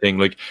sort of thing.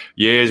 Like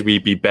years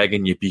we'd be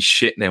begging, you'd be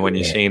shitting it when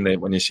you're seeing it,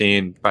 when you're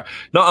seeing,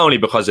 not only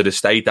because of the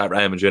state that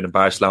Real Madrid and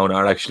Barcelona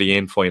are actually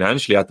in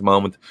financially at the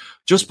moment,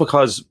 just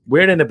because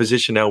we're in a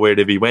position now where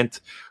if he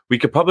went, we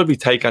could probably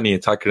take any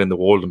attacker in the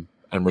world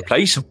and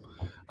replace him.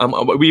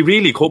 We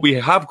really could. We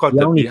have got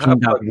the only thing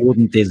that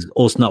wouldn't is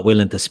us not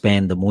willing to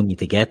spend the money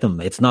to get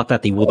them. It's not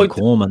that they wouldn't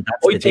come, and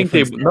that's the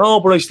difference.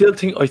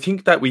 But I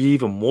think that we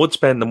even would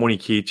spend the money,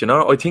 Keith.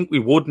 I think we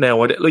would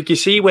now. Like you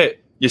see with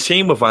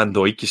Van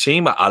Dijk, you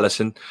see with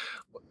Alisson,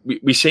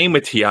 we see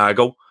with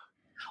Thiago.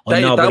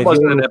 That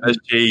wasn't an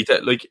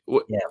MSG.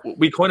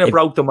 We kind of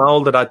broke the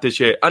mold of that this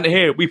year. And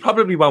here, we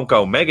probably won't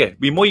go mega.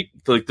 We might,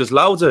 there's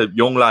loads of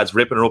young lads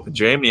ripping it up in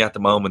Germany at the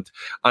moment.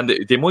 And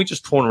they might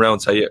just turn around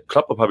and say,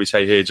 Klopp will probably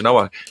say, hey, do you know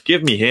what?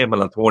 Give me him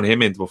and I'll turn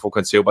him into a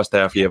fucking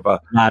superstar for you.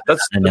 But I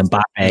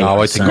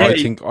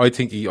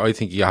think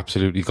he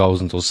absolutely goes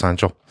and does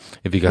Sancho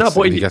if he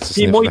gets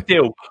he might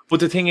do.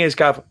 But the thing is,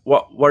 Gav,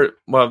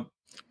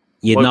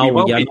 we're not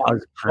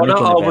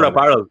over a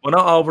barrel. We're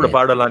not over the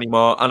barrel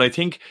anymore. And I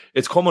think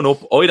it's coming up.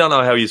 I don't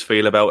know how you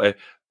feel about it.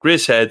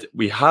 Grizz said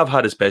we have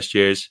had his best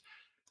years.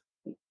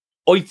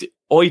 I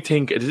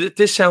think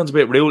this sounds a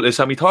bit ruthless.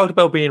 And we talked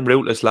about being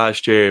ruthless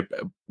last year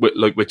with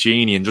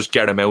Gini and just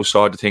get him out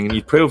sort of thing. And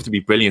he proved to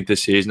be brilliant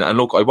this season. And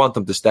look, I want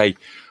him to stay.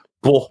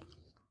 But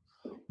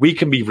we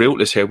can be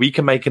ruthless here. We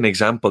can make an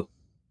example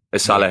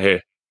of Salah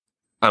here.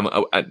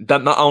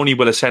 That not only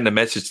will it send a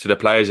message to the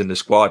players in the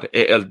squad,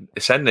 it'll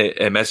send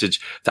a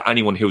message to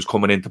anyone who's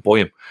coming in to buy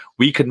him.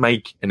 We could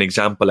make an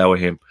example out of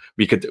him.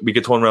 We could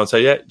turn around and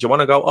say, yeah, do you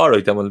want to go? All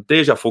right, then, well,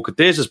 there's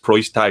his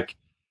price tag.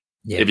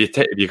 Yeah. If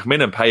you come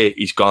in and pay it,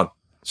 he's gone.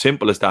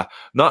 Simple as that.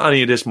 Not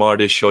any of this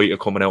shite are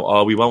coming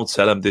out, we won't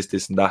sell him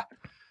this and that.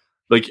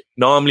 Like,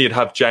 normally you'd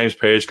have James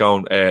Pearce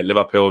going,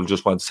 Liverpool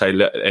just want to say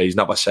he's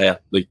not for sale,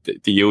 like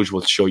the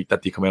usual shite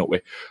that they come out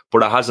with.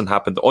 But it hasn't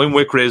happened. I'm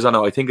with Grizz on it.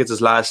 I think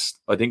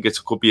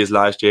it could be his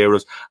last year,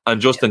 and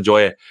just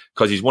enjoy it,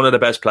 because he's one of the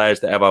best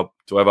players to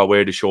ever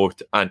wear the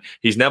shirt, and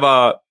he's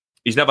never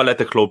let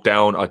the club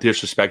down or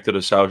disrespected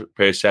us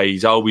per se.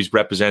 He's always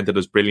represented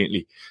us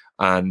brilliantly.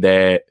 And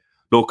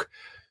look,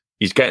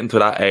 he's getting to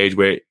that age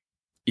where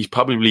he's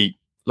probably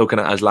looking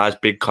at his last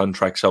big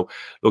contract. So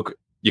look,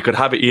 you could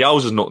have it. He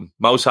owes us nothing.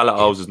 Mo Salah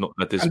owes us nothing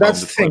at this moment.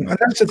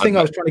 That's the thing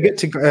I was trying to get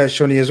to,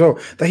 Shawnee, as well,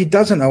 that he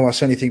doesn't owe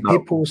us anything. No.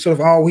 People sort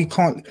of, he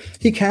can't.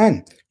 He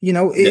can.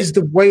 It is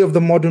the way of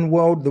the modern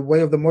world, the way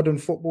of the modern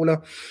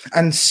footballer.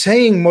 And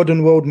saying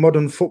modern world,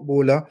 modern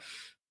footballer,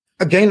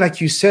 again,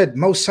 like you said,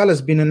 Mo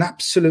Salah's been an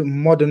absolute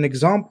modern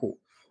example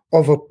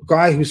of a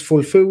guy who's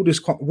will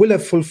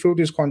have fulfilled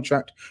his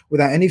contract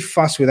without any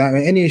fuss, without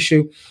any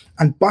issue,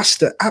 and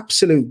bust an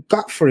absolute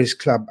gut for his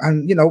club.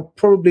 And,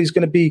 probably is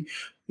going to be,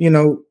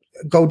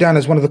 go down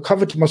as one of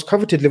the most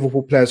coveted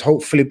Liverpool players,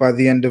 hopefully by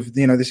the end of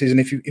the season.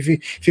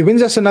 If he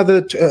wins us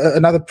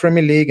another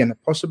Premier League and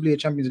possibly a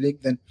Champions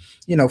League, then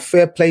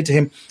fair play to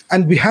him.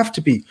 And we have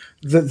to be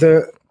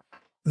the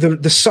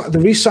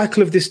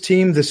recycle of this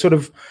team, the sort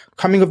of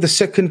coming of the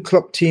second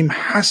Klopp team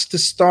has to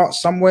start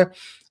somewhere.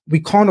 We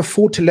can't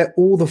afford to let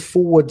all the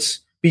forwards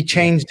be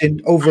changed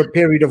in over a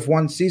period of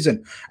one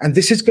season. And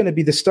this is going to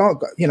be the start.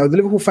 The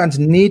Liverpool fans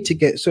need to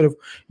get sort of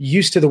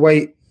used to the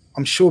way,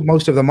 I'm sure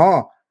most of them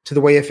are, to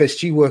the way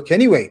FSG work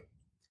anyway.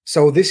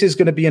 So this is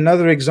going to be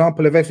another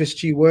example of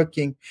FSG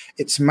working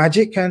its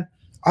magic. And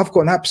I've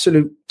got an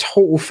absolute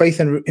total faith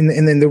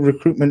in the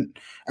recruitment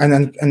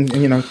and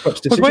you know,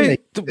 Klopp's decision.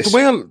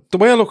 The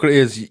way I look at it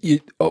is,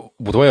 the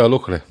way I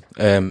look at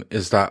it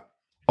is that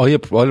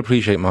I'll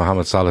appreciate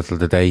Mohamed Salah till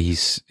the day he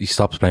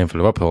stops playing for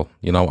Liverpool,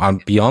 you know,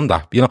 and beyond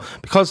that, you know,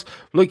 because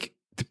like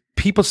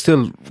people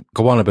still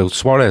go on about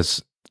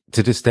Suarez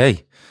to this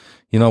day.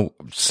 You know,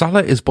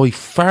 Salah is by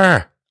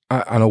far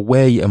and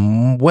away a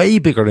way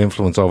bigger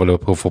influence over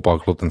Liverpool Football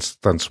Club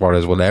than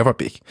Suarez will ever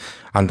be,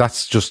 and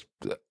that's just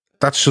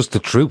the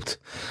truth.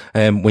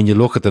 When you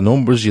look at the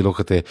numbers, you look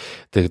at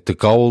the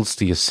goals,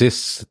 the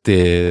assists,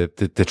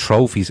 the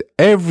trophies,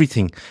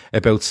 everything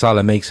about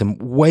Salah makes him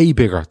way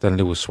bigger than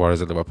Luis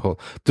Suarez at Liverpool.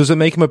 Does it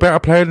make him a better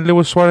player than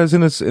Luis Suarez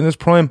in his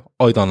prime?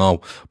 I don't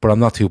know, but I'm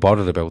not too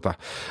bothered about that.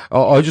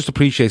 I just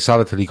appreciate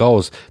Salah till he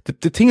goes.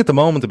 The thing at the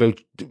moment about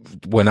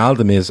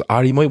Wijnaldum is,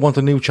 he might want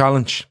a new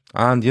challenge,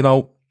 and you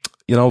know,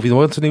 if he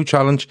wants a new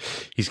challenge,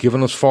 he's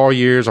given us 4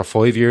 years or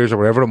 5 years or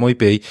whatever it might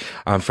be,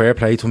 and fair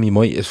play to him,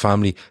 his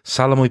family.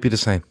 Salah might be the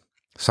same.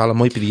 Salah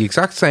might be the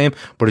exact same,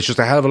 but it's just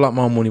a hell of a lot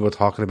more money we're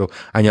talking about,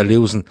 and you're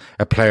losing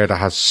a player that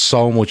has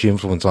so much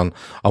influence on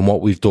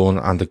what we've done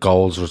and the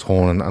goals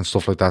return and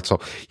stuff like that. So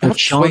you have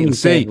to wait and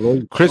see.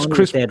 Right. Chris,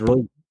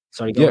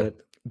 sorry, go ahead.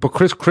 But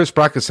Chris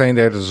Brack is saying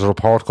there's a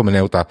report coming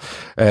out that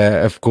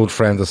a good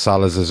friend of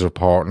Salah's is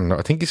reporting,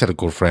 I think he said a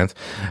good friend,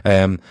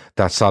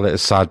 that Salah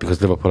is sad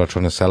because Liverpool are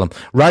trying to sell him.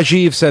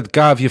 Rajiv said,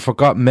 Gav, you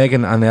forgot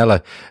Megan and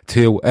Ella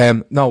too.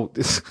 No,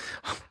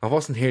 I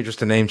wasn't here just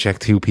to name check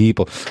two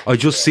people. I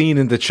just seen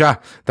in the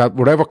chat that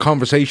whatever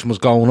conversation was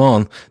going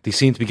on, they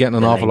seem to be getting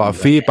an awful lot of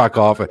feedback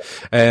off it,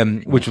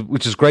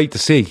 which is great to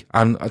see.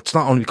 And it's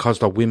not only because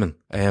they're women.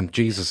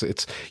 Jesus,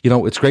 it's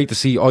great to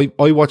see.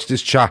 I watched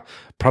this chat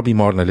probably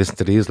more than I listen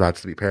to these lads,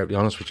 to be perfectly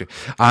honest with you.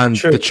 And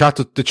the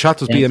chat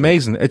does be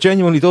amazing. It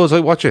genuinely does. I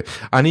watch it,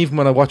 and even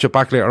when I watch it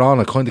back later on,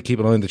 I kind of keep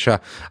an eye on the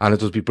chat, and it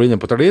does be brilliant.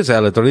 But there is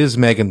Ella, there is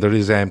Megan, there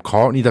is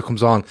Courtney that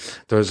comes on,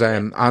 there's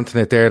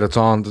Antoinette there that's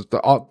on.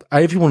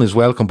 Everyone is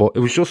welcome, but it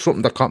was just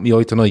something that caught me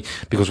eye tonight,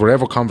 because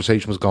whatever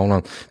conversation was going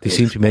on, they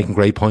seem to be making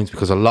great points,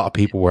 because a lot of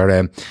people were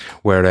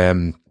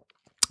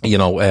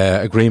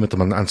agreeing with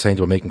them and saying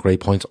they were making great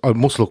points. I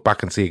must look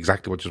back and see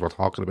exactly what you were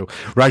talking about.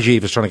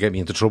 Rajiv is trying to get me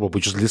into trouble by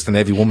just listing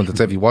every woman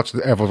that's ever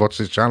watched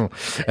this channel.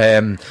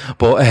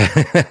 But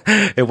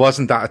it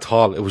wasn't that at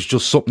all. It was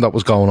just something that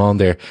was going on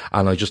there,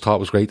 and I just thought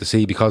it was great to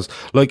see, because,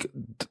 like,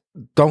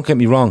 don't get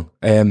me wrong,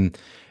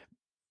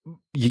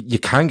 you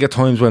can get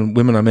times when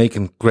women are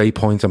making great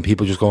points and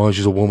people just go, oh,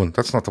 she's a woman.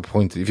 That's not the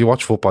point. If you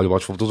watch football, you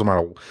watch football. It doesn't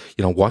matter,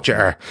 what you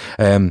are,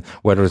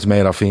 whether it's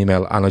male or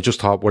female. And I just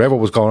thought whatever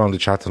was going on in the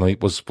chat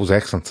tonight was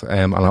excellent.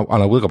 And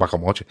I will go back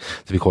and watch it,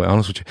 to be quite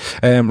honest with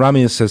you.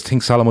 Rami says,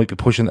 think Salah might be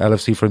pushing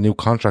LFC for a new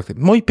contract. It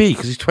might be,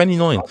 because he's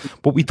 29,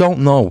 but we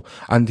don't know.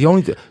 And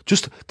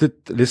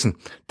listen,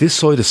 this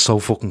side is so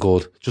fucking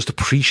good. Just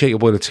appreciate it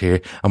while it's here,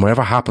 and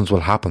whatever happens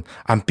will happen.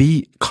 And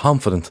be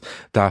confident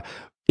that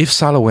if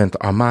Salah went,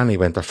 or Mane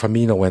went, or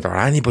Firmino went, or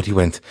anybody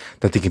went,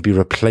 that they can be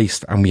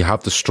replaced, and we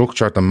have the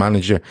structure, the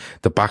manager,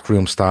 the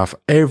backroom staff,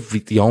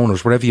 the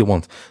owners, whatever you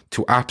want,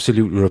 to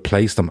absolutely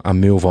replace them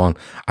and move on.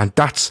 And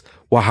that's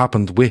what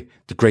happened with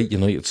the great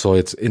United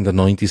sides in the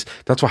 90s.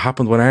 That's what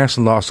happened when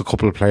Arsenal lost a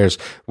couple of players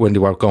when they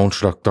were going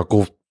through their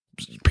good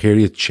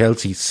period.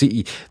 Chelsea,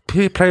 City,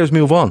 players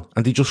move on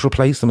and they just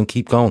replace them and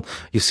keep going.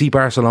 You see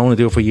Barcelona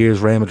do it for years,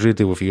 Real Madrid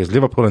do it for years,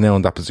 Liverpool are now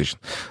in that position.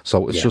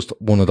 So it's just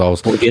one of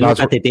those. But if you look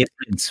at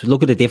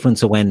the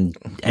difference of when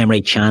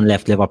Emre Can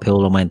left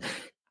Liverpool and when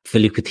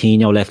Philippe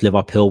Coutinho left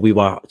Liverpool, we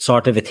were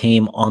sort of a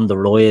team on the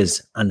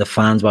rise, and the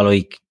fans were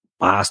like,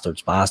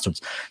 bastards.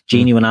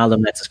 Gini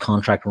Wijnaldum lets his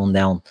contract run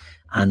down,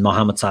 and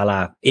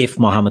if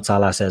Mohamed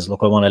Salah says, look,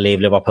 I want to leave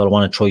Liverpool, I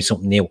want to try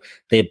something new,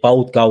 they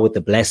both go with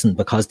the blessing,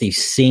 because they've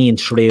seen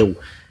through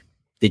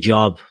the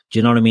job. Do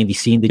you know what I mean? They've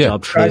seen the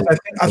job through.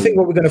 I think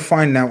what we're going to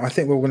find now, in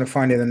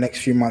the next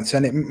few months,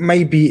 and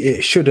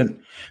it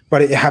shouldn't,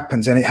 but it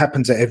happens, and it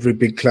happens at every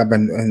big club,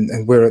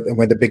 and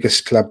we're the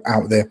biggest club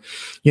out there.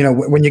 You know,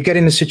 when you get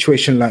in a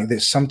situation like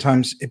this,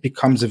 sometimes it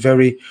becomes a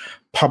very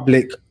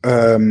public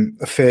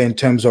affair in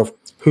terms of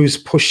who's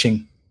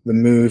pushing the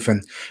move,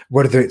 and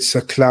whether it's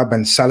a club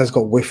and Salah's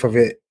got whiff of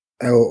it,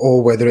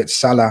 or whether it's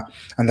Salah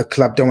and the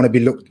club don't want to be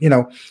looked. You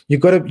know, you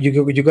got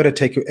to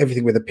take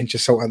everything with a pinch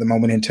of salt at the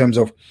moment in terms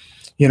of,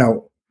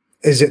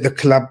 is it the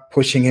club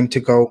pushing him to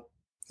go?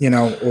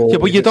 Or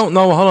but you don't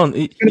know. Hold on,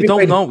 you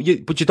don't know.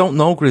 But you don't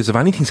know, Grizz, if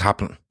anything's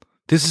happening.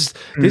 This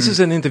is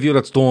an interview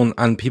that's done,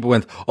 and people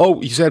went,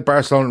 oh, you said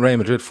Barcelona and Real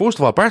Madrid. First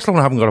of all,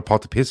 Barcelona haven't got a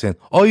pot to piss in.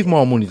 I have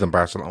more money than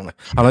Barcelona,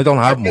 and I don't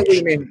have much.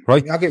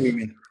 Right? I get what you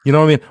mean. You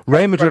know what I mean?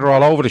 Real Madrid are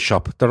all over the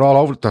shop. They're all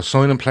over. They're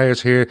signing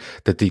players here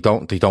that they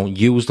don't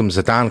use them.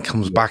 Zidane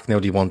comes back now.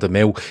 They want him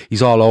out.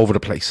 He's all over the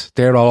place.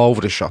 They're all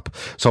over the shop.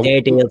 So their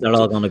deals are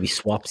all going to be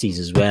swapsies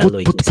as well.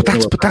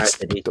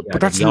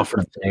 That's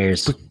offering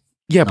players.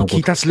 Yeah, but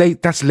Keith,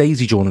 that's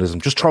lazy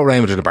journalism. Just throw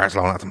Real Madrid and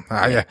Barcelona at them.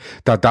 Yeah,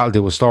 that'll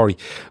do a story.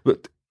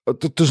 But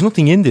there's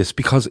nothing in this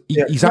because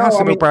he's asked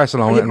about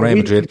Barcelona and Real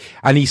Madrid,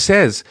 and he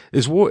says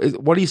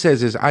what he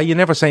says is, you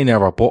never say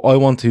never, but I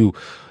want to,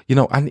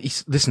 and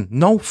listen,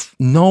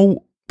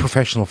 no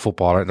professional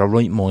footballer in their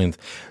right mind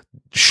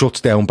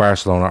shuts down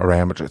Barcelona or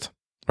Real Madrid.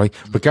 Right,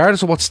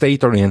 regardless of what state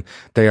they're in,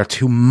 they are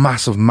two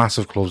massive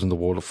clubs in the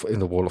world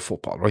of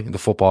football, right, in the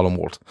footballing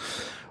world.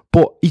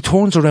 But he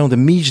turns around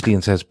immediately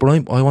and says,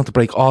 "But I want to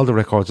break all the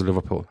records of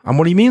Liverpool." And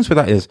what he means by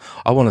that is,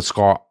 I want to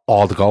score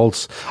all the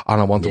goals and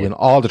I want to win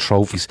all the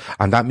trophies.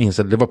 And that means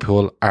that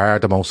Liverpool are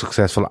the most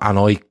successful, and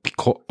I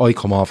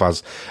come off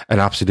as an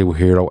absolute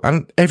hero.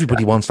 And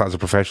everybody wants that as a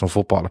professional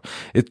footballer.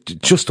 It's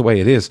just the way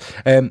it is.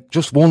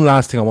 Just one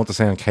last thing I want to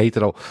say on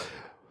Keita though.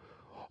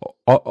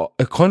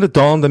 It kind of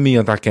dawned on me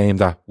on that game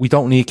that we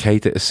don't need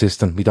Keita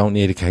assisting, we don't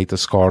need Keita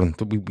scoring.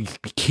 We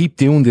keep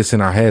doing this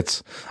in our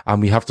heads,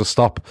 and we have to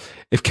stop.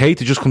 If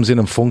Keita just comes in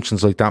and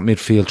functions like that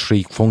midfield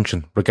three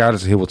function,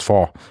 regardless of who it's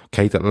for,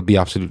 Keita will be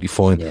absolutely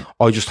fine. Yeah.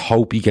 I just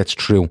hope he gets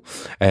through,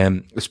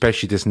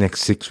 especially this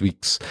next 6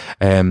 weeks.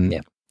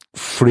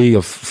 Free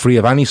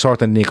of any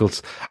sort of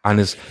niggles, and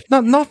is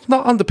not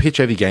on the pitch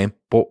every game,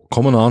 but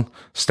coming on,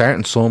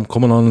 starting some,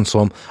 coming on in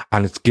some,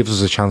 and it gives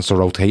us a chance to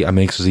rotate and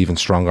makes us even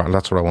stronger. And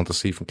that's what I want to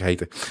see from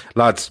Keita.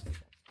 Lads,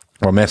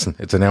 we're messing.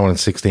 It's an hour and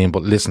 16,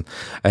 but listen,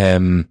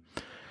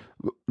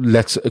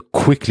 let's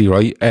quickly,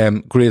 right?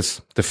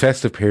 Grizz, the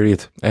festive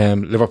period,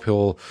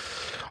 Liverpool,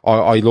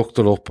 I looked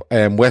it up,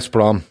 West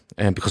Brom,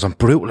 because I'm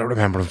brutal at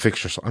remembering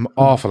fixtures. I'm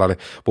awful at it.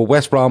 But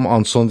West Brom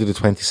on Sunday the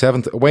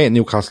 27th, away at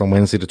Newcastle on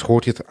Wednesday the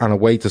 30th, and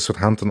away to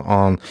Southampton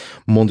on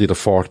Monday the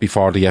 4th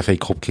before the FA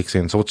Cup kicks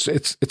in. So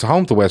it's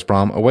home to West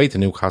Brom, away to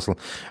Newcastle,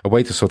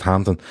 away to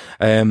Southampton.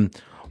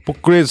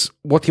 But Grizz,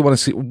 what do you want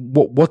to see?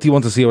 What do you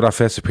want to see over that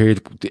festive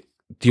period? Do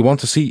you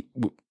want to see,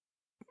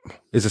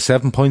 is it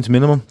 7 points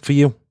minimum for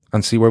you?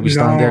 And see where we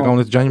stand there going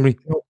into January?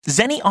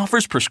 Zenni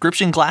offers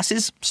prescription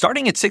glasses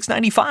starting at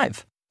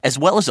 $6.95, as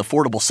well as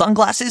affordable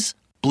sunglasses,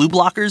 blue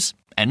blockers,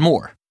 and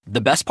more.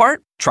 The best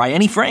part? Try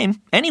any frame,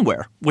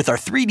 anywhere, with our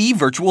 3D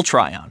virtual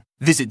try-on.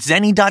 Visit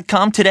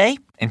Zenni.com today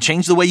and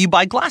change the way you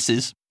buy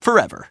glasses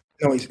forever.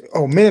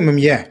 Minimum,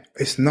 yeah.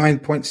 It's 9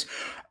 points.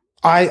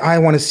 I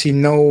want to see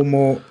no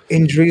more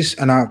injuries,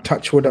 and I'll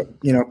touch what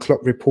Klopp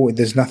reported.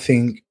 There's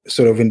nothing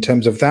sort of in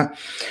terms of that.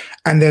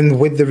 And then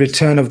with the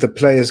return of the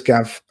players,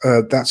 Gav,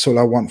 that's all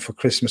I want for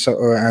Christmas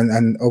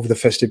and over the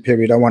festive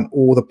period. I want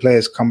all the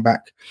players come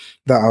back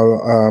that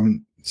are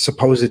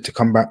supposed to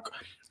come back.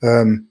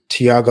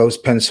 Thiago's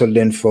penciled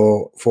in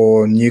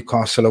for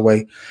Newcastle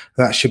away.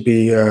 That should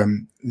be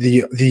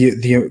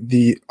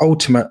the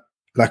ultimate,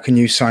 like a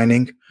new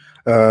signing,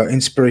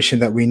 inspiration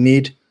that we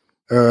need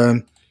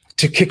to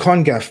kick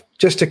on, Gav.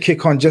 Just to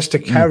kick on, just to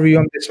carry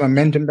on this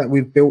momentum that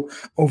we've built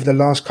over the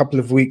last couple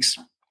of weeks.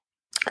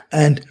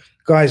 And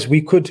guys,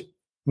 we could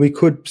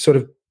sort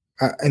of,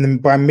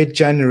 by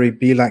mid-January,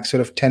 be like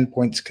sort of 10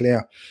 points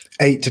clear,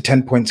 8 to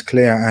 10 points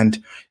clear.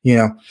 And,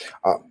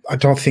 I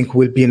don't think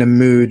we'll be in a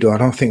mood, or I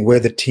don't think we're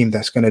the team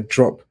that's going to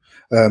drop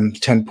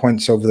 10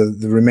 points over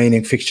the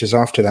remaining fixtures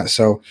after that.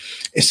 So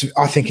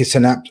I think it's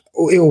it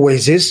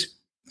always is.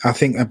 I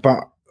think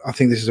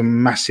this is a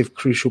massive,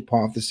 crucial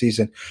part of the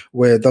season,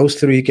 where those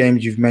 3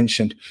 games you've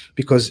mentioned,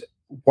 because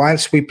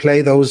whilst we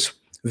play those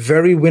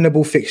very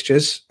winnable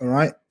fixtures, all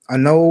right, I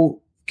know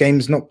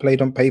games not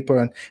played on paper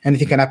and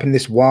anything can happen in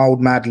this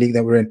wild, mad league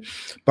that we're in.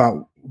 But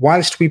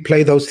whilst we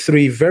play those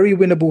 3 very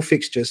winnable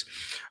fixtures,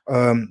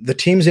 the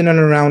teams in and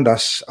around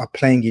us are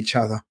playing each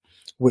other,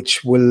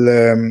 which will,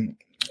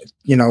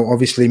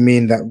 obviously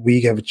mean that we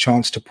have a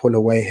chance to pull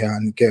away here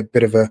and get a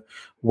bit of a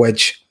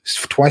wedge.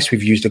 Twice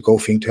we've used a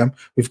golfing term.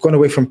 We've gone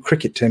away from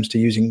cricket terms to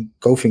using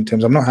golfing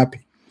terms. I'm not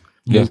happy.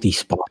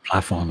 Multi-sport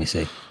platform, you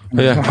see.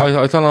 Yeah,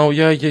 I don't know.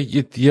 Yeah,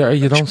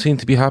 you don't seem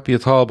to be happy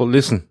at all. But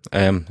listen,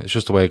 it's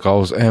just the way it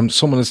goes.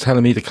 Someone is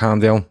telling me to calm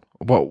down.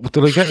 What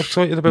did I get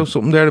excited about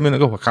something there a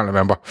minute ago? I can't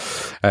remember.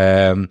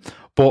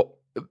 But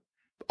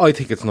I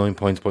think it's 9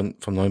 points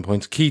from 9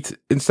 points. Keith,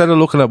 instead of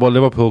looking at what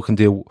Liverpool can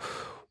do,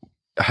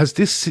 has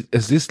this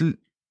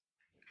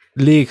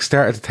league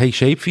started to take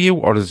shape for you,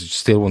 or is it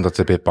still one that's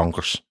a bit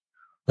bonkers?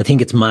 I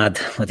think it's mad.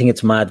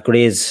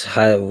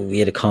 Grizz, we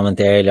had a comment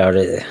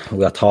earlier. We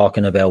were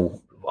talking about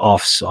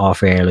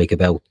off air, like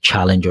about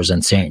challengers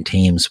and certain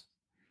teams,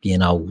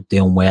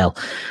 doing well.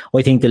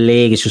 I think the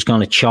league is just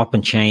going to chop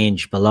and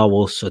change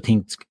below us. I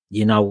think,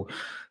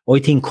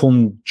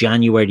 come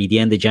January, the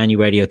end of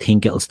January, I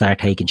think it'll start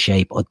taking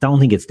shape. I don't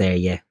think it's there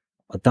yet.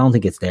 I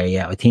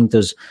think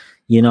there's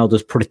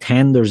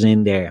pretenders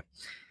in there.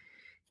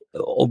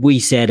 We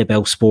said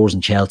about Spurs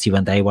and Chelsea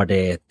when they were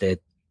the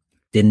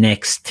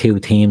next 2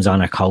 teams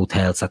on our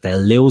coattails, that they'll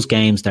lose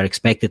games they're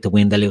expected to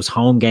win, they lose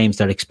home games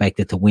they're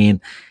expected to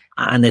win,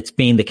 and it's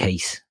been the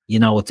case.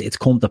 It's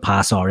come to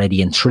pass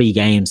already. In 3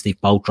 games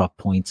they've both dropped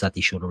points that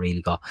they should have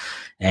really got.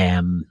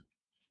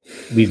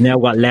 We've now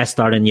got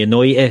Leicester and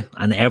United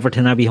and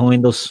Everton are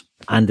behind us,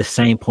 and the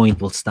same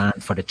point will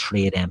stand for the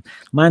 3 of them.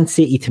 Man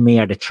City to me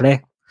are the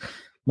threat.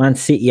 Man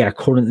City are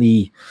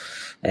currently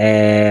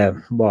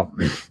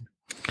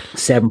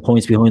 7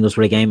 points behind us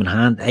with a game in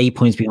hand, 8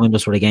 points behind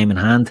us with a game in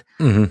hand.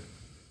 Mm-hmm.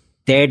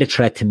 They're the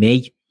threat to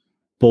me.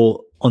 But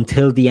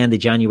until the end of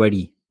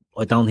January,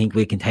 I don't think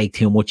we can take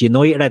too much.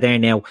 United are there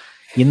now.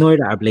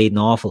 United are bleeding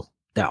awful.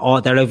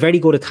 They're a very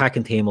good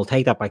attacking team. I'll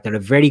take that back. They're a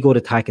very good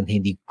attacking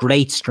team. They've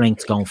great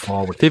strengths going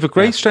forward. They've a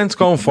great strengths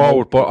going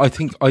forward, but I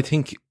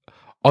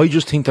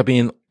just think they're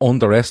being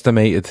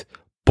underestimated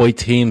by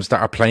teams that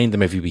are playing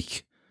them every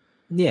week.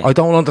 Yeah. I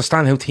don't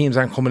understand how teams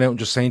aren't coming out and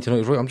just saying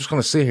tonight, right, I'm just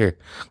going to sit here.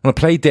 I'm going to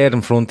play dead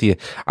in front of you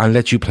and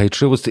let you play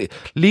through.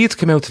 Leeds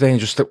came out today and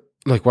just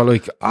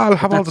I'll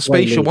have all the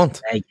space you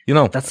want. You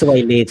know, that's the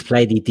way Leeds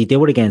play. They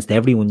do it against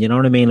everyone. You know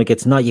what I mean? Like,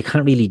 it's not, you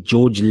can't really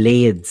judge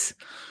Leeds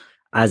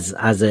as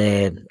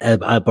a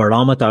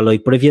barometer.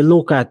 Like, but if you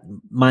look at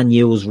Man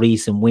U's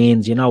recent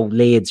wins, you know,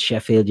 Leeds,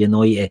 Sheffield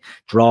United,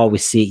 draw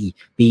with City,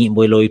 beaten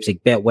by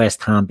Leipzig, bet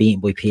West Ham,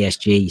 beaten by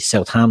PSG,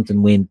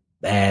 Southampton win,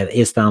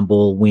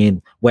 Istanbul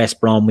win,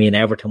 West Brom win,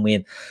 Everton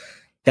win.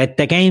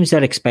 The games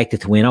they're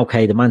expected to win.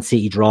 Okay, the Man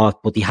City draw,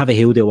 but they have a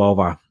hoodoo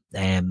over.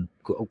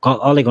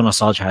 Ole Gunnar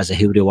Solskjaer has a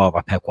hoodoo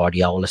over Pep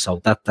Guardiola,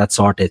 so that's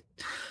sort of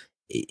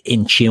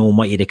in tune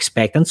what you'd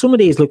expect. And some of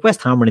these, like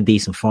West Ham, are in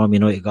decent form. You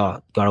know, you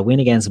got a win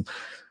against them,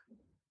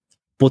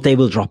 but they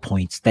will drop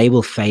points. They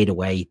will fade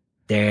away.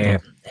 They're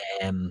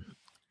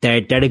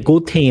a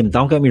good team.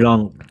 Don't get me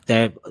wrong.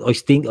 I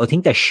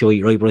think they're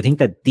shy, right? But I think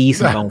they're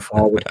decent going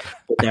forward.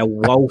 But they're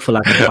woeful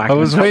at the back. I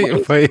was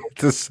waiting for you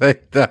to say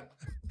that.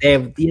 They're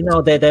bleeding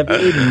at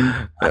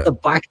the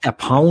back. They're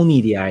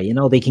pony. They are. You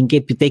know, they can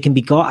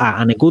be got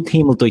at, and a good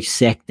team will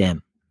dissect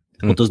them.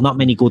 But there's not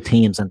many good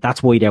teams, and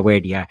that's why they're where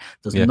they are.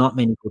 There's not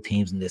many good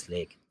teams in this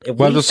league.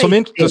 Well, there's some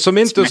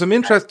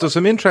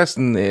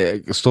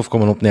interesting stuff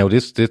coming up now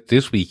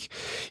this week.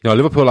 You know,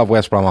 Liverpool have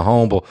West Brom at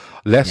home, but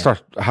Leicester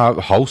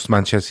host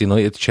Manchester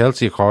United.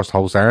 Chelsea, of course,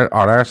 host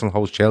Arsenal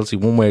host Chelsea,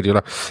 one way or the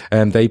other,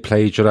 and they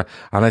play each other.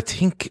 And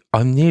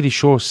I'm nearly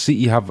sure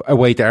City have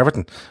away to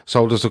Everton.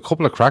 So there's a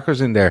couple of crackers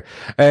in there.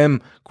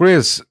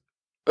 Grizz,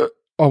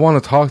 I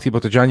want to talk to you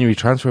about the January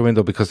transfer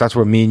window, because that's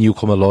where me and you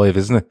come alive,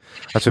 isn't it?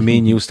 That's where me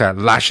and you start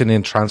lashing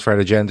in transfer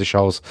agenda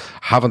shows,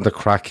 having the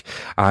crack,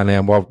 and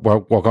we're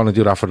going to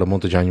do that for the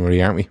month of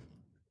January, aren't we?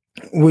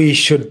 We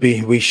should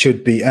be.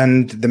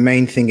 And the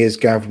main thing is,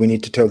 Gav, we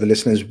need to tell the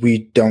listeners we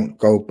don't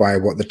go by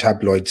what the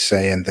tabloids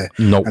say and the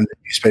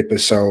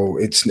newspapers. So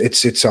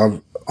it's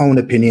our own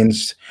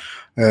opinions.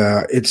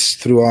 It's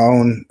through our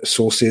own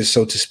sources,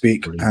 so to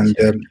speak. And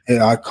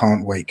I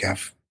can't wait,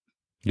 Gav.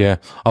 Yeah,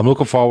 I'm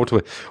looking forward to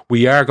it.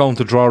 We are going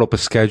to draw up a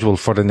schedule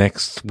for the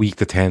next week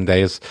to 10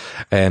 days,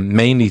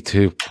 mainly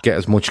to get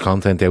as much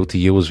content out to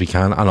you as we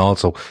can, and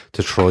also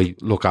to try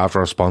look after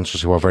our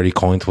sponsors who are very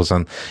kind to us.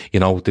 And,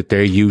 you know, that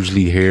they're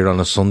usually here on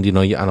a Sunday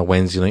night and a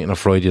Wednesday night and a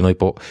Friday night,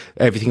 but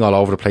everything all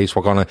over the place.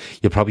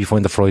 You'll probably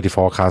find the Friday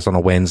forecast on a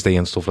Wednesday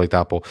and stuff like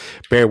that, but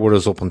bear with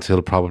us up until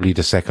probably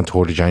the 2nd,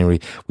 3rd of January.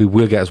 We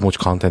will get as much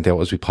content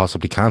out as we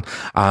possibly can.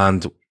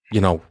 And,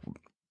 you know,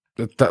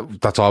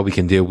 that's all we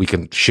can do. We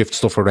can shift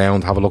stuff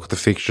around, have a look at the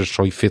fixtures,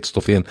 try fit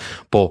stuff in.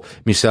 But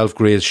myself,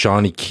 Grace,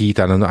 Shawnee, Keith,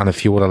 and a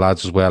few other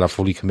lads as well are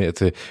fully committed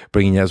to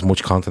bringing you as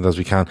much content as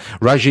we can.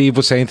 Rajiv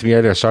was saying to me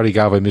earlier, sorry,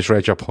 Gav, I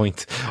misread your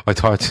point. I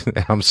thought,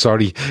 I'm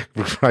sorry,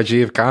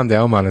 Rajiv, calm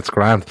down, man. It's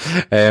grand.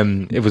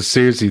 It was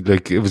seriously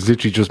it was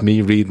literally just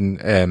me reading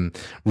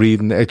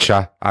a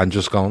chat and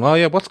just going, oh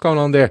yeah, what's going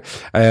on there?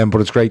 But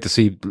it's just great to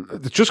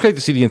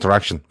see the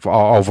interaction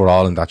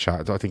overall in that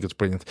chat. I think it's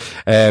brilliant.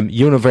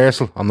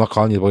 Universal, I'm not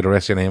calling you by the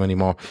rest of your name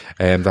anymore.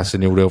 That's the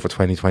new rule for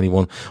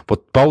 2021.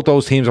 But both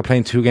those teams are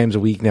playing 2 games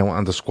a week now,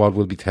 and the squad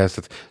will be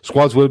tested.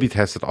 Squads will be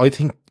tested. I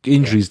think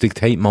injuries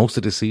dictate most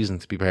of the season,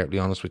 to be perfectly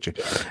honest with you.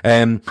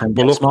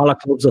 But smaller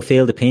clubs will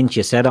feel the pinch.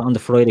 You said it on the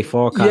Friday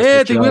forecast.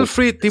 Yeah, they will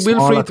free.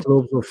 Smaller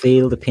clubs will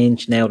feel the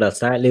pinch now. They'll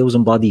start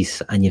losing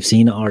bodies, and you've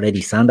seen it already.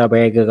 Sander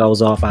Berger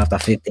goes off after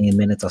 15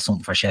 minutes or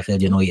something for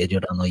Sheffield United the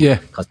other night.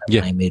 Because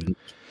they're playing midweek.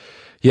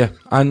 Yeah,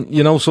 and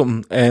you know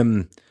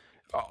something.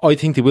 I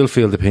think they will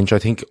feel the pinch. I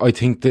think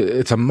that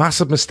it's a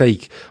massive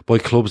mistake by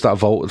clubs that have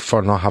voted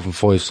for not having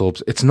 5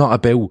 subs. It's not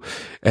about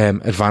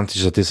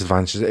advantages or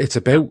disadvantages. It's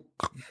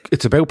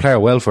about player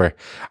welfare.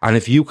 And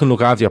if you can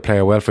look after your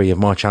player welfare, you have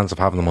more chance of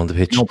having them on the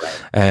pitch.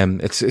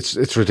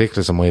 It's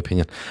ridiculous in my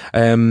opinion.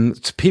 A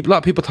lot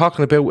of people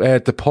talking about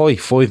Depay,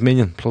 5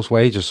 million plus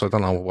wages. So I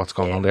don't know what's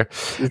going on there.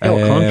 He's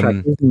no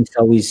contract, isn't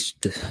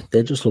he? So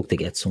they just look to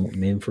get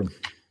something in from.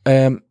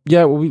 We'll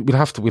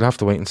have to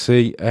wait and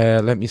see.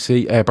 Let me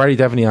see. Barry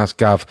Devaney asked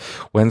Gav,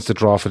 when's the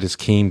draw for this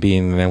Keane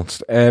being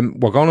announced?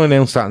 We're going to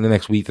announce that in the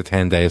next week to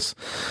 10 days.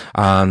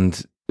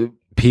 And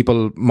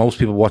most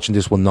people watching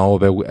this will know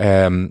about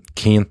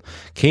Keane.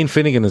 Keane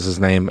Finnegan is his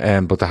name,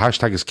 but the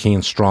hashtag is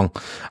Keane Strong.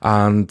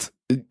 And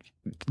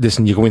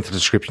listen, you go into the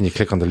description, you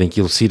click on the link,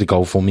 you'll see the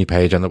GoFundMe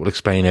page and it will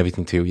explain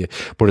everything to you.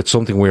 But it's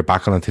something we're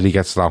backing until he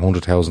gets to that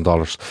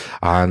 $100,000.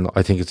 And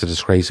I think it's a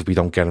disgrace if we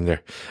don't get him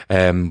there,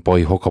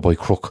 by hook or by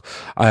crook.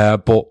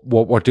 But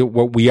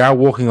we are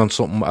working on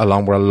something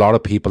along with a lot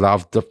of people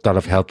that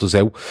have helped us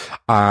out.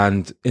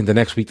 And in the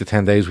next week to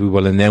 10 days, we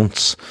will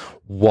announce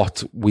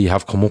what we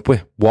have come up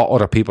with, what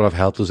other people have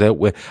helped us out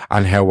with,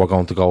 and how we're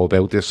going to go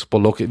about this. But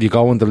look, if you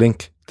go in the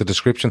link, the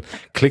description,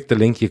 click the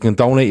link. You can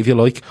donate if you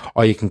like,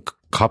 or you can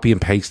copy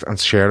and paste and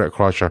share it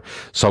across your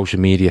social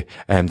media,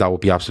 and that would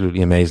be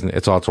absolutely amazing.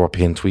 It's also our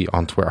pinned tweet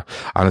on Twitter,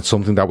 and it's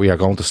something that we are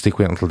going to stick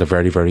with until the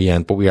very, very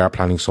end. But we are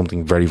planning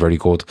something very, very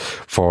good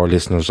for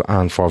listeners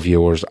and for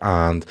viewers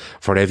and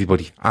for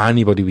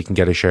anybody we can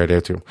get a shout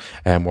out to.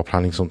 We're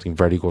planning something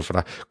very good for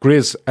that.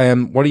 Grizz,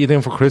 what are you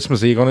doing for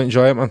Christmas? Are you going to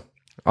enjoy it, man?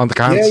 On the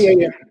cans?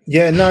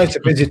 Yeah, no, it's a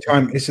busy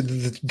time. It's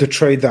the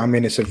trade that I'm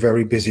in. It's a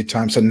very busy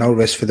time, so no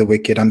rest for the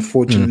wicked,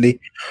 unfortunately.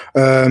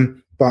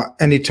 But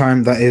any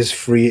time that is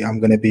free, I'm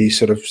going to be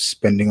sort of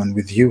spending on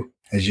with you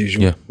as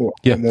usual. What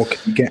more can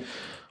you get?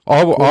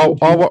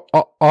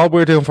 All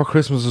we're doing for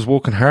Christmas is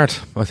working hard,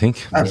 I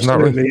think.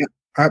 Absolutely, right?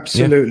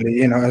 Absolutely.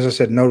 Yeah. You know, as I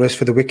said, no rest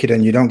for the wicked,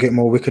 and you don't get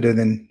more wickeder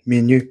than me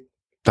and you.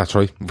 That's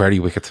right. Very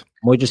wicked.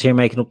 We're just here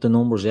making up the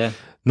numbers, yeah.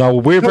 No,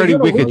 we're very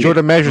wicked. You're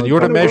the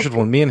measured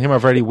one. Me and him are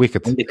very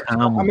wicked.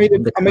 I made a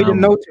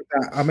note of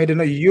that. I made a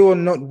note. You're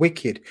not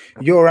wicked.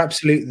 You're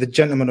absolutely the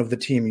gentleman of the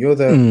team. You're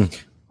the.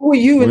 Who are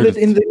you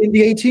in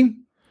the A team?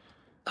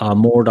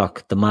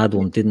 Murdoch, the mad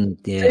one, didn't.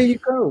 Yeah. There you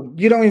go.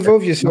 You don't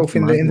involve yourself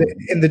in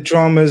the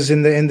dramas,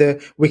 in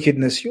the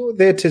wickedness. You're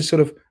there to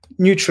sort of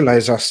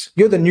neutralize us.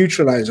 You're the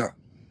neutralizer.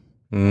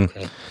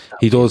 Okay.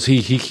 He does.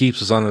 He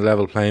keeps us on a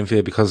level playing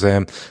field because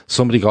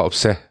somebody got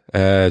upset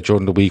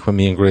during the week when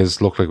me and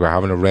Grizz looked like we're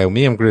having a row.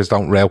 Me and Grizz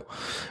don't row.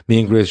 Me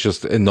and Grizz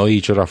just annoy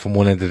each other from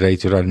one end of the day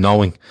to the other,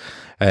 knowing.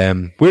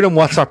 We're in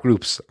WhatsApp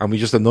groups and we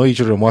just annoy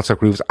each other in WhatsApp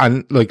groups,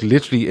 and like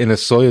literally in a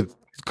side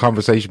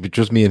conversation, but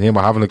just me and him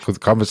are having a good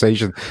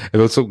conversation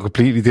about something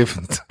completely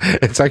different.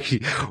 It's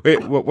actually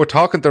we're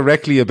talking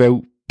directly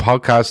about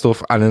podcast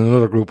stuff, and in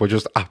another group we're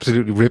just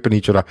absolutely ripping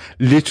each other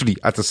literally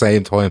at the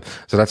same time.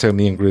 So that's how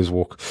me and Grizz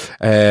work.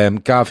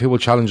 Gav, who will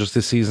challenge us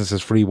this season,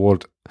 says Free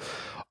World.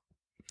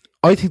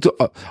 I think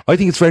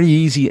it's very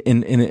easy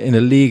in a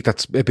league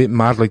that's a bit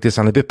mad like this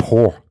and a bit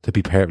poor, to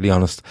be perfectly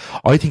honest.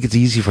 I think it's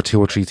easy for 2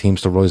 or 3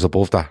 teams to rise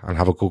above that and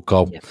have a good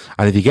go. Yeah.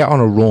 And if you get on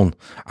a run,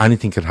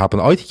 anything can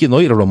happen. I think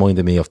United are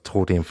reminding me of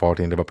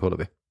 13-14 Liverpool a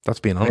bit. That's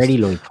being honest.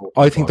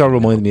 I think they're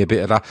reminding me a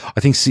bit of that. I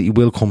think City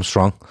will come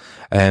strong,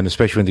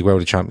 especially when they go to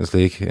the Champions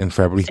League in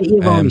February. City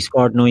have only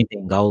scored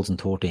 19 goals in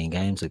 13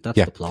 games. Like, that's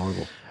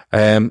deplorable.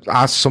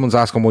 Someone's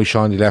asking why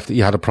Sean left. He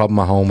had a problem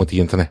at home with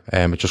the internet.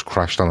 It just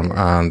crashed on him,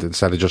 and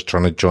instead of just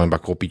trying to join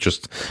back up, he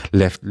just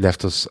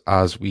left us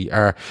as we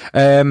are.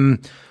 But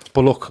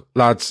look,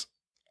 lads,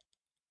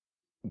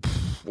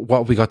 what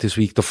have we got this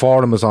week? The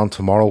forum is on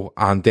tomorrow,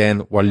 and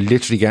then we're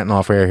literally getting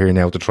off air here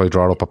now to try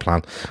draw up a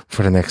plan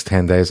for the next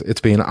 10 days.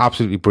 It's been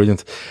absolutely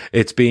brilliant.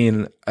 It's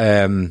been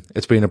a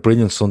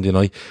brilliant Sunday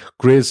night.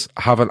 Grizz,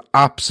 have an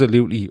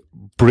absolutely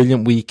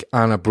brilliant week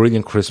and a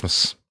brilliant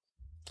Christmas.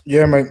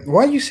 Yeah, mate.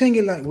 Why are you saying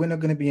it like we're not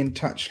going to be in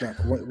touch? Like,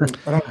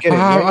 I don't get it.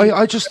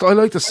 I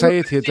like to say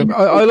it here.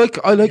 I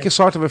like a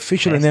sort of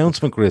official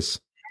announcement, Grizz.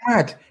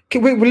 Mad.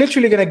 We're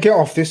literally going to get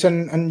off this,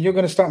 and you're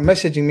going to start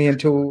messaging me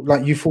until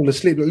like you fall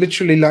asleep.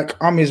 Literally, like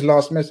I'm his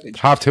last message.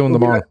 2:30 in the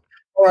morning.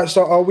 All right,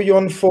 so are we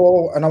on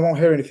for? And I won't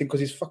hear anything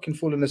because he's fucking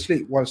falling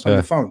asleep whilst on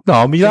the phone.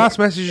 No, my last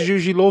messages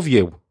usually love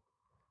you.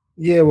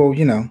 Yeah, well,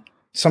 you know,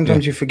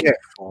 sometimes you forget.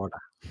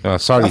 Oh,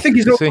 sorry. I think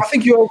you're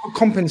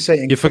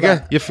overcompensating. You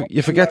forget. You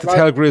forget to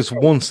tell Grizz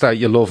once that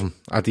you love him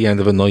at the end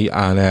of a night,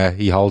 and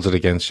he holds it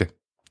against you.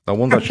 No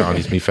wonder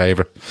Sean's my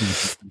favourite.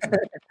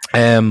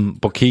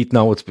 But Keith,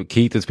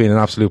 it's been an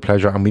absolute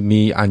pleasure, and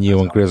me and you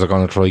and Grizz are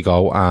going to try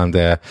go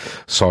and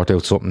sort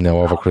out something now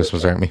over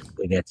Christmas, aren't we?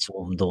 We get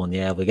something done,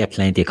 yeah. We get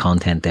plenty of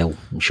content out,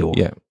 I'm sure.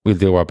 Yeah, we'll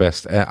do our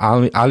best.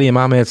 Ali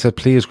Ahmed said,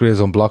 please Grizz,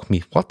 unblock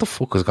me. What the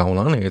fuck is going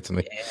on here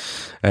tonight?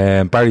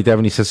 Yeah. Barry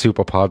Devaney says,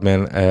 super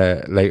podman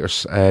later.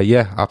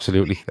 Yeah,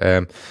 absolutely.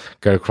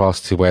 Get across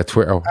to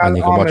Twitter and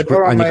you can watch.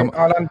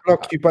 I'll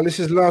unblock you, but this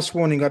is last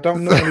warning. I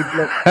don't normally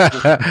block you.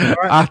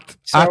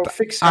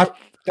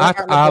 At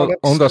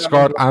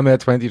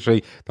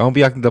Al_Ahmed23. Don't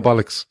be acting the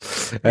bollocks.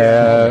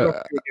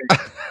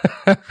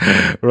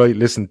 Right,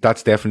 listen,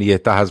 that's definitely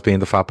it. That has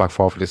been the Fatback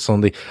 4 for this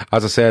Sunday.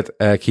 As I said,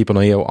 keep an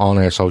eye out on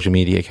our social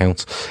media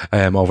accounts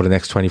over the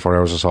next 24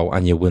 hours or so,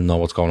 and you will know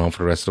what's going on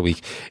for the rest of the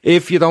week.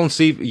 If you don't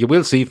see, you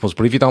will see us,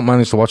 but if you don't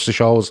manage to watch the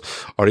shows,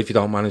 or if you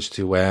don't manage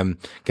to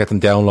get them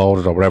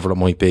downloaded or whatever it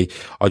might be,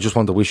 I just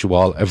want to wish you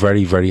all a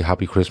very, very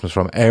happy Christmas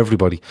from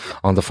everybody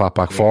on the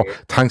Fatback 4.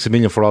 Thanks a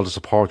million for all the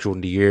support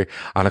during the year,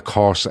 and of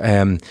course,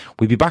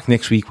 we'll be back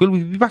next week. Will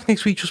we be back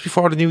next week just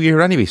before the new year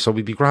anyway? So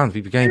we'll be grand.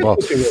 We'll be game ball.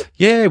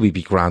 Yeah, we'll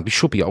be grand. We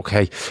should be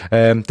okay.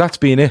 That's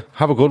been it.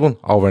 Have a good one.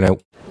 Over and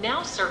out.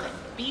 Now serving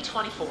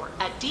B24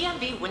 at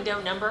DMV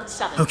window number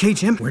 7. Okay,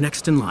 Jim, we're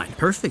next in line.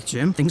 Perfect,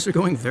 Jim. Things are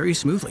going very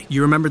smoothly.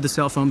 You remembered the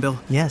cell phone bill?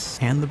 Yes,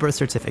 and the birth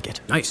certificate.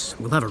 Nice.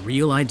 We'll have a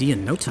real ID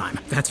in no time.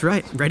 That's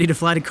right. Ready to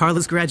fly to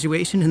Carla's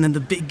graduation and then the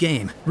big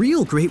game.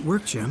 Real great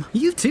work, Jim.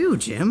 You too,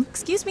 Jim.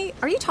 Excuse me,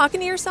 are you talking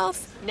to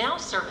yourself? Now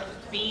serving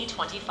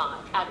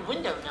B25 at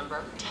window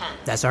number 10.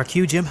 That's our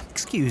cue, Jim.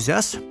 Excuse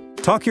us.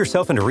 Talk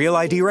yourself into Real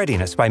ID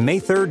readiness by May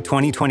 3rd,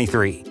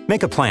 2023.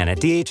 Make a plan at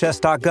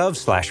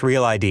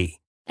dhs.gov/realid.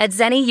 At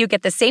Zenni, you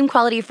get the same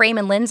quality frame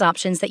and lens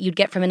options that you'd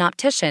get from an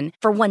optician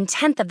for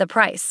 1/10 of the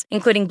price,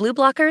 including blue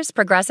blockers,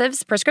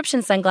 progressives,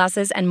 prescription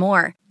sunglasses, and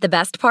more. The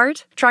best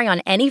part? Try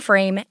on any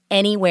frame,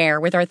 anywhere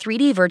with our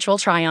 3D virtual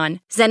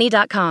try-on.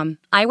 Zenni.com.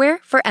 Eyewear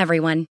for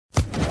everyone.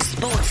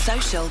 Sports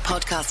Social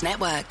Podcast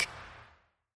Network.